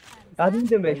Reloading.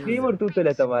 ಅದಿಂದೆ ಮೇ ಸ್ಟ್ರೀಮರ್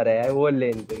ತೂತಲೆ ತಮಾರೆ ಓಲ್ಲೆ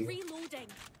ಅಂತ Reloading.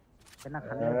 ಚೆನ್ನ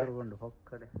ಕಣ್ಣು ಹಿಡ್ಕೊಂಡು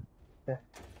ಹೊಕ್ಕಡೆ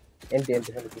ಎಂಟಿ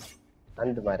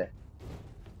ಅಂದು ಮಾರೆ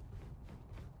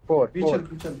 4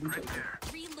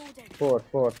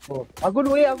 ಅಗುಲ್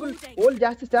ಓಲ್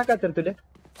ಜಾಸ್ತಿ ಸ್ಟ್ಯಾಕ್ ಆಗ್ತಿರ್ತದೆ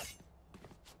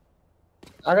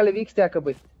ಆಗಲೇ weak stack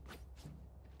by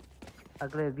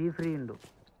ಅಗ್ರೆ B free ಉಂಡು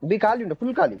ಬಿ ಖಾಲಿ ಉಂಟು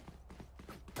ಫುಲ್ ಖಾಲಿ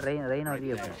ರೈನ್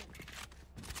ಅವರಿಗೆ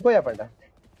పోయా పంట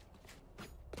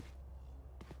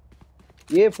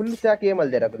ఏ full stock A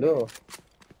మల్దే రకలు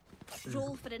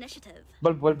Roll for initiative.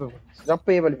 Bulb రప్ప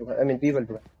ఏ bulb I mean B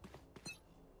bulb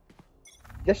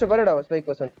just బరడా spike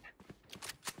కోసం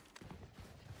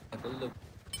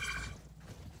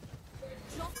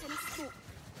Drop in a smoke.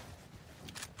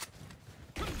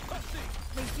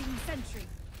 Placing sentry.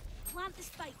 Plant the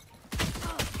spike.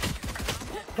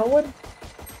 Cover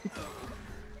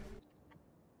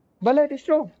బల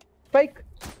డిస్ట్రో స్పైక్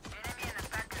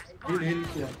heal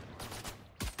किया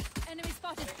Enemy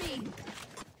spotted B.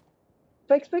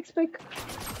 स्पाइक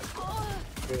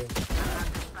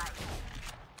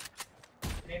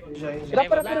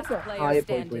रप हां ये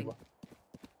पोई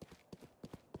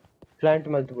plant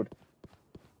malt good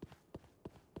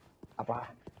ಅಪ್ಪ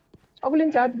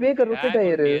ಅಗುಲಿನ charge ಬೇಗ rotate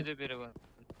ಆಯ್ರು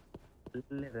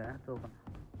ಇಲ್ಲಿದೆ open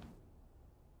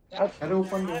अरे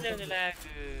ओपन lag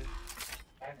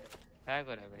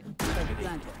हो रहा है भाई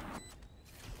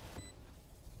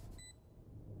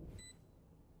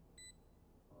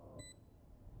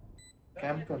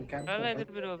कैंप कर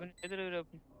इधर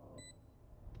ओपन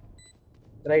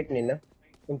ರೈಟ್ ನಿನ್ನ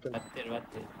ಉಂಟು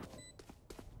ಮತ್ತೆ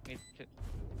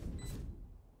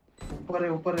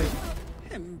ऊपर है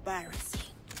Embarrassing.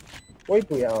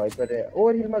 ಹೋಯ್ತು ಯಾವ ಇಬ್ಬರೇ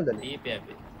over hill ಮಲ್ದಲ್ಲಿ deep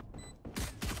happy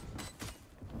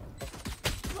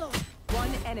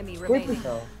One enemy ಹೋಯ್ತು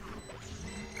remaining.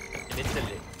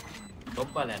 ಲಿಸ್ಟಲ್ಲಿ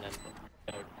ಒಬ್ಬನೇ ನಾನು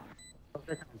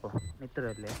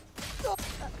ನಿತ್ತರಲ್ಲಿ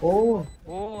ಓ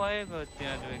ಆಯ್ತು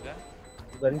ಅದು ಈಗ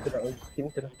ಬಂತು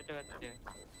ತಿಂತು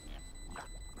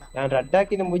ನಾನು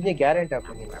ರಡ್ಡಾಕಿನ ಮುಂಚೆ ಗ್ಯಾರಂಟಿ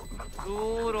ಹಾಕೊಂಡಿಲ್ಲ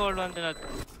ದೂರ ಓಡುವಂತ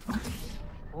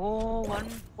ಓ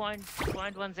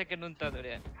 1.1 ಸೆಕೆಂಡ್ ಅಂತ ಅದರ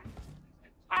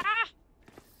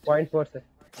 0.4 sir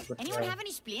Anyone have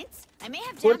any splints? I may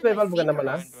have Fourth jammed my level bukan nama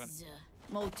lah. fingers.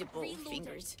 Multiple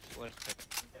fingers.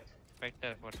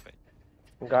 Fighter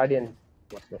 45 guardian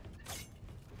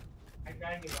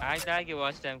ಆಯ್ತಾಗಿ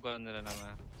watch time ಕೊಂದ್ರೆ ನಮ್ಮ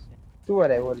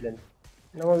ತೂವರೆ ಓಲ್ದನ್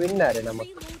ನಮ್ಮ ವಿನ್ನರ್ ನಮ್ಮ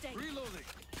Reloading.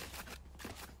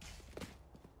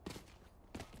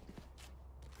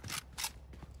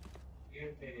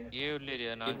 ये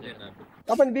उल्लेरिया ना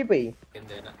अपन बी पे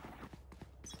ಎಂದೇನಾ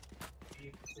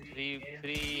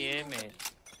 3 A में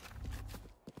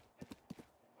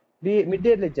बी मिड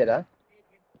डे लेचरा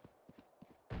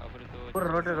अपर तो Pura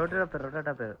rotate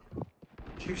up.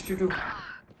 62.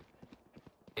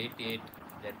 88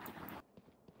 jet.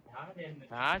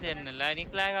 అదేనలా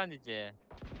నీకు లాగా ఉంది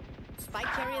Spike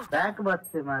carriers Back down.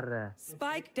 batte marra.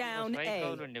 Spike down spike A.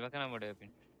 అవులుండి పక్కన పడే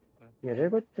ఎరే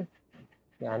కొత్తే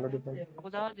యానో డిఫెండ్ ఒక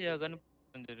దాది గన్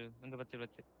ఉందిరు ఇంక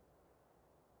బచ్చే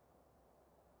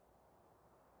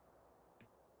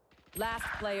Last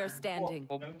player standing.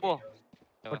 ఒబ్బో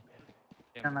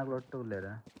నాకు లొట్టు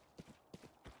లేరా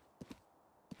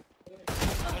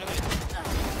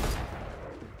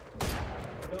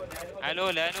హలో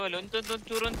లొంతు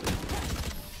చూరంతు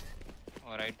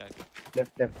ఓ right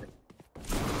left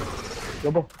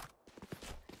గోబో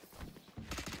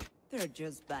They're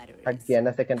just batteries. ಅಡ್ಗೆ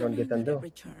ಅನ್ನ ಸೆಕೆಂಡ್ ರೌಂಡ್ ಗೆ ತಂದು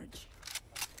Recharge.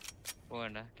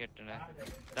 ಹೋಗಂಡ ಕೆಟ್ಟಣ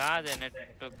ದಾದೆ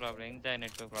ನೆಟ್ವರ್ಕ್ ಪ್ರಾಬ್ಲಮ್ ಇಂತ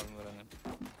ನೆಟ್ವರ್ಕ್ ಪ್ರಾಬ್ಲಮ್ ಬರೋಣ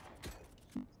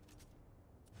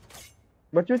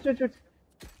Bachchu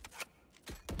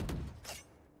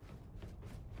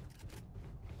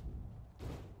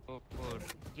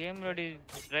game ready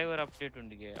driver update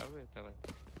ಉಂಡಿಗೆ ಅವೇ ಕವರ್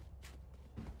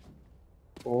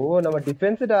ಓ ನಮ್ಮ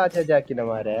ಡಿಫೆನ್ಸ್ ಆಚೆ ಹಾಕಿನ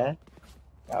ಮಾರೆ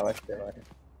ಅವಸ್ಥೆ ಮಾರೆ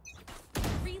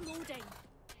Reloading.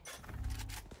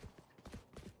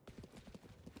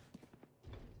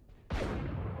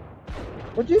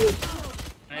 ಓಜಿ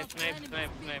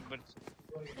snipe but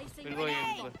Placing We'll go in.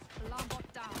 grenade. Alarm bot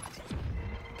down.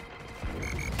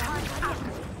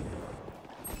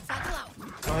 Cycle out.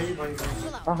 Bye.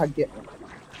 Cycle out. ಆ ಹಾಗೆ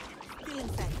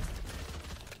Feeling fed.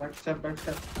 Backstab.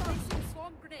 Placing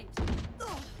swarm grenade.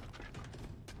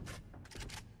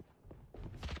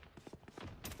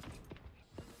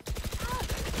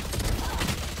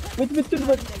 Myth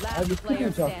Last player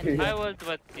standing. I was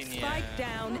ಬರ್ತೀನಿ Spike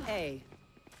down A.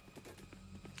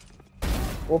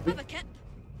 ಓಪಿ Have a kit.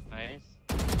 Nice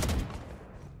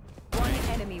One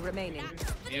enemy remaining.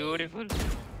 Beautiful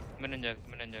ಮೆನಂಜಾಕ್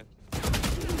My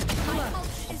ult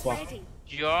is ready.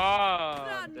 Yeah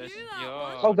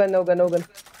ಹೋಗನ್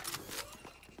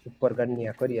super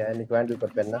ಗನ್ನಿಯಾ Korea ನಿನಗೆ ವ್ಯಾಂಡಲ್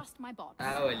ಕೊಡ್ಪೇನ Trust my bot.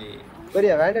 ಆವಲಿ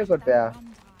Korea ವ್ಯಾಂಡಲ್ ಕೊಡ್ಪೇಯಾ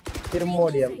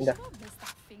ತಿರುಮೋಡಿಯಂ ಇಂದ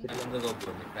ಒಂದು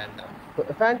ಗೋಪುರ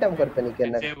Phantom ಕೊಡ್ಪೇನೆ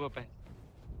ಕೆನ್ನ save open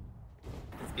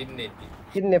skin ಐತಿ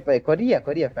किन्ने पे Korea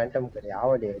Phantom Korea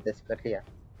आवडे दस Korea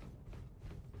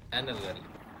channel ಗಾರಿ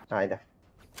ಆಯ್ತಾ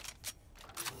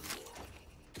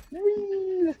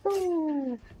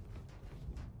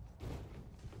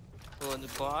ಒಂದು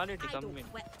ಕ್ವಾಲಿಟಿ ಕಮ್ಮಿ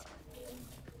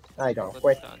ಆಯ್ತಾ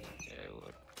ಕ್ವೆಟ್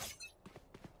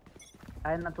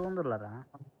ఆయన తోందుర్లరా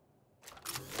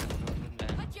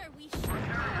Put your wish.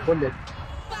 Bullet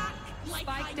Back.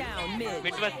 Spike down mid.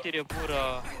 ಬಿಟ್ಟು ಬರ್ತೀರಿ ಪೂರ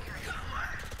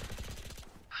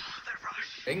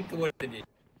ಬೆಂಕ್ ಹೊಡೆದಿ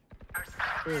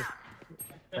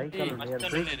cycle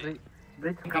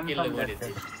bridge come kill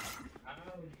ಹೊಡೆದಿ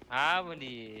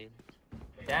ಆವಲಿ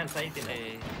chance ಐತಿ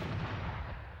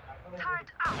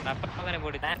ನಾ ಪಕ್ಕನೆ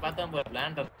body ಪತ್ತೊಂಬತ್ತು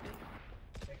plant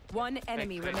One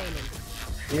enemy remaining.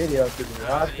 ಏರಿ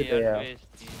ಆಗ್ತಿದೆ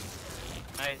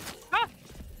nice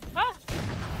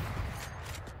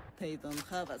They don't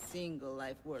have a single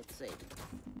life worth saving.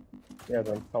 Yeah,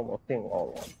 then something all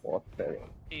on what saying.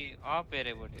 ಈ of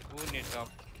ಏರೆ body who needs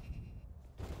of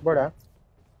बड़ा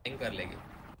ಹೆಂಗ್ कर लेगी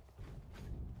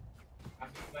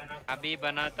अभी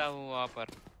बनाता हूँ वहाँ पर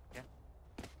क्या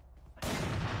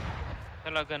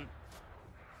चलो गन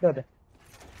दादा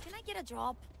Can I get a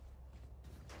drop?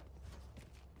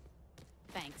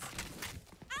 Thanks.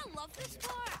 I love this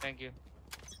part. Thank you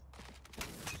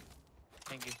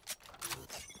thank you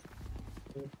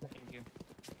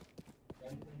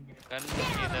gonna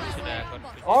इधर से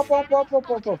ऑफ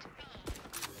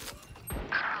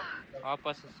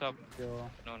वापस सब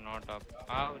no not of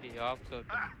how the of so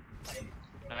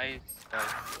nice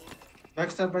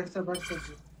Backstab.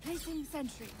 Placing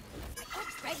sentry.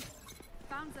 Ops ready.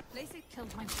 Found the place it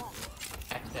killed my bot.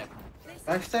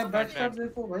 Backstab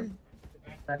देखो भाई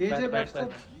ये backstab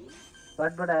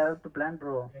but I have to plan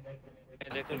bro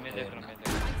मैं देख रहा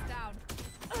Lights down.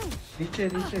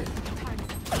 नीचे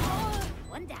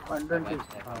One down. 120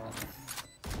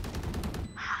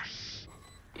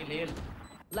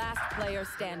 Last player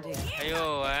standing. अयो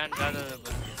and दादा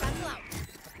Cycle out.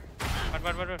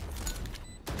 but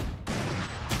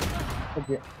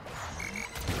okay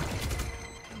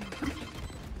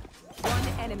One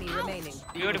enemy remaining.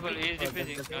 beautiful he is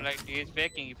defusing no like he is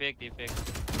faking he faked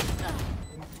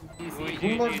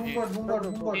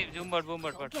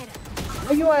Boombot Get it.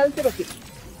 अयो आलते रखी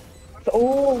ओ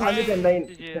 109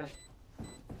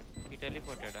 he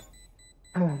teleported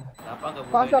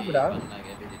पास आपड़ा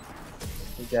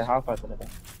ठीक है half आता था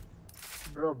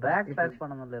bro back pack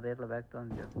பண்ணனும்ல ரேட்ல பேக்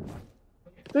வந்து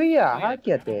तो या हां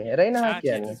क्या थे रेना हां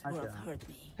क्या ने This world hurt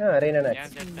me. हां रेना ने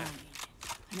ध्यान देता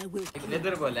and I will.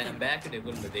 leather ball and back de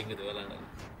gol dengidu velana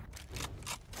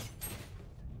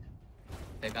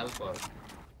tekal for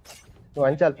నువ్వు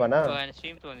అంచాల్పానా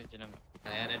స్ట్రీమ్ తో వందించినాం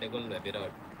ayana de gol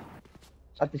virat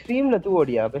అది స్ట్రీమ్ లో తూ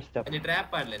ఓడియా బెస్ట్ ani trap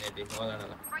ఆడలే నేటి velana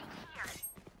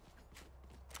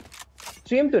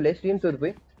స్ట్రీమ్ తో లే స్ట్రీమ్ తో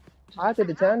పోయి ఆతే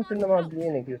ఛాన్స్ ఉన్న మాకు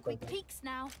ఏనే Quick peeks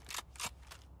now.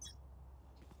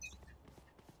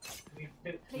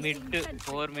 Mid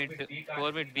 4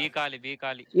 mid B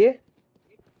కాలి ఏ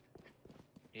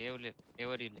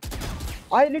ఎవరి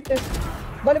आई लिट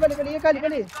बले ये काली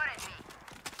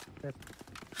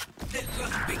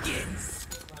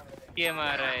ये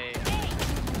मारा है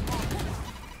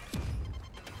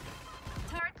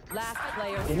Last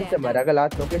player इनसे standing. मारा का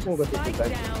लास्ट लोकेशन को Spike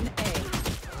सिटी down A.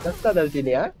 दस्ता दलती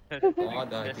नहीं यार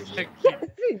बहुत आगे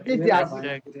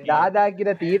दादा की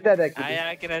ना तीर्था दा की आया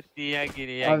कि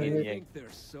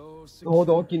They're so हो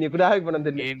दो की नहीं कुछ आगे बनने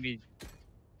दे गेम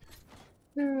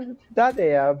दादा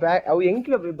यार अव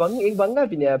ಎಂಕ್ಲ एक बंगा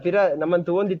भी नहीं फिर नमन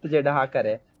तो ಒಂದಿತ್ತು ಜಡ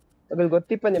ಹಾಕರೆ ಅಗಲ್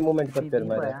ಗೊತ್ತಿಪ್ಪನೆ ಮೂಮೆಂಟ್ ಬರ್ತಾರೆ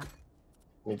ಮಾರೆ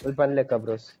ನಿಪಲ್ ಪನ್ಲೆ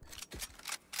ಕಬ್ರೋಸ್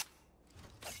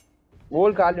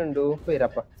ಓಲ್ ಕಾಲುಂಡು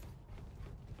ಫೇರಪ್ಪ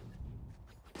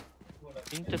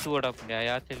ಇಂತ ತೋಡಪ್ಪ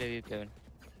ಯಾತೆಲೆ ದಿತ್ತೇವೆ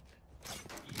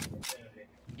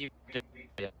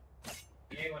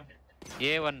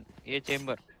A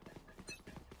chamber.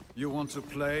 You want to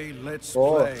play? Let's Oh.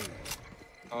 play.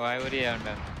 Oh, ivory and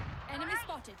Enemy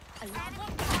spotted. Alarm.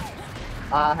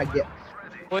 ಹಾಗೆ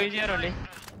कोई यार ओले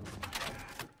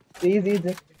easy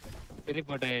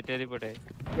teleport है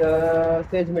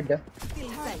stage mid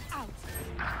Still safe. Out.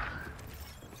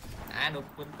 and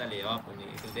open kali off ni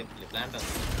itu dia plant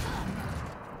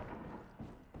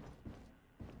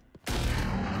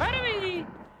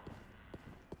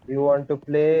you want to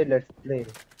play let's play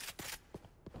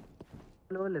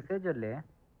ಲೋಲೆ ಸೇಜಲ್ಲೇ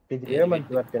ಇದ್ರೆ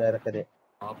ಮತ್ತೆ ಬರ್ತೀನಿ ಇರಕದೆ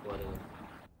off varu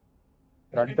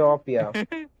ರಡ್ಡ of yeah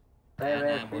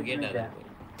mugeda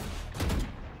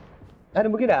ಅರೆ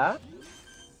ಮುಗಿಡಾ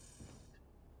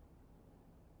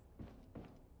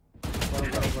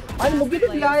ಅರೆ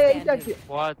ಮುಗಿದಿಲ್ಲ ಐತಾಕಿ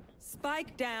what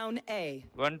Spike down A.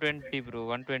 120 bro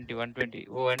 120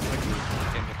 oh 120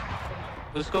 chamber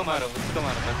उसको मारो बस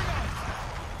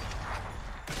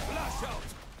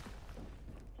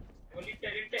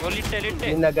गोली टेलिट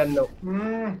ನಿನ್ನ ಗನ್ನು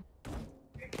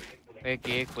एक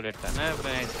बुलेट था ना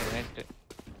नेक्स्ट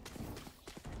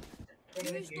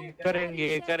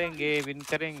करेंगे विन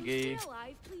करेंगे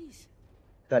Alive, please.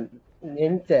 ತನ್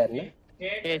ಎಂಚರ್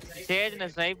ಸೇಜ್ ನ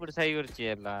ಸ್ನೈಪರ್ ಸೈವರ್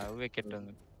ಚಿಯಲ್ಲ ವಿಕೆಟ್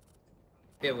ಒಂದು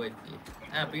te voiti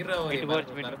pirra oi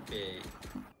barpe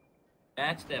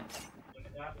back step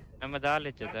ನಮ್ಮ ದಾಲ್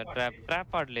ಇಚ್ಚದ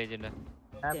ಟ್ರ್ಯಾಪ್ ಆಡ್ಲೇ ಜಿಲ್ಲ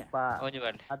ಅಪ್ಪ ಒಂಜಿ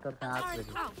ಬಾಲ್ ಆತರ I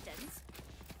ಹಾಕ್ಬೇಕು confidence,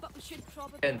 but we should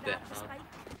probably Ente. grab the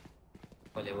spike.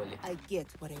 ole I get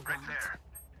what I want.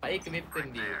 pike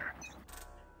nittindi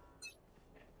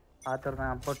ಆತರ ನಾ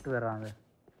ಪೊಟ್ಟು ವರಾಂಗ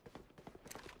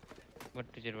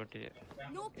ಒಟ್ಟಿಜೆ No ಯಾನ್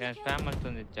peeking. Spam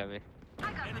ಆಗ್ತಂದು ಇಚ್ಚಾವೆ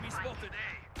Enemy spotted A.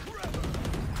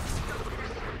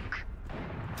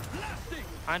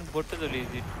 On ಬೊಟ್ಟದು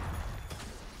lessee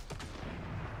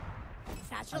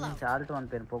Satchel out. ಚಾಲ್ಟ್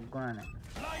ಅಂತೇನು ಪೊಗ್ಗುನೇ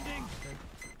Blinding.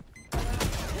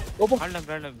 ಆಲ್ಡಂ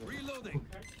Reloading.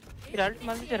 ಇದು ಅಲ್ಟ್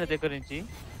ಮಂದಿರ దగ్గర నుంచి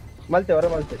ಮಲ್ತೆ ಹೊರ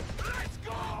ಮಲ್ತೆ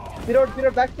ಪಿರೋಡ್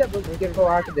ಬ್ಯಾಕ್ ಸ್ಟೆಪ್ ವಿಕೆಟ್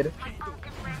ಹಾಕಿದ್ರು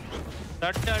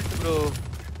ದಟ್ ಅಲ್ಟ್ ಬ್ರೋ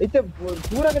ಇತ್ತೆ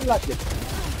ಪೂರ ಗಲ್ಲ ಹಾಕಿ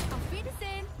I'll feed us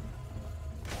in.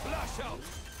 Flash out.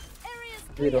 Area's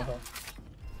zero clear.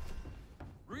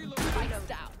 Reloading. Spike's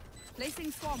down.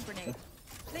 Placing swarm grenade.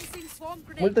 Placing swarm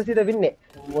grenade. ಮುಲ್ತ ಸೀದಾ ವಿನ್ನೆ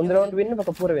ಒಂದು ರೌಂಡ್ ವಿನ್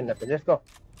ಪಕ್ಕ ಪೂರ ವಿನ್ ಅಪ್ಪ ಲೆಟ್ಸ್ ಗೋ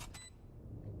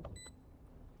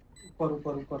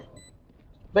ऊपर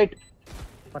ರೈಟ್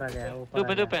ऊपर आ गया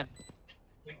ದೂಪೆ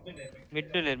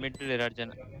mid lair Arjuna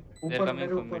they are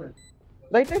coming from mid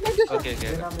right okay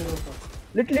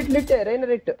lit rain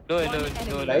right low One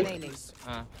enemy Right. remaining.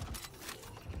 ಹಾ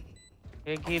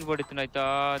एक हील बड़ी तुनाइता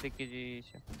देखी जी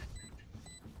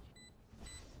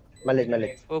ಮಲ್ಲೆ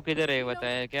वो किधर है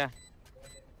बताया क्या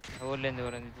वो लेंदे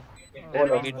वरन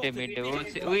जी मिड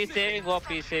वो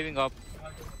is saving up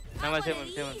नमस्ते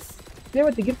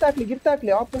ಸೇವತಿ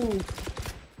ಗಿರ್ತಾಕ್ಲಿ ಆಪನ್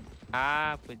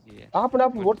पुजी ಆಪನ್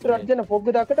ಒಟ್ಟು ಅರ್ಜನ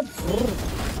ಪೊಗ್ಗದಾಕಟ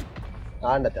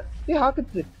ಆಂಡತ ಈ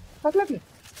ಹಾಕ್ಲಾಕ್ಲಿ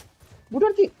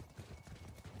ಬುಡರ್ತಿ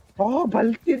ಓ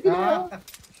ಬಲ್ತಿರ್ತಿ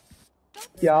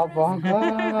क्या बागा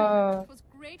It was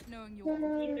great knowing you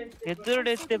all.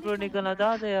 ಎದುರುಡೆತ್ತೆ bro ನಿಕನ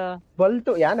ದಾದಯ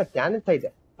ಬಲ್ತು ಯಾನ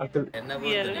ಇದೆ ಅಕಲ್ enna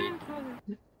bodde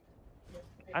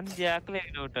ಅಂಜೆ ಅಕ್ಲೆ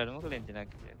ನೋಟರ್ ಮುಕಲೆ ಎಂಜಿನ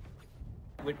ಹಾಕಿದೆ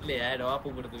ಬಿಟ್ಲೆ ಆಡ್ ಆಪ್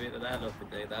ಬಿಡ್ತು ಬೇರೆ ದಾಲ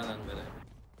ಹೋಗ್ತಿದೆ ದಾಲ ಅಂದ್ರೆ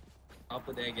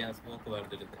app ದೇಗೆ smoke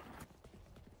ಬರ್ತಿರುತ್ತೆ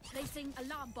Placing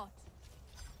alarm bot.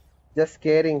 Just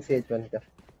caring ಸೇಜ್ ಬಂತ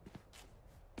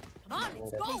Come on,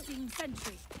 let's go. Placing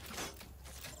sentry.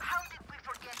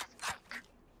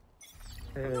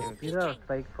 Pira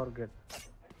strike forget.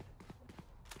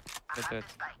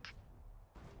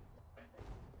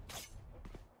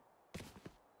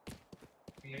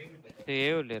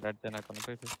 ఏవులే రడ్డ నాకు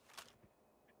అనుకోలేదు.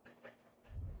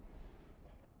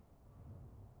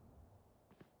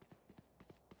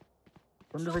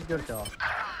 Kundu veggyorcha.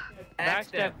 Back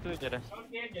step too jara.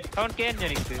 Sound can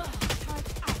janikku.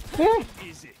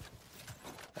 Easy.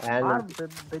 And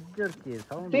Veggyorchi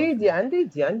sound.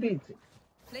 Anti.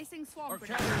 Placing Our swamp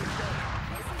carrier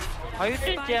grenade. is dead. Ayutte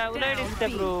ulai dista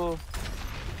bro.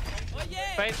 Oh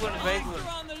yeah! 5 1. Monster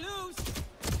on the loose!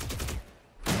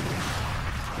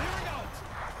 Clearing out.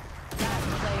 Last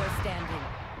player standing.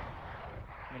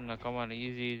 Munna come on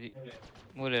easy.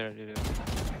 Mule ready.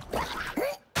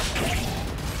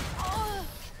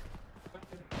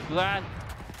 Well.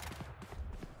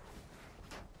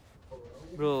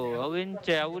 Bro,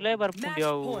 avinche ulai barpundi Match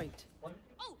avu. point.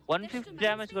 150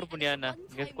 damage korpundi anna.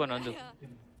 Gekkono andu.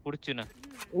 Pudichuna.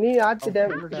 Nee aach Full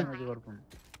damage korpun.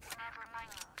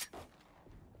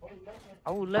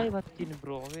 Avu ulai battini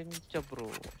bro. Avinche bro.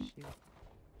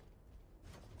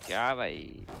 क्या भाई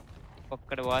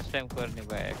पकड़ watch time करने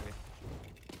bag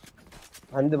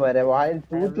अंद मारे wine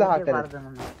तूतला हाकर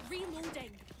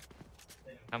Reloading.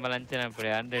 हमारा अंचना पड़े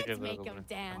unrated Let's make 'em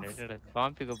dance. Unrated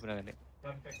कॉम्प को अपना ने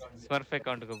स्मर्फ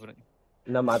अकाउंट को अपना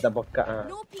ना माता पक्का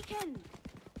No peeking.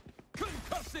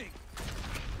 Concussing.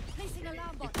 Placing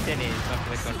alarm bot. इतने नहीं स्मर्फ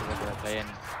अकाउंट को अपना line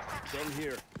Gun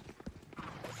here.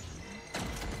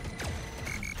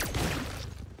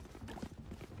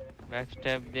 Back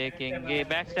step देखेंगे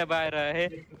बैक स्टेप आ रहा है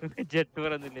जेट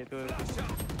पर अंदर ले तो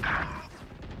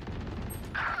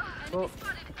तो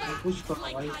push करो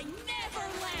Like भाई. I never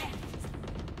left.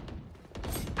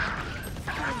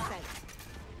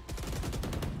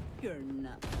 You're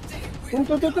not.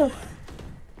 तो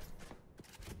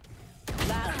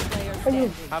Last player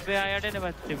standing. अबे आया डे ने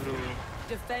बच्चे ब्रो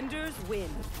Defenders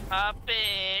win. अबे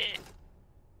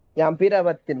यहाँ पीरा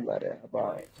बत्तीन मारे बा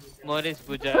Morris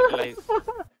Puja live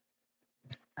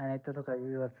Anetto to kai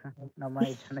viewers. Nama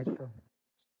ithanetto.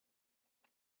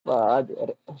 बाद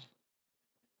अरे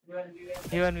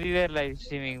even we were live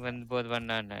streaming when both one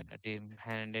and team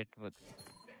handed both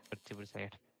possible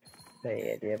side नहीं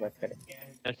है ये बात करे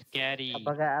that's scary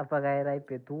Apagay rai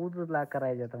pe tu la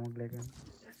karai jata mug lekin.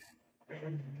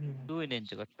 2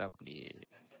 inch करता please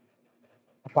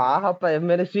पाहा पर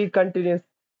मेरे streak continues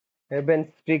Eben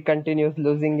streak continues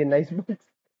losing in nice books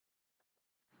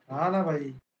हाँ ना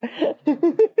भाई.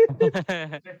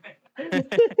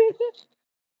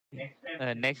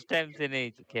 नेक्स्ट टाइम से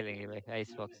नहीं खेलेंगे भाई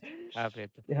आइस बॉक्स आप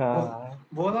रहते हाँ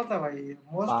बोला था भाई.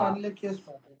 Most हाँ. unluckiest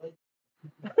part है भाई.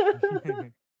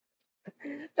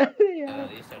 अरे यार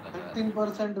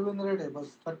 13% win rate है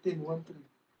बस. 13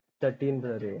 13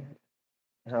 ब्रो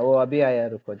हाँ वो अभी आया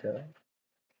रुको जरा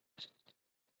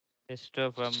Esther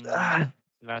from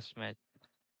last match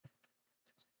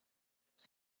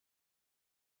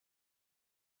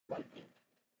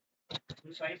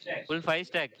full 5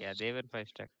 stack yeah they were 5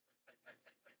 stack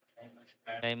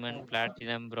diamond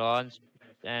platinum bronze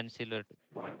and silver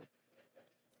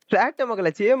flat Mangala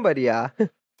chamber या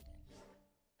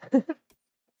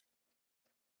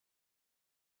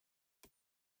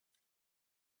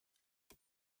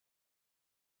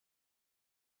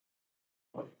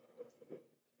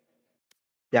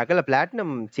ಯಾಕಲ್ಲ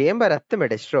ಪ್ಲಾಟಿನಮ್ ಚೇಂಬರ್ ಹತ್ತು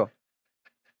ಬೇಡ ಎಷ್ಟೋ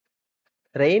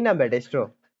ರೈನ್ ಬೇಡ ಎಷ್ಟೋ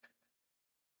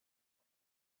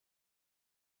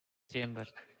chamber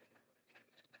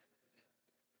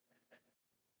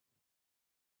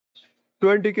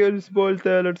 20 kills बोलते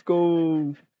हैं let's go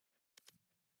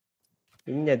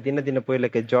ದಿನ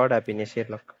ಪೋಯ್ಲಕ್ಕೆ ಜಾಡ್ ಆಪಿನಿ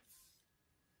ಶೇರ್ಲಾಕ್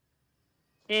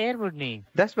air budni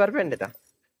 10 ಬರ್ಬೇಂಡಿತ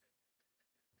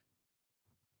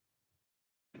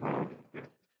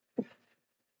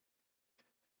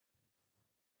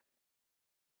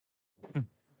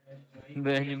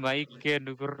Bani mic ke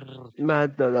nukur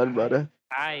match ना डाल बारे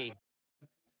hi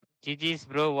GG's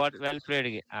bro what well played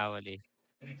आवली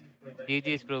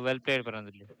GG's bro well played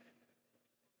परंदली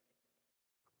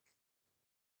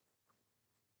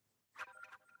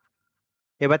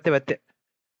ये बत्ते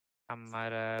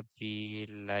हमारा भी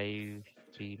लाइव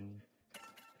स्ट्रीम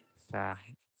सा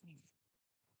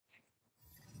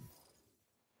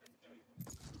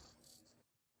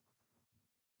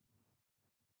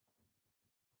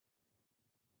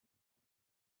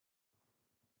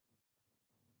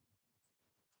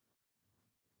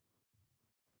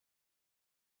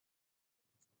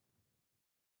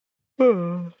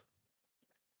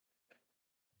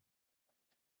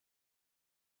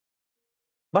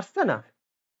ಬರ್ಸ್ತಾನ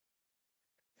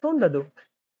ಸೌಂಡ್ ಅದು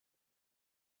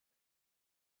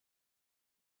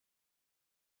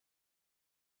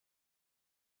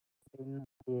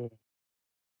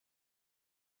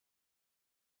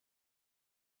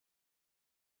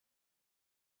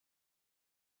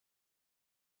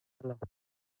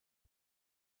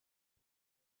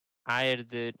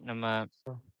ஆயிடுது நம்ம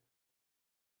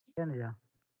கேனுஜா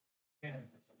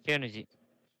கேனுஜி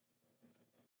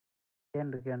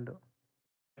கேண்டு கேண்டு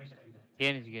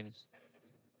கேனுஜி கேனுஜி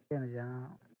கேனுஜா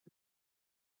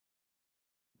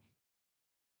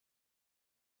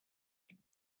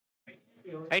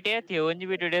ಐಟೇ ಒಂಜಿ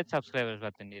ವಿಡಿಯೋ ಸಬ್ಸ್ಕ್ರೈಬರ್ಸ್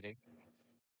ಬರ್ತಂಡಿರಿ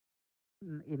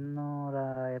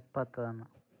 270 ಅನ್ನ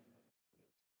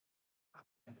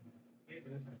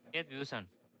ಏತ್ ವ್ಯೂಸ್ ಅನ್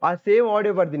ಆ ಸೇಮ್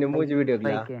ಆಡಿಯೋ ಬರ್ತೀನಿ ಮೂಜಿ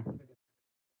ವಿಡಿಯೋಗ್ಲ 5K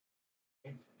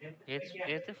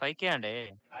ಏತ್ 5K ಅಂಡೆ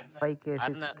 5K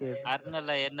 6K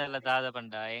ಅರ್ನಲ್ಲ ಎರ್ನಲ್ಲ ದಾದ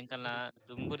ಪಂಡ ಎಂಕಲ್ನ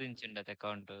ದುಂಬುರಿಂಚಿಂಡತ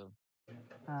ಅಕೌಂಟ್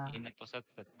ಇನ್ನ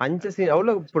ಪೊಸತ್ ಅಂಚ ಸೀನ್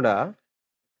ಅವಳ ಪುಡ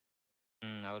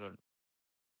ಅವಳು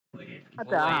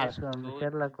ಮತ್ತೆ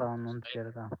ಶೆರ್ಲಾಕ್ ಒಂದು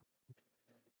ಕೇಳ್ತಾ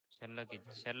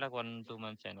ಶೆರ್ಲಾಕ್ 1-2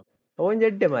 ಮಂತ್ಸ್ ಏನು ಅವನ್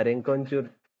ಜಡ್ಡೆ ಮಾರೆ ಇಂಕ ಒಂಚೂರು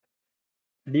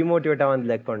ಡಿಮೋಟಿವೇಟ್ ಅವಂದ್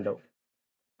ಲೆಕ್ಕೊಂಡು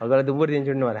ಅಗಳ ದುಂಬುರು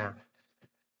ತಿಂಚುಂಡು ಮರ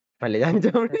ಮళ్ళీ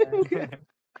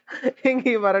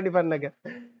ಹಿಂಗೆ ಮರಡಿ ಪನ್ನಗ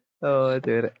ಓ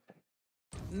ದೇವ್ರೆ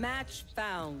Match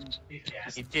found.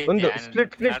 ಒಂದು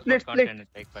split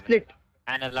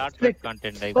and a lot of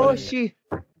content like oh she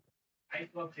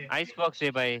icebox है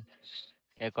भाई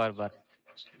एक और बार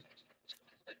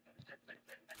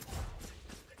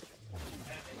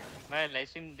मैं लाइव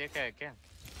स्ट्रीम देखा है क्या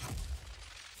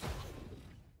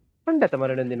पंडत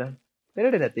मरण दिन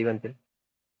ಎರಡು ರಾತ್ರಿ ಇವಂತೆ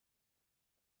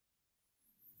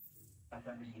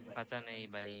पता नहीं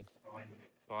भाई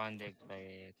कौन देखता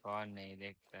है कौन नहीं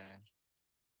देखता है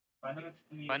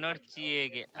पनोर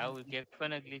चाहिए और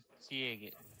गेपन अगली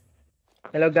चाहिए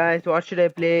hello guys what should I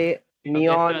play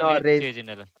neon or raze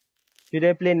should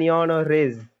I play neon or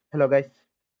raze hello guys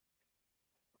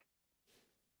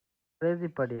raze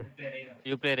padi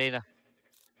you play raze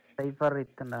cypher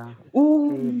ittanda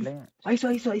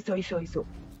iso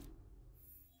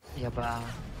yaba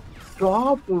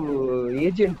top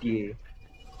agent ye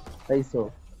iso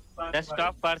the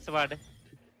stop parts word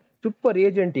super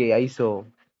agent ye iso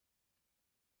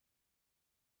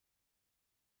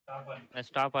the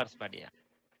stop parts padiya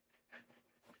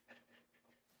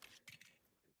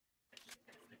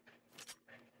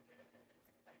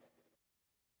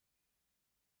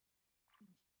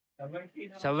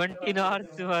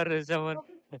 $17 for someone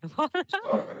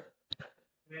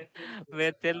वे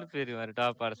तेल फिर मारे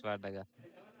top parse पाड़ेगा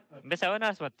बे 7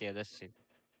 hours मत दिया 10 से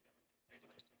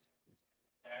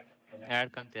add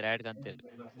करते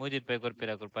मुझे पे कर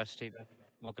पिरा कर पास टीम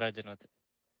मुकराजन होते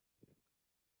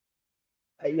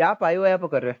यहाँ पायो यहाँ पर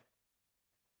कर रहे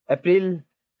अप्रैल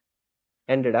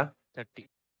ended 30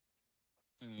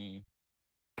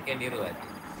 क्या नहीं हुआ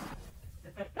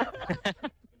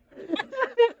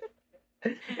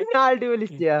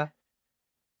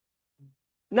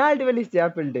नाल्टी वाली क्या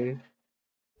पिल्ड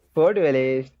फोर्ड वाले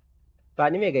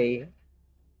पानी में गई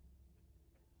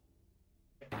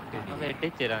अबे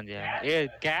टीचर आन दिया ये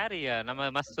कैरी है ना मैं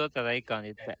मस्त होता था एक कान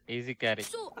इतना easy carry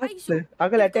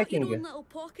अगल attacking your own little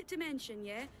pocket dimension,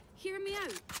 yeah? Hear me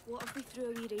out. What if we threw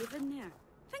a wee raven there?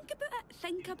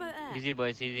 Think about it. easy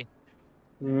boys easy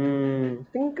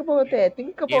think about it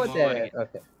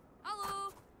okay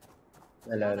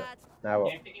hello now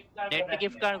net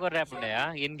gift card कर रहा है अपने यार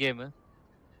in game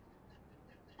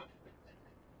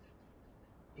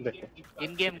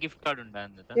in game gift card उन्दा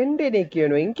अंदर ಎಂಡೆ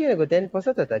ನೆಕ್ಕಿಯನು ಇಂಕೇನ ಗೊತ್ತ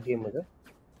 10% ಅತ ಗೇಮ್ ಅದು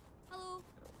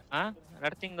ಹಾ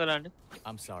ರಡ್ತಿಂಗ್ ಗೋಲಾಂಡ್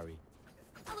I'm sorry.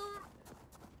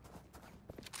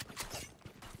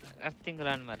 ರಡ್ತಿಂಗ್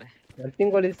ಗೋಲಾಂಡ್ ಮಾರೆ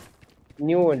ರಡ್ತಿಂಗ್ goal is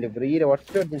new ಒಂಡೆ bro Ira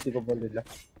WhatsApp ದಿನ ಬಂದಿಲ್ಲ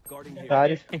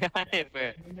ಸಾರಿ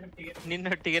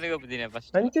ನಿನ್ನೊಟ್ಟಿಗೆ ಹೋಗ್ಬಿದ್ದೀನಿ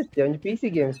ಫಸ್ಟ್ ಅಂಚತ್ತೆ ಒಂದು ಪಿಸಿ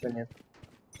ಗೇಮ್ಸ್ ಬನ್ನಿ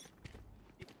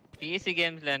ಪಿಸಿ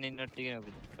ಗೇಮ್ಸ್ ಲ ನಿನ್ನೊಟ್ಟಿಗೆ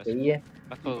ಹೋಗ್ಬಿದ್ದೀನಿ ಫಸ್ಟ್ ಅಯ್ಯೇ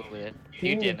ಪಕ್ಕ ಹೋಗ್ಬಿದೆ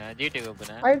ಜಿಟಿ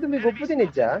ಹೋಗ್ಬಿನ ಆಯ್ತು ನಿಮಗೆ ಗೊತ್ತಿದೆ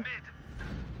ನಿಜ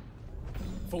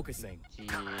Focusing.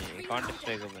 ಕಾಂಟೆಸ್ಟ್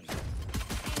ಸ್ಟ್ರೈಕ್ ಹೋಗ್ಬಿನ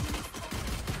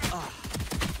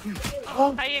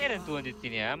ಅಯ್ಯೇನ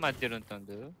ತಗೊಂಡಿರ್ತೀನಿ ಮಧ್ಯಾಹ್ನ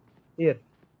ಅಂತಂದು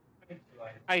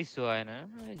ಐಸು ಆಯ್ನ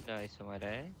ಐಸು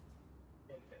ಮಾರೆ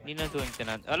ನೀನು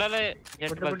ತಗೊಂಡ್ತೇನೆ ಅಲ್ಲ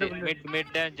ಜೆಟ್ ಬಂದೆ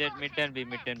ಮಿಡ್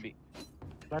ಅಂಡ್ ಬಿ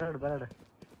ಬರಡು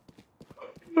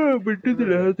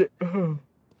ಬಿಟ್ಟಿದ್ರೆ ಅದೇ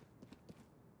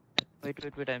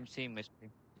wait I'm seeing my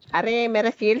screen अरे मेरा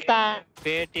शील्ड था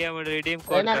Paytm redeem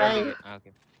code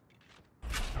okay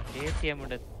Paytm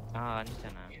हां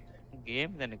अंचना गेम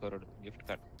देने करोड़ गिफ्ट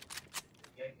कार्ड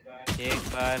एक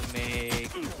बार में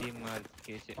किसी मार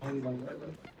कैसे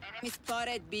Enemy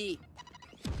spotted B.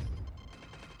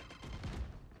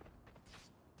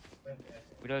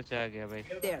 वीडियो से आ गया भाई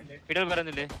There. वीडियो बरन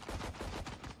ले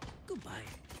Goodbye.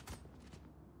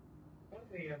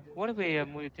 ಓಡಿ ಬೈಯ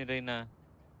ಮುಗಿತೀನಿ ರೈನಾ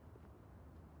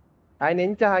ఆయన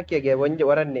ಎಂಚ ಹಾಕಿಯಾಗೆ ಒಂಜಿ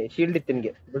ಹೊರನ್ನೆ shield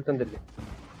ಇತ್ತಿನ್ಗೆ ಬುಲ್ತಂದಲ್ಲಿ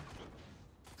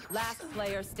Last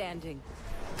player standing.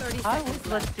 30 seconds left.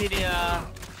 ಬರ್ತೀರಿಯಾ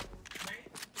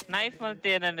knife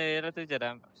ಮತ್ತೆ ನಾನು ಇರತ್ತು ಜರ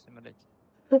ಸಿಮಲೆ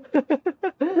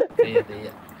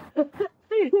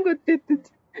ಹೆಂಗ್ ಗೊತ್ತಿತ್ತು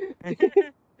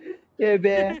ಏ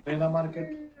ಬೇ ರೇನಾ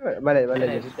ಮಾರ್ಕೆಟ್ ಬಲೆ ಬಲೆ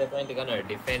ಪಾಯಿಂಟ್ ಕನ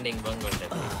defending ಬಂಗೊಂಡೆ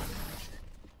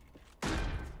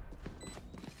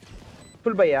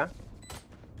full ಬಯ್ಯ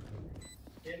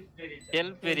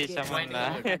help very ಸಮಂಗ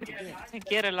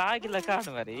Kerala ಆಗಿಲ್ಲ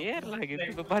ಕಾಣು ಮರಿ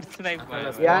ಏರ್ಲಾಗಿತ್ತು ಬರ್ಸ್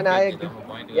ನೈಫ್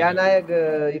ಯಾ ನಾಯಕ್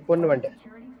ಈ ಪೊಣ್ಣು ಬಂಡೆ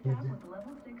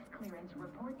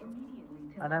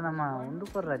ಅಡ ನಮ್ಮ ಒಂದು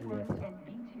ಕೊರ್ರಲ್ಲಿ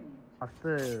ಮಸ್ತ್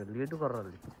ಲೀಡ್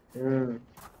ಕೊರ್ರಲ್ಲಿ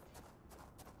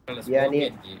ಯಾನಿ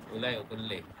ಉಲಾಯ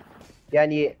ಕುಲ್ಲೆ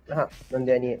ಯಾನಿ ಹಾ ನಂದು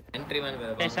ಯಾನಿ ಎಂಟ್ರಿ ಮನ್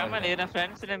ಶಮಲ್ ಏನ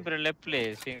ಫ್ರೆಂಡ್ಸ್ ನೆಂಪರ್ ಲೆಫ್ಟ್ ಪ್ಲೇ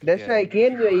ಡೆಸ್ ಲೈಕ್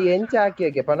ಏನ್ ಈ ಎಂಚ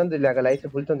ಹಾಕಿಯಾಗೆ ಪನಂದಿಲ್ಲ ಆಗ ಲೈಫ್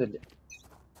ಬುಲ್ತಂದಿಲ್ಲ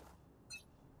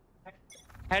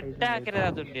ಹೆಡ್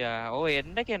ಹಾಕಿರೋದುಂಡ್ಯಾ ಓ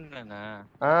ಎಂದಕ್ಕೆ ಎನ್ನನ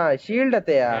ಆ ಶೀಲ್ಡ್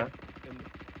ಅತೆಯಾ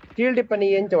ಶೀಲ್ಡ್ ಇಪ್ಪನಿ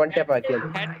ಎಂಚ ಒನ್ ಟ್ಯಾಪ್ ಹಾಕಿ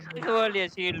ಹೆಡ್ ಓಲಿಯ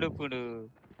ಶೀಲ್ಡ್ ಉಪ್ಪುಡು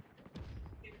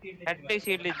ಹೆಡ್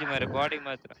ಶೀಲ್ಡ್ ಇಜ್ಜಿ ಮಾರೆ ಬಾಡಿ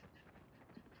ಮಾತ್ರ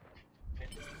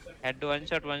ಹೆಡ್ ಒನ್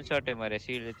ಶಾಟ್ ಮಾರೆ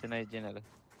ಶೀಲ್ಡ್ ಇತ್ತಿನ ಇಜ್ಜಿನಲ್ಲ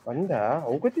ಒಂದ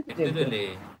ಅವು ಗೊತ್ತಿತ್ತು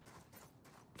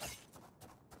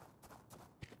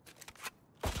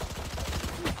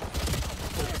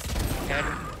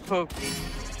ಹೆಡ್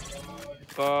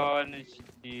ಕಾನ್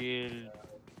shield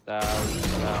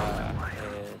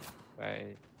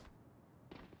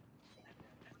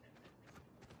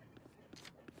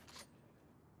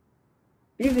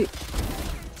easy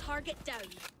Target down.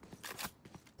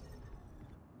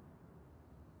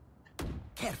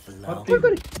 Careful now.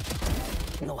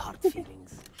 No hard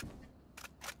feelings.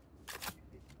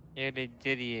 ಏಡಿ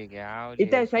ಜರಿಯೇಗೆ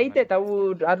ಇತ ಸೈತೆ ತಾವು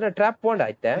ಅದನ್ನ ಟ್ರ್ಯಾಪ್ ಪೋಂಡ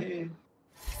ಆಯ್ತಾ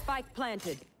Spike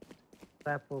planted.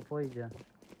 ಟ್ರ್ಯಾಪ್ ಪೋಯ್ಜ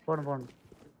ಪೋಂಡ್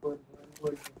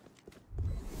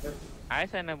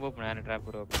ಆಯ್ಸನ ಬೋಪ್ ನಾನು trap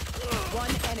rho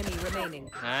One enemy remaining.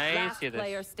 Nice, Last yes.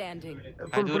 player standing.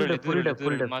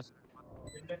 full must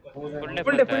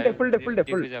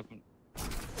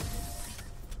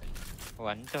full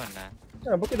ಅಂತವನ್ನ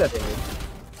ಬುಕ್ಕಿದಾತೆ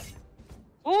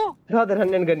O rather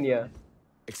ಹನ್ನೆನ್ ಗನ್ಯ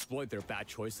Exploit their bad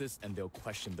choices and they'll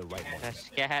question the right one.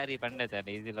 Carry ಪಂಡತ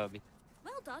easy lobby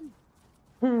Well done.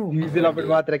 Easy ಲಾಬಿಟ್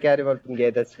ಮಾತ್ರ carry ಮಾಡ್ತೀನಿ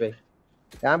that's why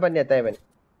ಯಾ ಬನ್ನಿ ತಾಯಿ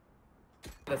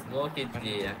smoke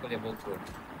ಇಜ್ಜಿ ಅಕಲೆ book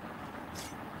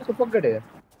ಪೊಗ್ಗಡೆ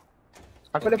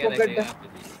ಅಕಲೆ ಪೊಗ್ಗಡೆ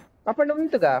Appanna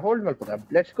ಉಂಟುಗ hold ಮಾಡ್ಕೋಗ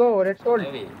let's go let's hold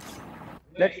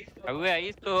let's ಅವೇ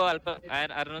ಐಸ್ತು ಅಲ್ಪ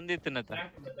ಅರ್ನೊಂದಿತ್ತನತ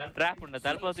trap ಉಂಡ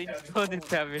ಅಲ್ಪ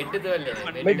ಇಂಚೋದಿತ್ತ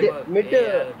mid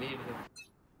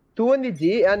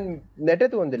ತೂಂದಿಜ್ಜಿ ಅನ್ ನೆಟ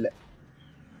ತೂಂದಿಲ್ಲ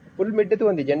full mid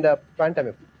ತೂಂದಿಜ್ಜಿ ಎಂದ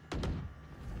ಪ್ಯಾಂಟಮೆ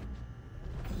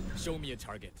Show me a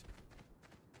target.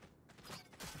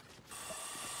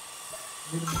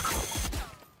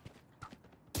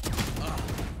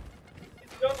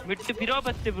 Mid ಬಿರೋ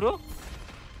ಬತ್ತೆ bro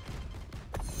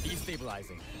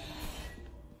Destabilizing.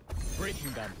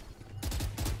 Breaking them.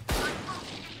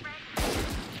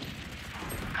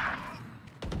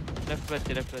 Left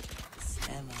ಬತ್ತೆ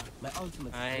My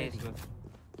ultimate. ನೈಸ್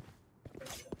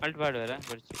ಅಲ್ಟ್ ಬಾಡುವರ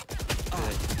ಬರ್ಚಿ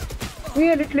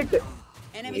ಏ ಲಿಟ್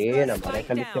ಏನ ಮನೆ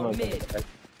ಕಲಿಕೆ ಮಾಡ್ತಾರೆ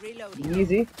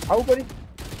ಈಸಿ ಅವು ಕೊಡಿ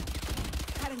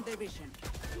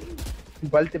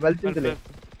ಬಲ್ತಿ ಅಂತಲೇ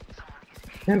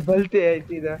ಬಲ್ತಿ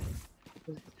ಆಯ್ತು ಇದ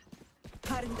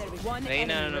One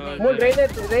Raina enemy remaining. Mood Raina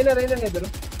ಎದುರು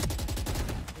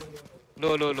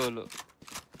low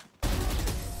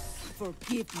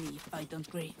Forgive me if I don't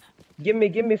grieve. give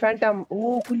me phantom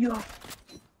ಓ ಕುಯ್ಯೋ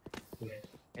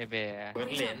ಎಬೆ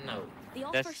ಬರ್ಲಿ ನಾವು The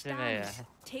That's offer stands.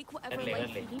 Take whatever life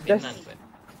ಬರ್ಲಿ you That's- need.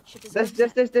 Should deserve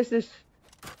this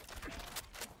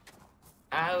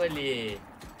ಆವಲಿ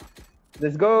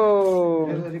let's go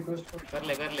request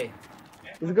ಬರ್ಲಿ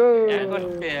let's go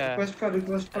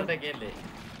ರಿಕ್ವೆಸ್ಟ್ ಅಂತ ಕೇಳಿ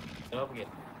ಡ್ರಾಪ್ಗೆ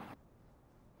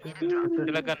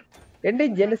ತಿಲಕನ್ ಎಂಡೆ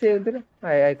ಜನ ಸೇವಿದ್ರು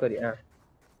ಆಯ್ ಕೊರಿ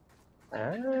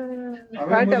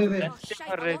phantom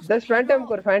das phantom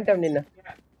kor phantom ninna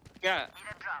ಕ್ಯಾ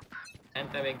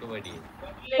ಅಂತ ಬೇಕು ಬಡಿ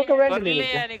ಪಕ್ಕ ಬ್ಯಾಂಡ್ ಬರ್ಲಿ ನಿನ್ನ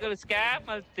ಯಾನಿಗಳು ಸ್ಕ್ಯಾಮ್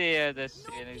ಅಲ್ತೆ ಅದಸ್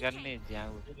ಗನ್ನಿ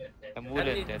ಜಾವು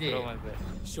ಮೂಲೆ throw ಮಾಡ್ಬೆ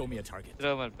Show me a target.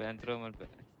 Throw ಮಾಡ್ಬೆ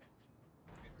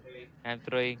I'm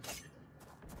throwing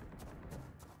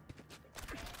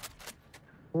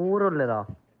ಊರಲ್ಲೆದ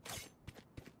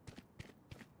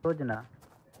ಯೋಜನಾ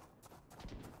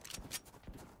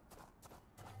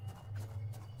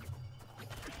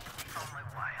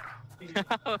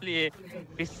ಅವಲಿ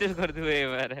ಪಿಸ್ತಲ್ ಕೊಡ್ದುವೆ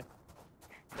ಮಾರೆ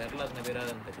ಸರ್ಲದ್ನ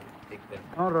ಬಿರಾದಂತ ಸಿಕ್ತೆ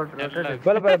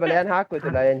ರೊಟೇಟ್ ಬಲ ಯಾನ್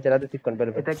ಹಾಕೋಯ್ತಲ್ಲ ಎಂಚಲ ಅದು ಸಿಕ್ಕೊಂಡು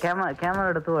ಬಲ ಕ್ಯಾಮರಾ ಕ್ಯಾಮರಾ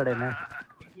എടുത്തു വടേനെ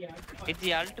It's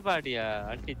the alt பாடியா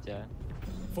அல்டிச்சா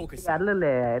Focus. அல்லல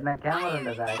என்ன கேமரா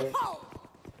உண்டா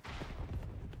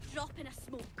Drop in a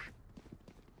smoke.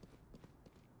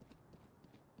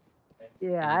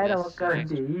 ஆயிரம்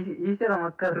மக்களுண்டு ஈஸ்வர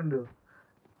மக்களுண்டு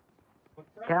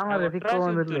கேமரா ಸಿಕ್ಕ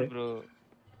ಬಂದಿಲ್ಲ ಬ್ರೋ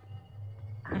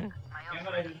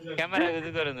ಕ್ಯಾಮೆರಾ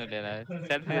ಎದುರು ಬರುന്നിಲ್ಲ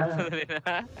ಸೆಲ್ಫಿ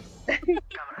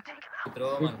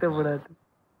ಇಷ್ಟ ಬಿಡಾತು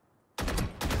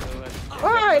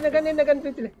ಇನ್ನ ಗನ್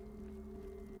ಪಿಚ್ಲೆ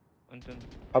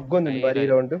ಅಗ್ಗೊಂದು ಬಾರಿ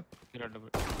round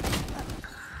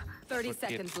 30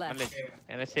 seconds left.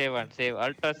 And save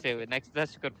ultra save next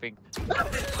dash kar ping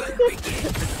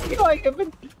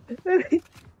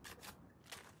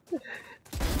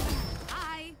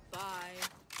Bye.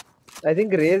 I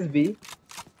think raise B.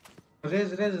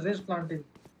 Raise planting.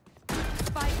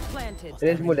 Spike planted.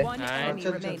 Raise mule. One enemy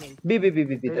remaining. B.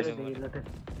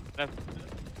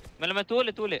 मैं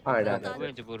तोले हां डाल वो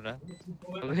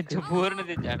पूर्ण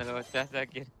दिन जाने दो अच्छा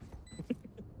साकी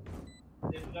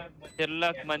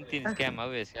Sherlock मंथिन स्कैम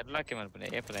अवे Sherlock के मन पे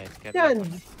अप्लाई कर यार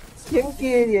के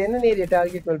एरिया ना एरिया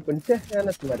टारगेट मल पंचे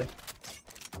याना तुम्हारे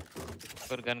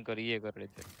और गन कर ये कर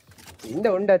लेते इंदा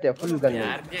उंडाते फुल गन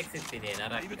RGX इतने ना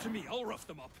Leave it to me. I'll rough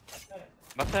them up.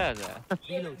 बता जा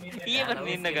ये बस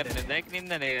निंदा करने देख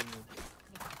निंदा नहीं करने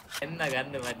എന്നാ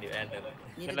ഗന്ന് മതി വേണ്ട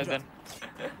चलो गन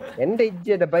എന്റെ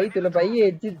ഇജ്ജയുടെ ബൈ തുല ബൈ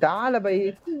ഇജ്ജി ദാല ബൈ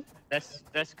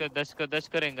 10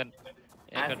 करेंगे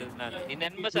ये कर ना इन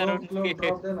एनबस अराउंड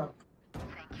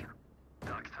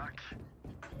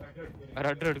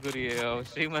रड करिए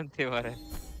श्रीमंत थे हमारे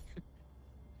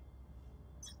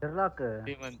Sherlock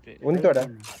श्रीमंत उनतोड़ा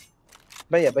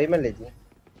भैया भाई मैं ले जी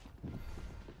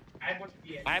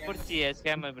मैं पुरची है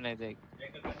स्कैम बनाए देख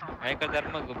मैं का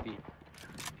धर्म गुप्पी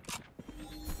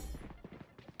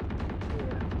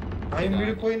भाई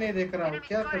मेरे कोई नहीं देख रहा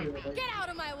क्या कर रहे हो भाई Get out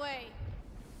of my way.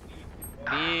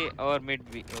 B और mid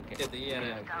B okay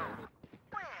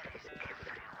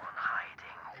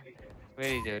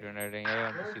where is everyone hiding I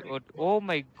want to see oh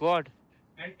my god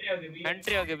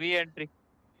entry okay B entry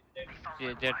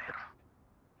jet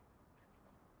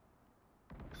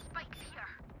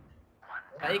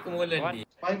spike मोलंडी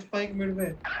spike mid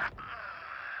में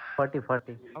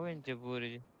 40 अवन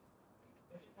जबूरी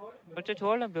बच्चे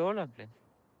छोड़ ना पे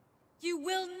You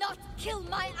will not kill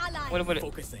my ally. बोले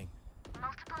Focusing.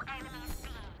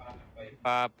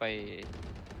 पापा ये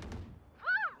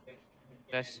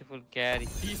full carry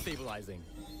Destabilizing.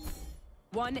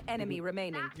 One enemy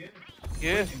remaining.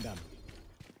 yeah Pushing them.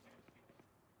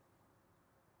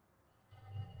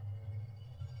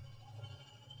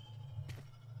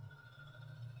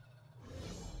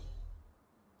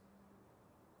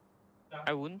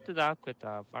 I want to dark with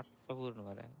a but पूर्ण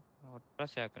वाला है और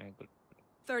प्लस क्या करें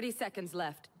 30 seconds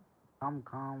left.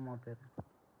 काम होते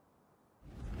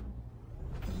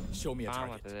Show me a हाँ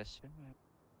target. मत दस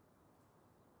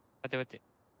बते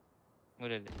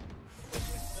मुझे ले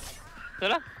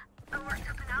चला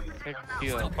हेड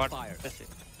पॉट ऐसे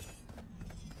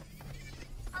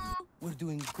We're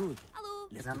doing good. Hello.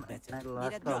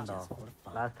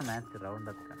 Last match round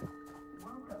ಅಕ್ಕ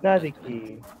ನಾದಿಕ್ಕಿ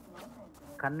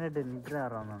ಕನ್ನಡ ನಿದ್ರೆ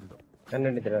ರೌಂಡ್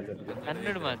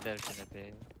ಕನ್ನಡ ಮಾತಾಡ್ತಿನತೆ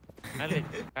ಅಲ್ಲಿ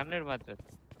ಕನ್ನಡ ಮಾತಾಡ್ತ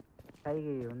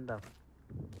ಕೈಗೆ ಉಂಡ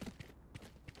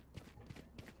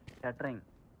ಶಟರಿಂಗ್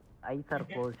ಐಸರ್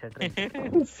ಕೋಲ್ ಶಟರಿಂಗ್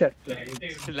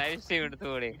ಲೈವ್ ಸ್ಟ್ರೀಮ್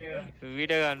ತೋಡೆ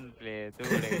ವಿಡಿಯೋ ಆನ್ ಪ್ಲೇ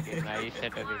ತೋಡೆ ನೈಸ್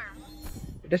ಶಟರಿಂಗ್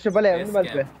ಟೆಸ್ಟ್ ಬಲೆ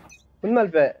un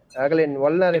malpe aglen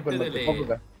vulnerable malpe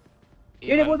ಹೋಗುಗ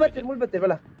ಇಡಿ ಮೂಲ್ ಬತ್ತೆ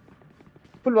ಬಲ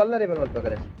ಫುಲ್ vulnerable malpe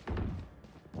ಕರೆ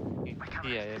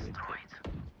Yeah,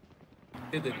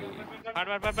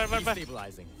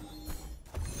 Destabilizing.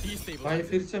 भाई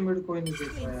फिर से मिड कोई नहीं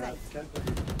देख रहा यार क्या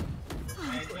करूं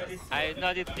I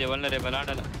know this vulnerable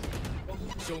आडला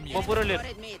Show me. वो पूरा ले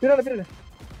फिरले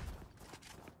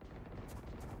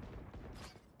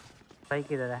ಸ್ಪೈಕ್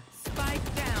ಇದಾರೆ Spike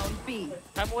down B.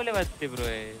 हम बोले बत्ती ब्रो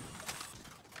है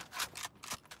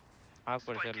आप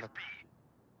पर चल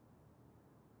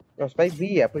no spike B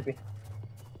है कोई भी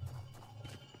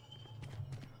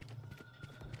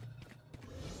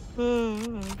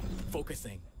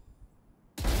Focusing.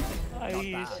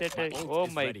 I set it. Oh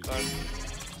my god.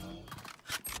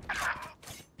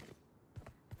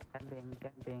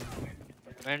 Camping.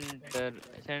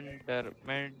 Center,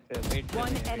 mid.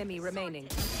 One enemy remaining.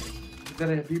 इधर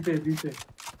है बी पे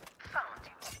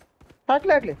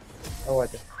Exactly. Oh,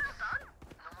 what?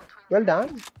 Well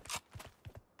done.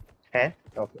 Huh?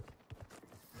 Okay.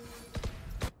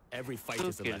 Every fight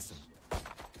is a lesson.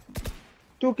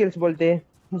 2 kills बोलते हैं.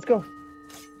 Let's go.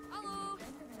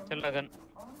 चल लगन.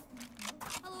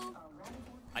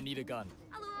 I need a gun.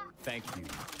 Thank you.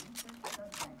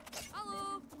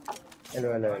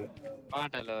 Hello.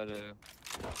 Not alone.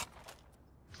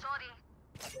 Sorry.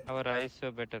 Our eyes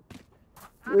so better.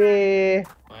 ಏ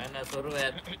ಮನ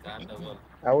ಶುರುವಾಯ್ತು ಕಾಂಡ ಬೋಲ್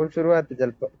ಅವಳು ಶುರುವಾಯ್ತು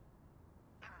ಸ್ವಲ್ಪ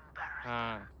ಹಾ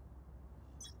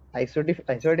ಐಸೋಡಿಫ್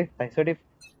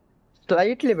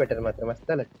ಸ್ಲೈಟ್ಲಿ ಬೆಟರ್ ಮಾತ್ರ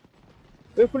ಮಸ್ತಲ್ಲ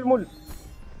ಏ ಫುಲ್ ಮುಲ್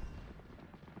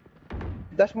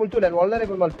ದಶ್ ಮುಲ್ ತುಲೆ ಒಳ್ಳೆ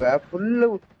ಗೋಲ್ ಮಲ್ಪ ಫುಲ್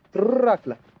ಟ್ರರ್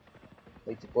ಹಾಕ್ಲ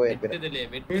ಐಚ್ ಪೋಯೆ ಬಿಟ್ಟಿದಲೆ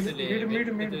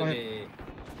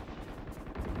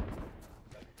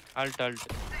alt don't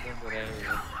worry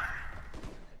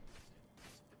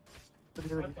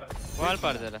wall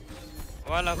par dela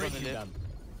wall ಹಾಕೊಂಡೆ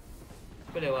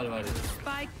play wall ಮಾಡಿ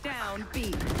Spike down B.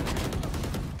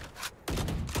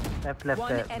 left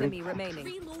One enemy remaining.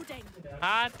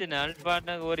 ಆತಿನ alt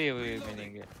partner ಓರಿ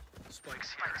ಮೀನಿಂಗ್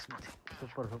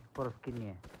super skin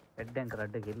है head and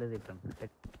red ಗೆಲ್ಲ ದಿಕ್ಕಂತ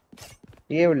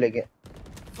ಏ ಉಳ್ಳೆಗೆ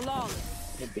Flawless.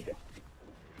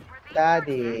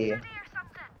 Dadi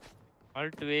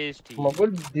alt waste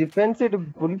ಮಗುಲ್ defence it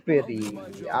full peri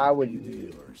ಆವಲ್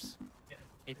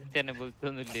ಇತ್ತನೆ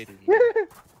ಬುಲ್ತೊಂದುಲ್ಲೇರಿ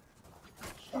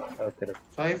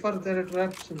cipher तेरे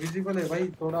traps visible है भाई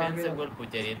थोड़ा आगे गोल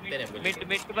पूछे इतने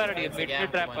mid बारड़ी mid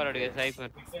trap आरड़ी cipher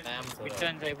mid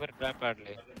and cipher trap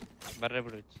आड़ले बर्रे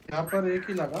बिडु यहां पर एक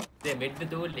ही लगा ये मिड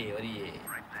दूर ले और ये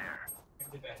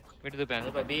मिड तो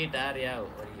पैन पर बीट आ रहा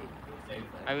और ये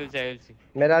I will see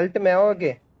मेरा अल्ट में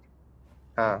आओगे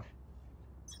हां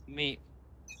me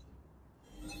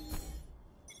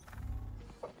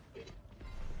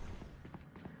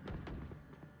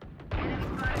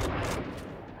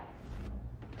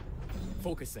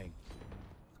Focusing.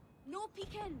 No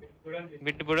peeking.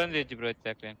 mid budan deji bro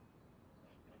exactly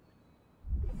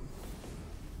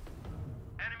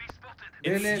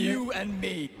It's you and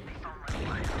me.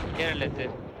 here let's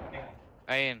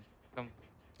Ian come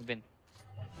bin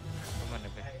come on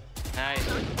bin nice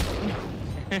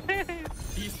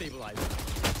Destabilize.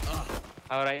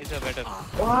 our eyes are better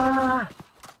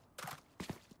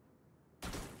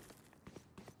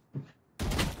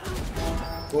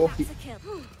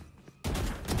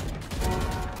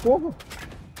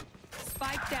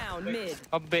Spike down mid.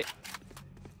 abbe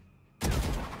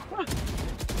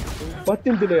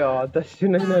ಬತ್ತಿಂದಿಲೆಯಾ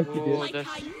ದರ್ಶನ ಹಾಕಿದೆ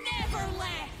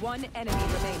One enemy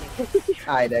remaining.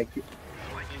 I like it.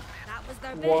 That was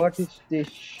their What best. is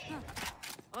this?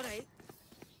 Alright.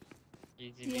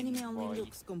 easy The enemy only boy.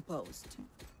 looks composed.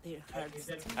 Their hearts.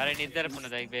 अरे निद्र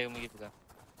पुन्हा जाई bag मुगीतगा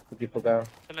Gifuga.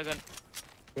 चला gun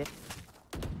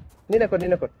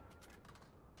Ninako.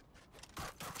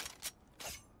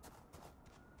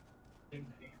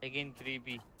 again 3b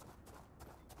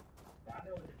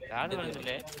ಯಾರು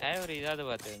ಬಂದಿಲ್ಲ ಯಾರು ಇದಾದ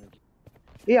ಬಾತೆ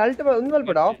ಏ ಅಲ್ಟ್ ಒಂದು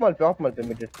ಮಲ್ಪಡ ಆಫ್ ಮಲ್ಪೆ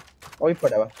ಮಿಡ್ ಓಯ್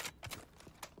ಪಡವ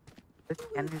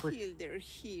Heal their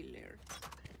healer.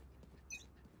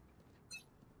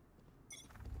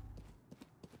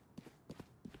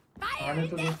 आने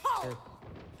तो दे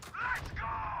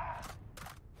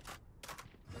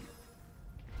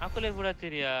आपले बुरा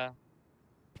तिरिया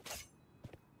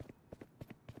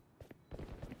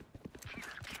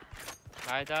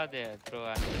आयदा दे थ्रो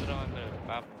में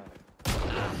पाप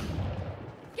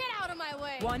Get out of my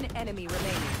way. One enemy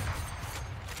remaining.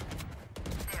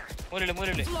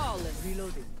 मुरले Flawless.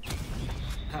 Reloading.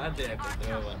 ಅದೇ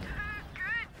ಥ್ರೋ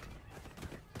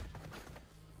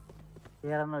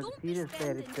ಯಾರನ್ನ ಸೀರಿಯಸ್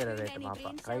ಪ್ಲೇಯರ್ ಇರ್ತಾರೆ ಪಾಪ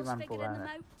ಟ್ರೈ ಮಾಡ್ಕೋಗ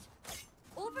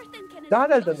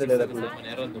ದಾದಲ್ ತಂದಿಲ್ಲ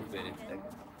ಯಾರೊಂದು ಬೇರೆ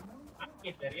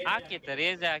ಹಾಕಿತ್ತ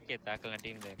ರೇಜ್ ಹಾಕಿತ್ತ ಅಕಲ್ನ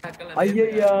ಟೀಮ್ ದೇ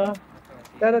ಅಯ್ಯಯ್ಯ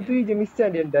ನಾನು ತುಯಿಗೆ ಮಿಸ್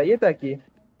ಆಡಿ ಅಂತ ಏತಾಕಿ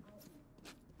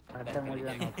ಅಡ್ಡ ಮುಗಿದ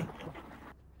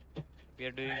we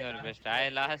are doing our best I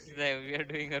last day we are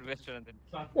doing our best ಅಂತ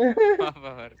ಪಾಪ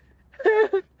ಅವರು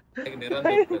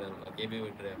ನಿರಂತರ ಕೆಬಿ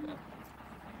ಬಿಟ್ರೆ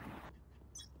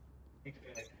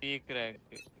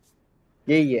ಸೀಕ್ರೆಟ್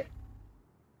ಏಯ್ಯೆ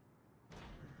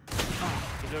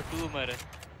ಇದು 2 ಮರ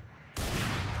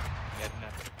ಯರ್ನ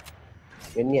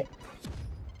ಎನ್ನೆ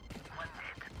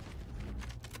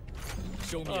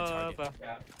Show me a target.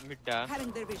 ಮಿಡ್ಡಾ Having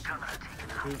their vision.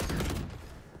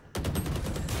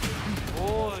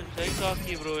 Oh, side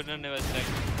hockey bro, none was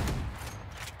like.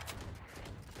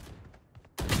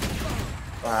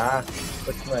 वाह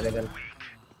कुछ मारेगा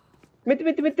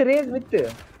मित रेज मित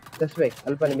दस भाई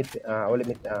अल्पने मित हां ओले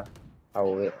मित हां आओ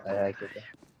आके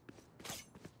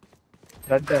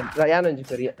रड्ड यानंजी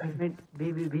करिया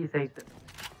बी साइट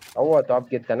ಅವ್ವ top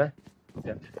ಗೆತ್ತನ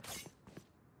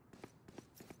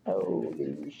holy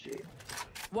shit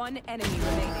One enemy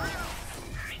remaining.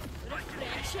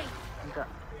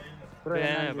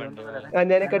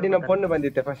 ನೆನೆ ಕಡಿನ ಪೊಣ್ಣು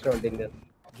ಬಂದಿತ್ತೆ ಫಸ್ಟ್ ರೌಂಡ್ ಇಂದ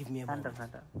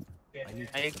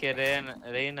ayke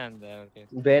rain and okay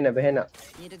ಬೇನ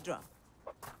Need a drop.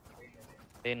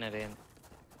 rain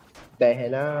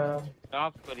Dehna.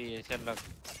 Drop करिए Sherlock.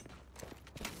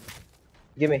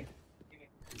 Give me.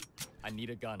 I need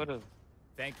a gun. करो.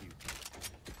 Thank you.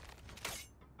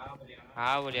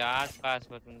 हाँ बोलिए आस पास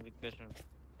बतून रिक्वेस्ट में.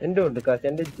 Endo undu ka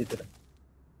send chitra.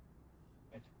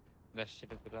 Rush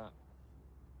इतना.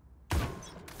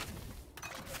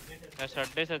 मैं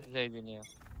Sunday से चाहिए नहीं है.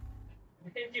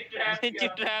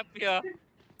 चिट्रैप या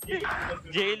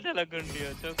जेल था लगन दिया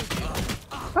चौक.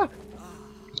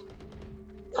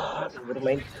 Never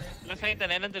mind. ना सही था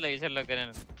नैन तो लगी Sherlock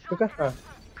करने. Okay. हाँ.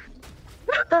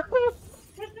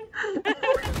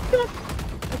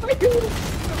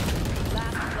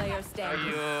 Last player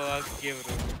standing. अयो आगे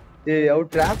bro. Out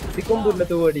trap tikumburla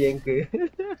tu odi enku.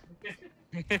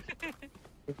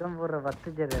 Tikumburra vattu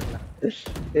jerella.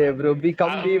 Bro,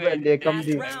 come be one day, come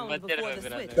be.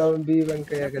 Come be one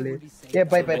kaya kale.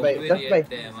 Bye.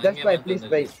 Just buy, please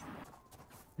buy.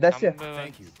 That's it.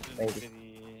 Thank you. Thank you.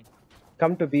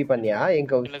 Come to be panya,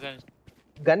 enka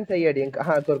gun sayadi enka.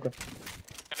 Ha, korko.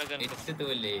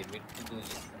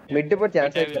 Mid पर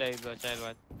chance है.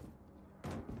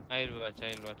 Child watch,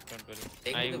 don't worry.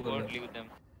 I won't leave them.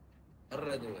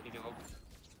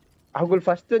 Agul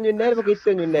first one you never get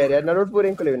to you never. Na road pure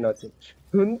enko leave nothing.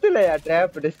 Guntula ya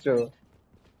trap destro.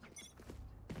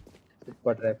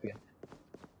 What trap ya?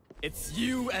 It's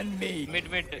you and me. Mid,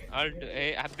 alt.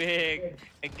 Abeg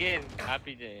again.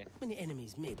 Happy jay. Many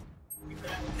enemies mid. Mid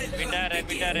आ रहा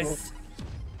है.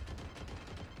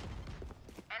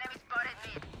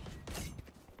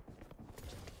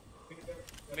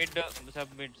 Mid,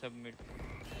 submit.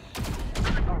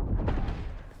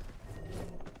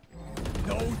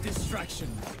 No distraction.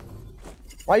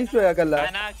 Why so ya kalla?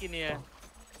 Ana की नहीं है.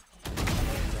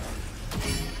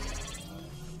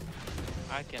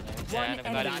 आ क्या ना?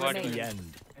 Ana body. The end.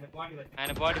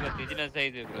 Ana body बत्ती जिना सही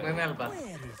दे bro. मैं मेल पास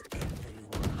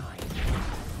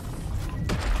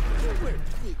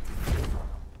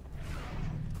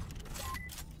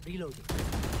Reloading.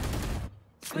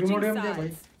 रिमोट Switching में दे भाई.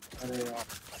 sides. अरे यार.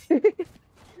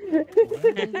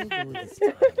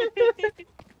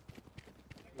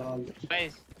 लाल.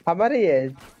 Nice. हमारे ये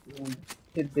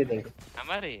दे देंगे.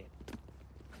 हमारे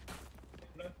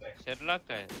Sherlock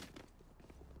का है.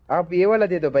 आप ये वाला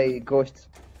दे दो भाई गोश्त.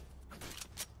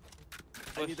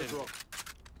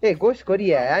 गोश्त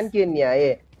कोरिया है केन्या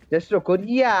ये जस्ट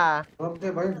कोरिया. ड्रॉप दे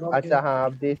भाई ड्रॉप. अच्छा हाँ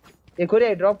आप दे. ये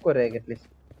कोरिया ड्रॉप कर रहे हैं एटलीस्ट.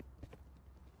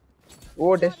 वो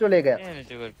डेस्ट्रो ले गया. नहीं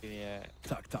शुगर की है.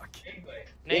 Talk.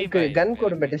 नहीं भाई गन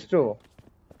कोड में डेस्ट्रो.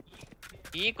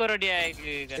 ई कोरोडिया है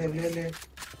गन. ले.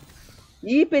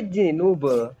 ई पेजी नूब.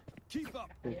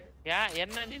 ಯಾ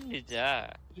ಎನ್ನ ನಿನ್ನಿಜ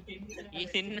ಈ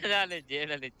ನಿನ್ನದಾಲೆ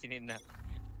ಜೇಲಲ್ಲಿ ಹೆಚ್ಚಿ ನಿನ್ನ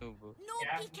నువ్వు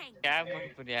ಕ್ಯಾಬ್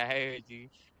ಮಾಡ್ತೀನಿ ಆಯೋಜಿ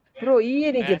ಬ್ರೋ ಈ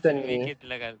ಏನಕ್ಕೆ ತನ್ನಿ ವೀಕ್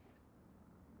ಲಗ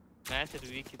ಮ್ಯಾಚ್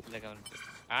ವೀಕ್ ಲಗ ಉಂಟು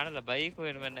ಆನಲ್ಲ ಬೈಕ್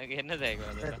ನನಗೆ ಎನ್ನದಾಗಿ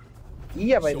ಅದಲ್ಲ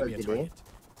ಈಯ ಬೈ ಮಾಡ್ತೀನಿ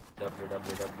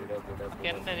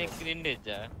ಎನ್ನ ನಿನ್ನಿಜ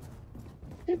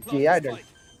ಜಿ ಐ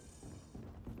ಡೋಂಟ್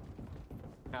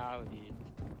ಹೌದು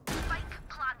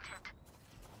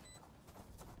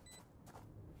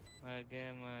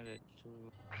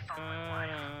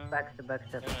Back.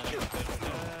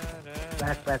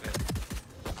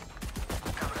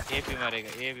 AP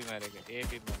मारेगा मर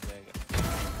जाएगा.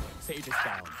 Sage is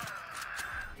down.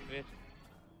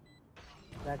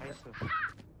 Back.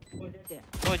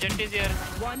 Oh, Jent is here.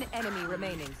 One enemy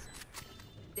remaining.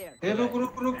 There. ए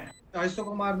रुक. आइसो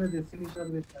को मारने दे. फिनिशर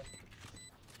देता है.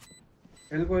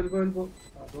 एल्बो.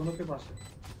 दोनों के पास है.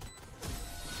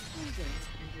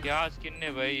 क्या स्किन है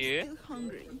भाई ये?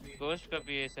 गोश्त का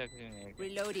भी ऐसा क्यों है?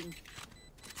 Reloading.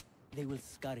 They will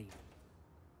scurry,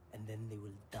 and then they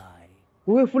will die.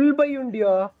 वो फुल बाई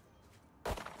इंडिया.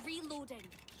 Reloading.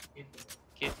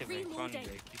 कैसे भाई कौन है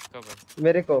किसका भाई?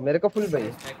 मेरे को फुल बाई.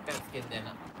 एक्टर स्किन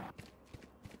देना.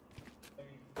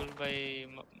 फुल भाई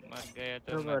मर गया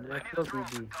तो let's go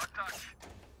BB.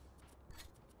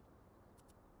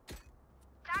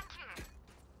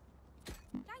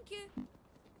 Thank you.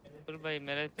 Full भाई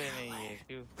मेरे पे नहीं है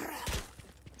क्यों?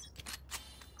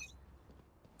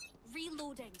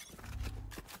 Reloading.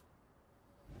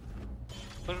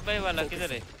 फुल भाई वाला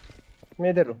किधर है? मैं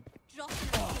इधर हूँ.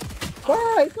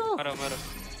 मारो.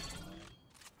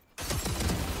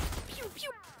 Pew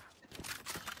pew.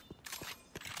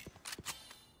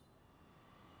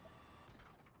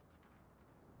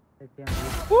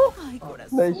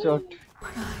 Nice shot.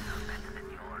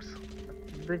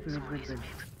 Bridge.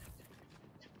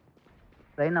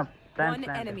 Line up. One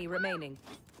enemy remaining.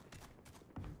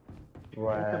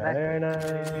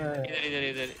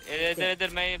 इधर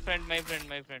my friend.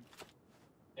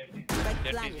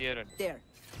 That is here. There.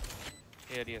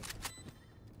 Here.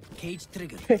 Cage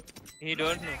trigger. He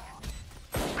don't know.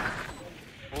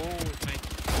 Oh, nice.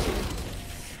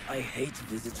 I hate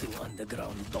visiting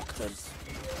underground doctors.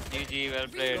 GG, well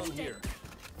played.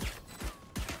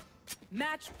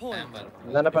 Match point.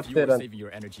 Nana If you are patteran. saving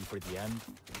your energy for the end,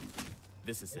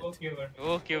 this is it.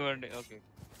 Okay, one day. Okay.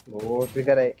 Oh,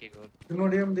 trigger है. Okay, good.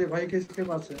 Timonium दे भाई किसके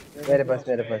पास है? मेरे पास.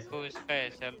 Oh, इसका है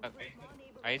Sherlock.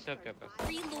 ISO के पास.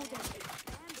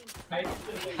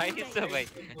 ISO भाई.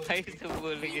 ISO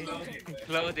बोल के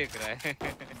क्लाव देख रहा है.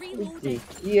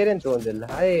 ये एरन तो अंदर.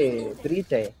 हाय,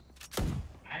 breach है.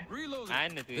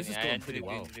 And the This is I going had pretty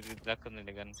well. the luck on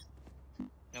the gun.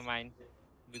 No mind.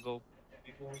 We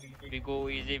go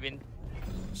easy win.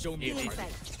 Show me Easy. your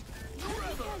target.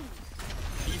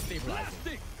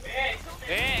 Destabilizing.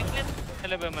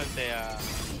 चले बे मत से यार.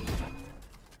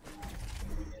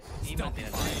 नहीं मत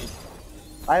यार.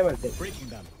 I will take. Breaking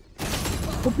them.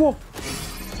 Pupo.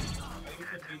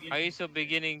 ISO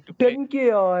beginning to play. 10k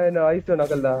है ना ISO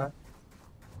नकलदा.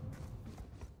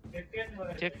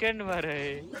 Second बार है.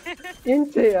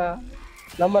 इंचे यार.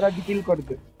 नंबर आगे kill कर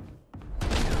दे.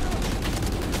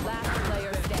 Last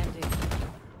player standing.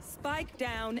 Spike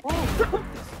down.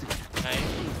 Nice.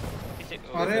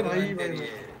 अरे भाई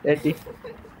 80.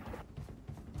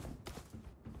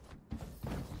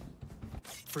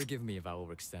 Forgive me if I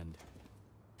overextend.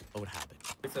 Old habit.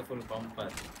 It's a full pump.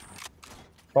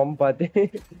 Pump आते.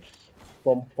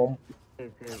 Pump.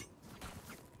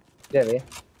 क्या वे?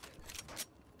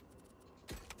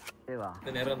 सेवा. तो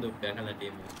नेरों दुख क्या करना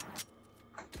टीम में?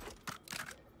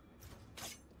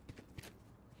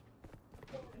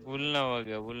 भूलना हो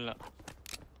गया भूलना.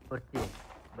 ओके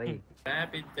भाई. मैं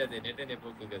पिक्चर दे नेटे ने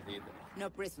पोक कर दी तो. No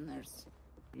prisoners.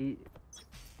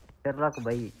 Sherlock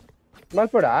भाई. मत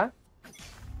पड़ा.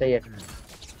 चाहिए.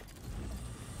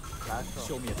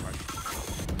 Show me a target.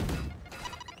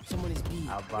 Someone is B.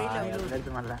 अब्बा यार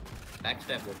तुम्हारा.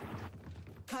 Backstab हो.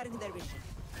 Cutting their vision.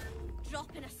 Drop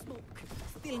in a smoke.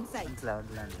 Still inside.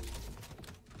 Cloudland.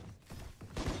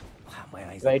 My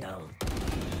eyes Right. are down.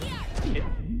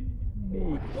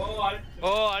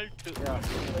 Oh, alt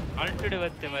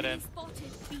बत्ते मरे.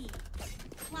 Spotted B.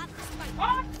 Plant the spike.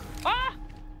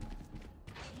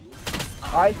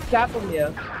 I stab him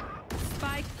here.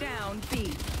 Spike down B.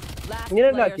 Last Nina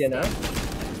player लाकिया ना.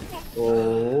 standing.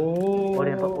 Oh.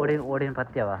 Odin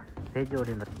पत्तिया Sage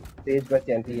Odin पत्ती. Sage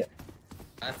बच्चे aunty है.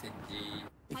 आसिजी.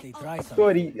 If they try something.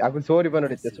 Sorry, aku sorry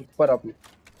banget itu super up.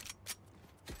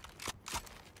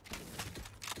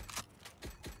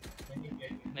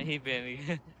 नहीं पहनी.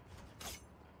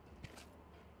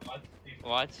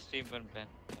 Watch stream पर plan.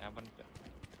 अपन पे.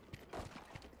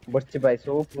 बच्चे भाई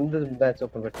सो पुंडे सुनता है सो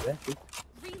पर बच्चे.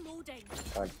 Reloading.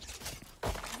 हाँ.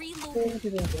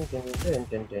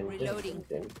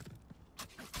 Reloading.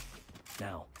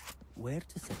 Now, where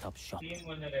to set up shop?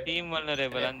 Team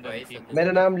vulnerable अंदर team.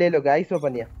 मेरा नाम ले लो guys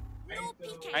ओपनिया.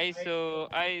 ISO.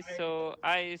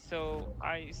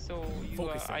 You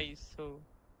are ISO.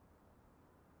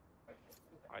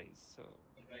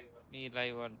 Me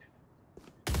live on.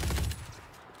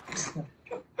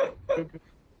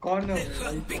 कौन है?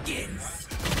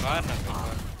 बाहर ना.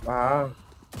 हाँ.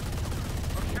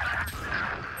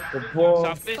 वो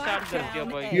सबसे स्टार्ट कर दिया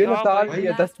भाई. ये ना साल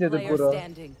दिया 10 ने तो Player पूरा.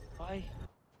 standing.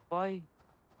 Why?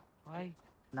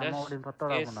 Nama Odin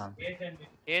पत्तोड़ा अपना.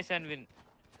 Ace and win.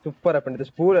 super up into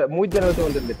पूरा मुझ जन तो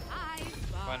अंदर ले.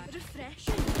 One.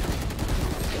 Refreshing.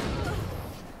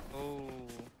 Oh.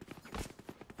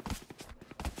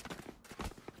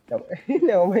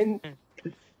 No man.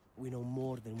 We know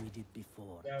more than we did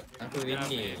before. Aku win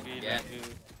ni. Ya.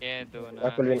 Yeah, do na.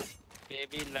 Aku win.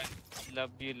 Baby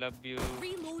love you.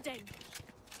 Reloading.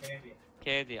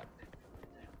 कह दिया.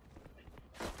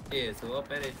 ये सो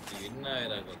पर win ना है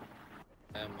रागल.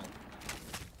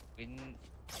 Win.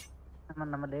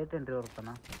 நம்ம லேட் என்ட்ரி வர்க்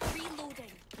பண்ணா.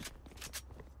 Reloading.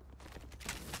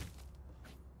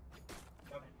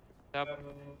 सब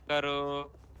करो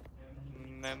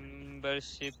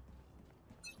membership.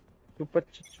 Super.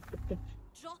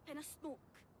 Drop in a smoke.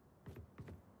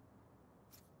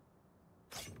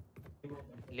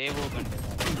 ले वो बंदे.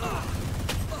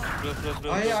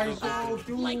 भाई ISO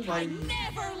क्यों Like I भाई?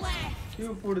 never left.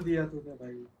 क्यों फोड़ दिया तूने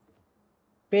भाई?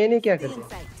 पेन क्या Still करते?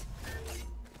 inside.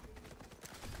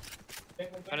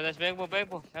 अरे दस बैग वो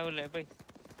है बोले भाई.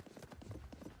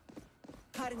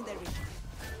 Cutting their vision.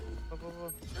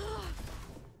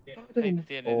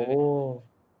 Oh.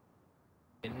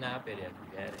 win ना पे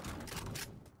यार.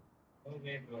 No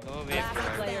way Last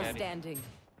player bro. standing.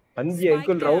 अंजी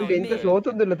अंकुल राउंड ఎంత స్లోత్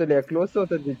ఉందిలే తలే క్లోజ్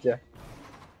అవుతది ఇచ్చా.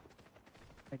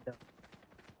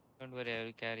 Don't worry, I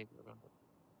will carry.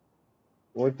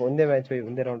 ఓయ్ పొందే మ్యాచ్ పోయి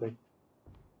ఉందే round.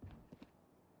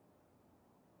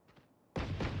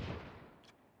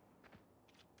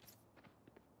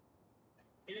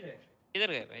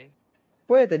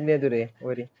 Poi tenne dure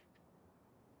ori.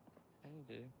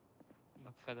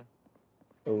 مقفلة.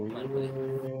 Oh.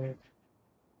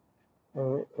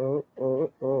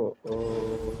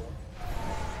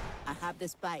 I have the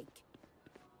spike.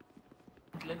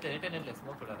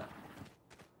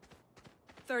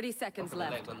 30 seconds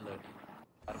left.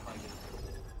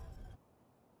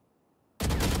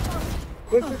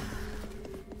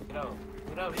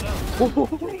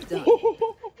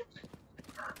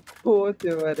 Oh, te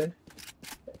mare.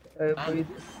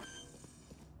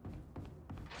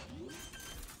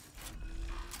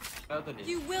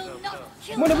 You will not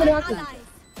kill Mone my haku. allies.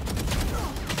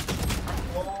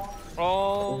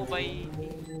 Oh भाई.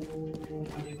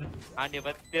 आने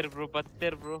बत्तर bro.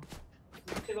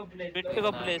 Bit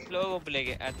को play slow को play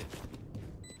के आते.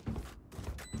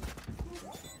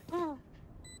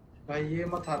 भाई ये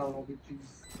मत आ रहा हूँ अभी प्लीज।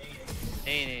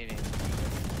 नहीं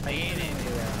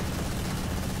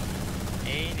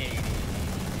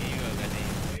होगा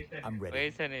नहीं। I'm ready.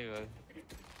 वैसा नहीं होगा।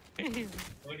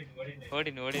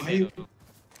 ओडिन ले लो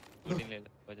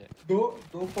हो जाए। दो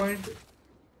पॉइंट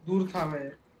दूर था मैं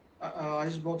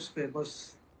आइस बॉक्स पे बस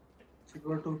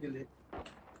सिल्वर 2 के लिए।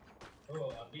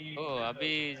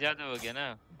 अभी ज्यादा हो गया ना।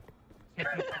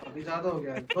 अभी ज्यादा हो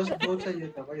गया बस 2 चाहिए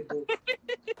था भाई 2।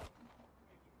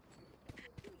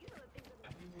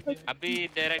 अभी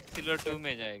डायरेक्ट सिल्वर 2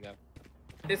 में जाएगा।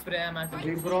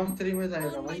 अभी ब्रॉन्ज 3 में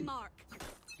जाएगा भाई।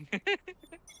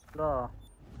 लो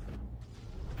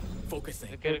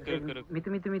Focusing. रुक मित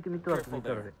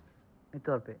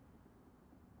और पे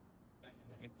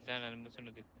channel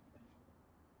ಮುಸುನುದಿ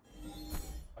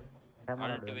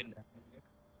camera Alt win.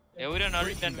 Everyone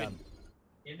alt and win.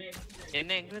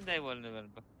 ಎನ್ನೆ ಎಂಗ್ಲಿಂದ ಬೋಲ್ನೆ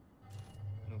ಸ್ವಲ್ಪ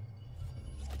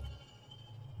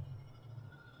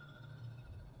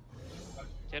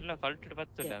ಚೆಲ್ಲ ಕಲ್ಟ್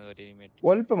ಬತ್ತಲ್ಲ ಅವರಿ ಇಮೇಟ್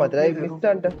ಸ್ವಲ್ಪ ಮಾತ್ರ ಮಿಸ್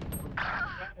ಅಂತ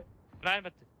ಟ್ರೈ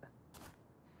ಬತ್ತ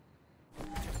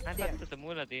ನಾನು ಬತ್ತ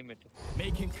ಮೂಲದ ಇಮೇಟ್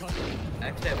Making cover.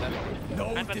 No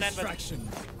distraction.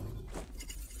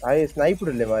 आए स्नाइपर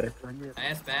ले मारे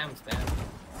आया स्पैम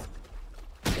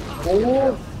ओ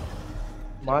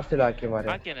मार से लाके मारे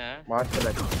आके ना मार से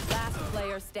लाके Last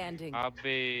player standing.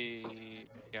 अबे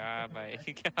क्या भाई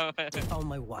क्या On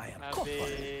my wire. अबे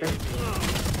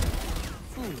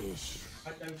Foolish.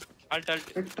 Alt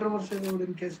Spectre versus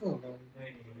Odin कैसे होगा?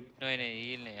 नहीं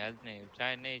हील नहीं हेल्थ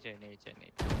नहीं चाहिए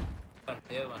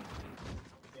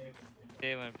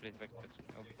seven please back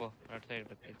Oppo right side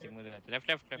पे मुझे लेफ्ट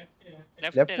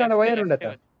ना वायर ఉండట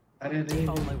अरे नहीं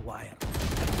On my wire.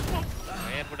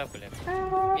 Wire put up ले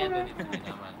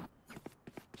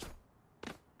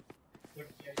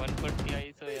 140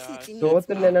 आईसो यार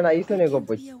ಸೋತಲ್ಲ ನಾನು ಐಸೋನೆ ಗೊಬ್ಬ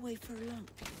Be away for long.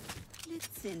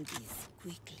 Let's end this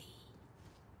quickly.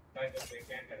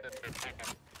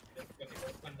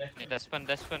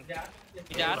 दसपन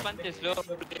यार बनते स्लो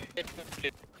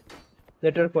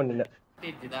ನೆಟ್ವರ್ಕ್ ಒಂದಿಲ್ಲ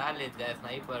ಇದಾಲೆ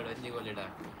ಸ್ನೈಪರ್ ಎಲ್ಲಿ ಗೋಲಿಡ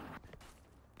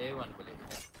ಸೇವ್ ಅನ್ಕೊಳ್ಳಿ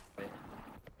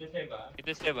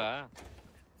ಇದು ಸೇವಾ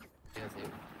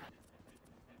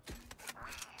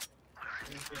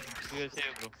ಇದು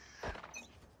ಸೇವ್ ಬ್ರೋ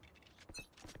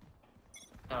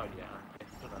ನೋಡಿಯಾ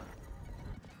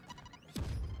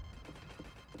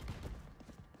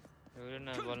ಇವರನ್ನ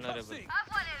vulnerable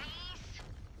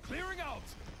Clearing out.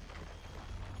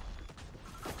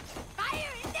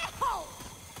 Fire in the hole.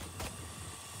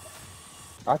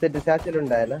 ആ set സാച്ചൽ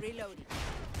ഉണ്ടായല്ല Reloading.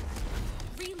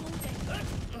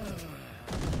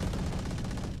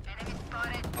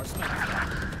 Our sniper.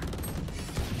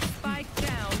 Spike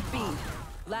down B.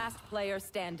 Last player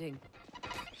standing.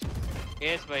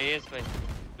 yes bhai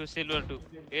to silver 2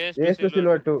 yes to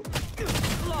silver 2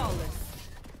 Flawless.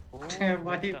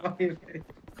 भाई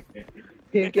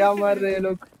ये क्या मार रहे हैं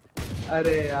लोग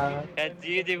अरे यार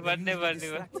जी बनने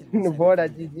बोर्ड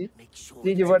जी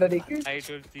बोर्ड देखिए I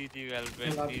told GG well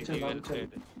played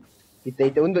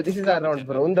इते उंदो this is our round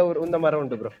bro unda mar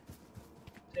round bro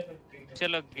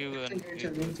चलो give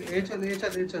चल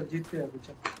जीत गया अभी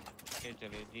चल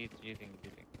चलो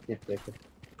जीतेंगे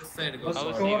side go how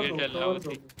see will tell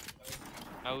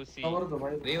how see cover दो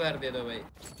भाई रिवार दे दो भाई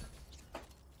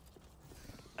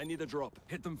I need a drop.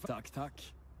 Hit them. Tack.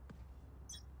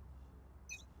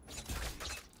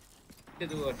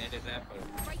 do or net trap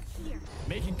Right here.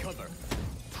 Making cover.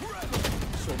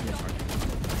 Show me a target.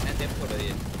 and then for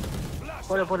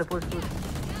it push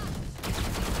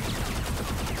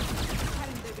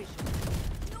Cutting their vision.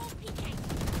 No peeking.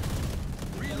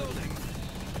 Reloading.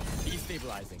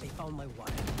 Destabilizing. They found my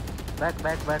wire. Back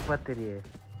बात तेरी है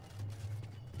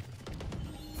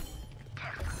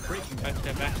Breaking. back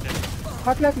step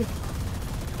हाथ लगा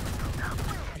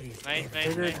nice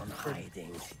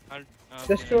Hiding. alt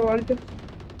just alt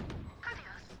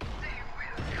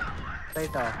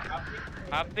Right off.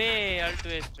 Abbe, alt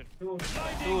wasted. 2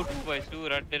 boys, 2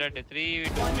 radde 3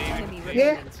 2 3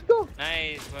 Let's go.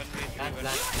 Nice 1v3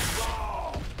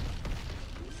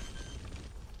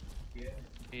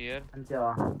 here. అంతేవా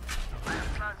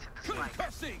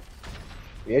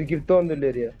air gift ఉంది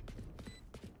area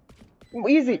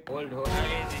easy Hold.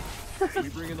 We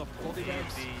bring in the fully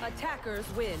bags. Attackers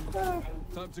win.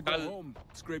 Time to go home.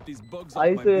 Scrape these bugs off my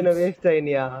ice ಏನೋ boots. Waste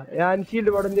ಆಯ್ನಿಯಾ ಯಾನ್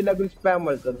shield ಮಾಡೋದಿಲ್ಲ ಗುರು spam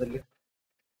ಮಾಡ್ತದಲ್ಲಿ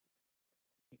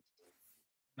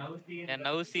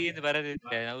ನೌಸಿ ಎಂದು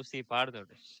ಬರದಿದ್ದೆ ನೌಸಿ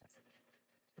ಪಾಡ್ದೋಡು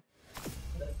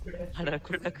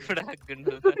ಕೂಡ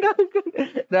ಹಾಕೊಂಡು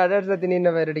radar ಸತಿ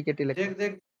ನಿನ್ನ ಬೇರೆ ಟಿಕೆಟ್ ಇಲ್ಲ देख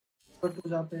देख पर तू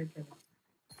जाते हैं क्या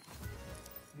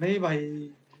नहीं भाई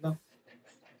ना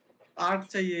 8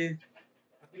 चाहिए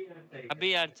अभी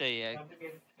यार चाहिए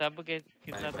सबके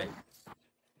कितना था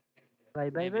బై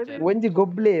బై బై బై ಒಂಜಿ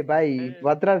ಗೊಬ್ಲೆ ಬಾಯಿ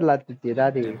ಒತ್ತರಾಡ್ಲಾಗ್ತಿತ್ತು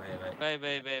ರಾಧಿ बाय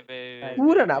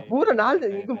ಪೂರ ನಾಲ್ಕು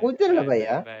ಇದು ಮುಚ್ಚಲ್ಲ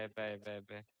ಭಯ್ಯ बाय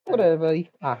ಪೂರ ಬೈ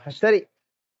ಹಾ ಸರಿ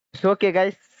okay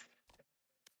guys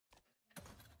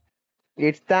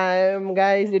it's time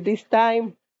guys it is time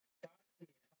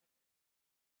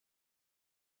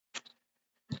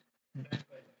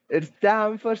it's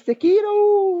time for ಸೆಕ್ಯೂರೋ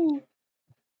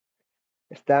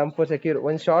it's time for ಸೆಕ್ಯೂರೋ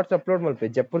ಒಂದು ಶಾರ್ಟ್ಸ್ ಅಪ್ಲೋಡ್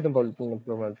ಮಾಡ್ಬೇಕು ಜಪ್ಪುರ್ದು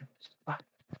ಅಪ್ಲೋಡ್ ಮಾಡ್ಬೇಕು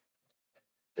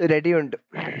ರೆಡಿ ಉಂಟು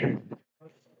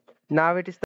ನಾವ್ ಇಟ್ ಇಸ್